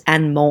Faces,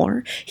 and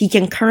more. He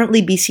can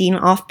currently be seen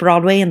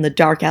off-Broadway in The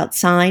Dark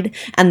Outside,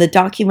 and the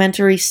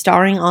documentary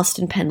starring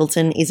Austin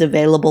Pendleton is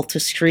available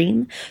to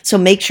stream, so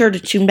make sure to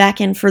tune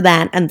back in for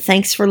that, and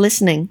thanks for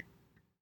listening.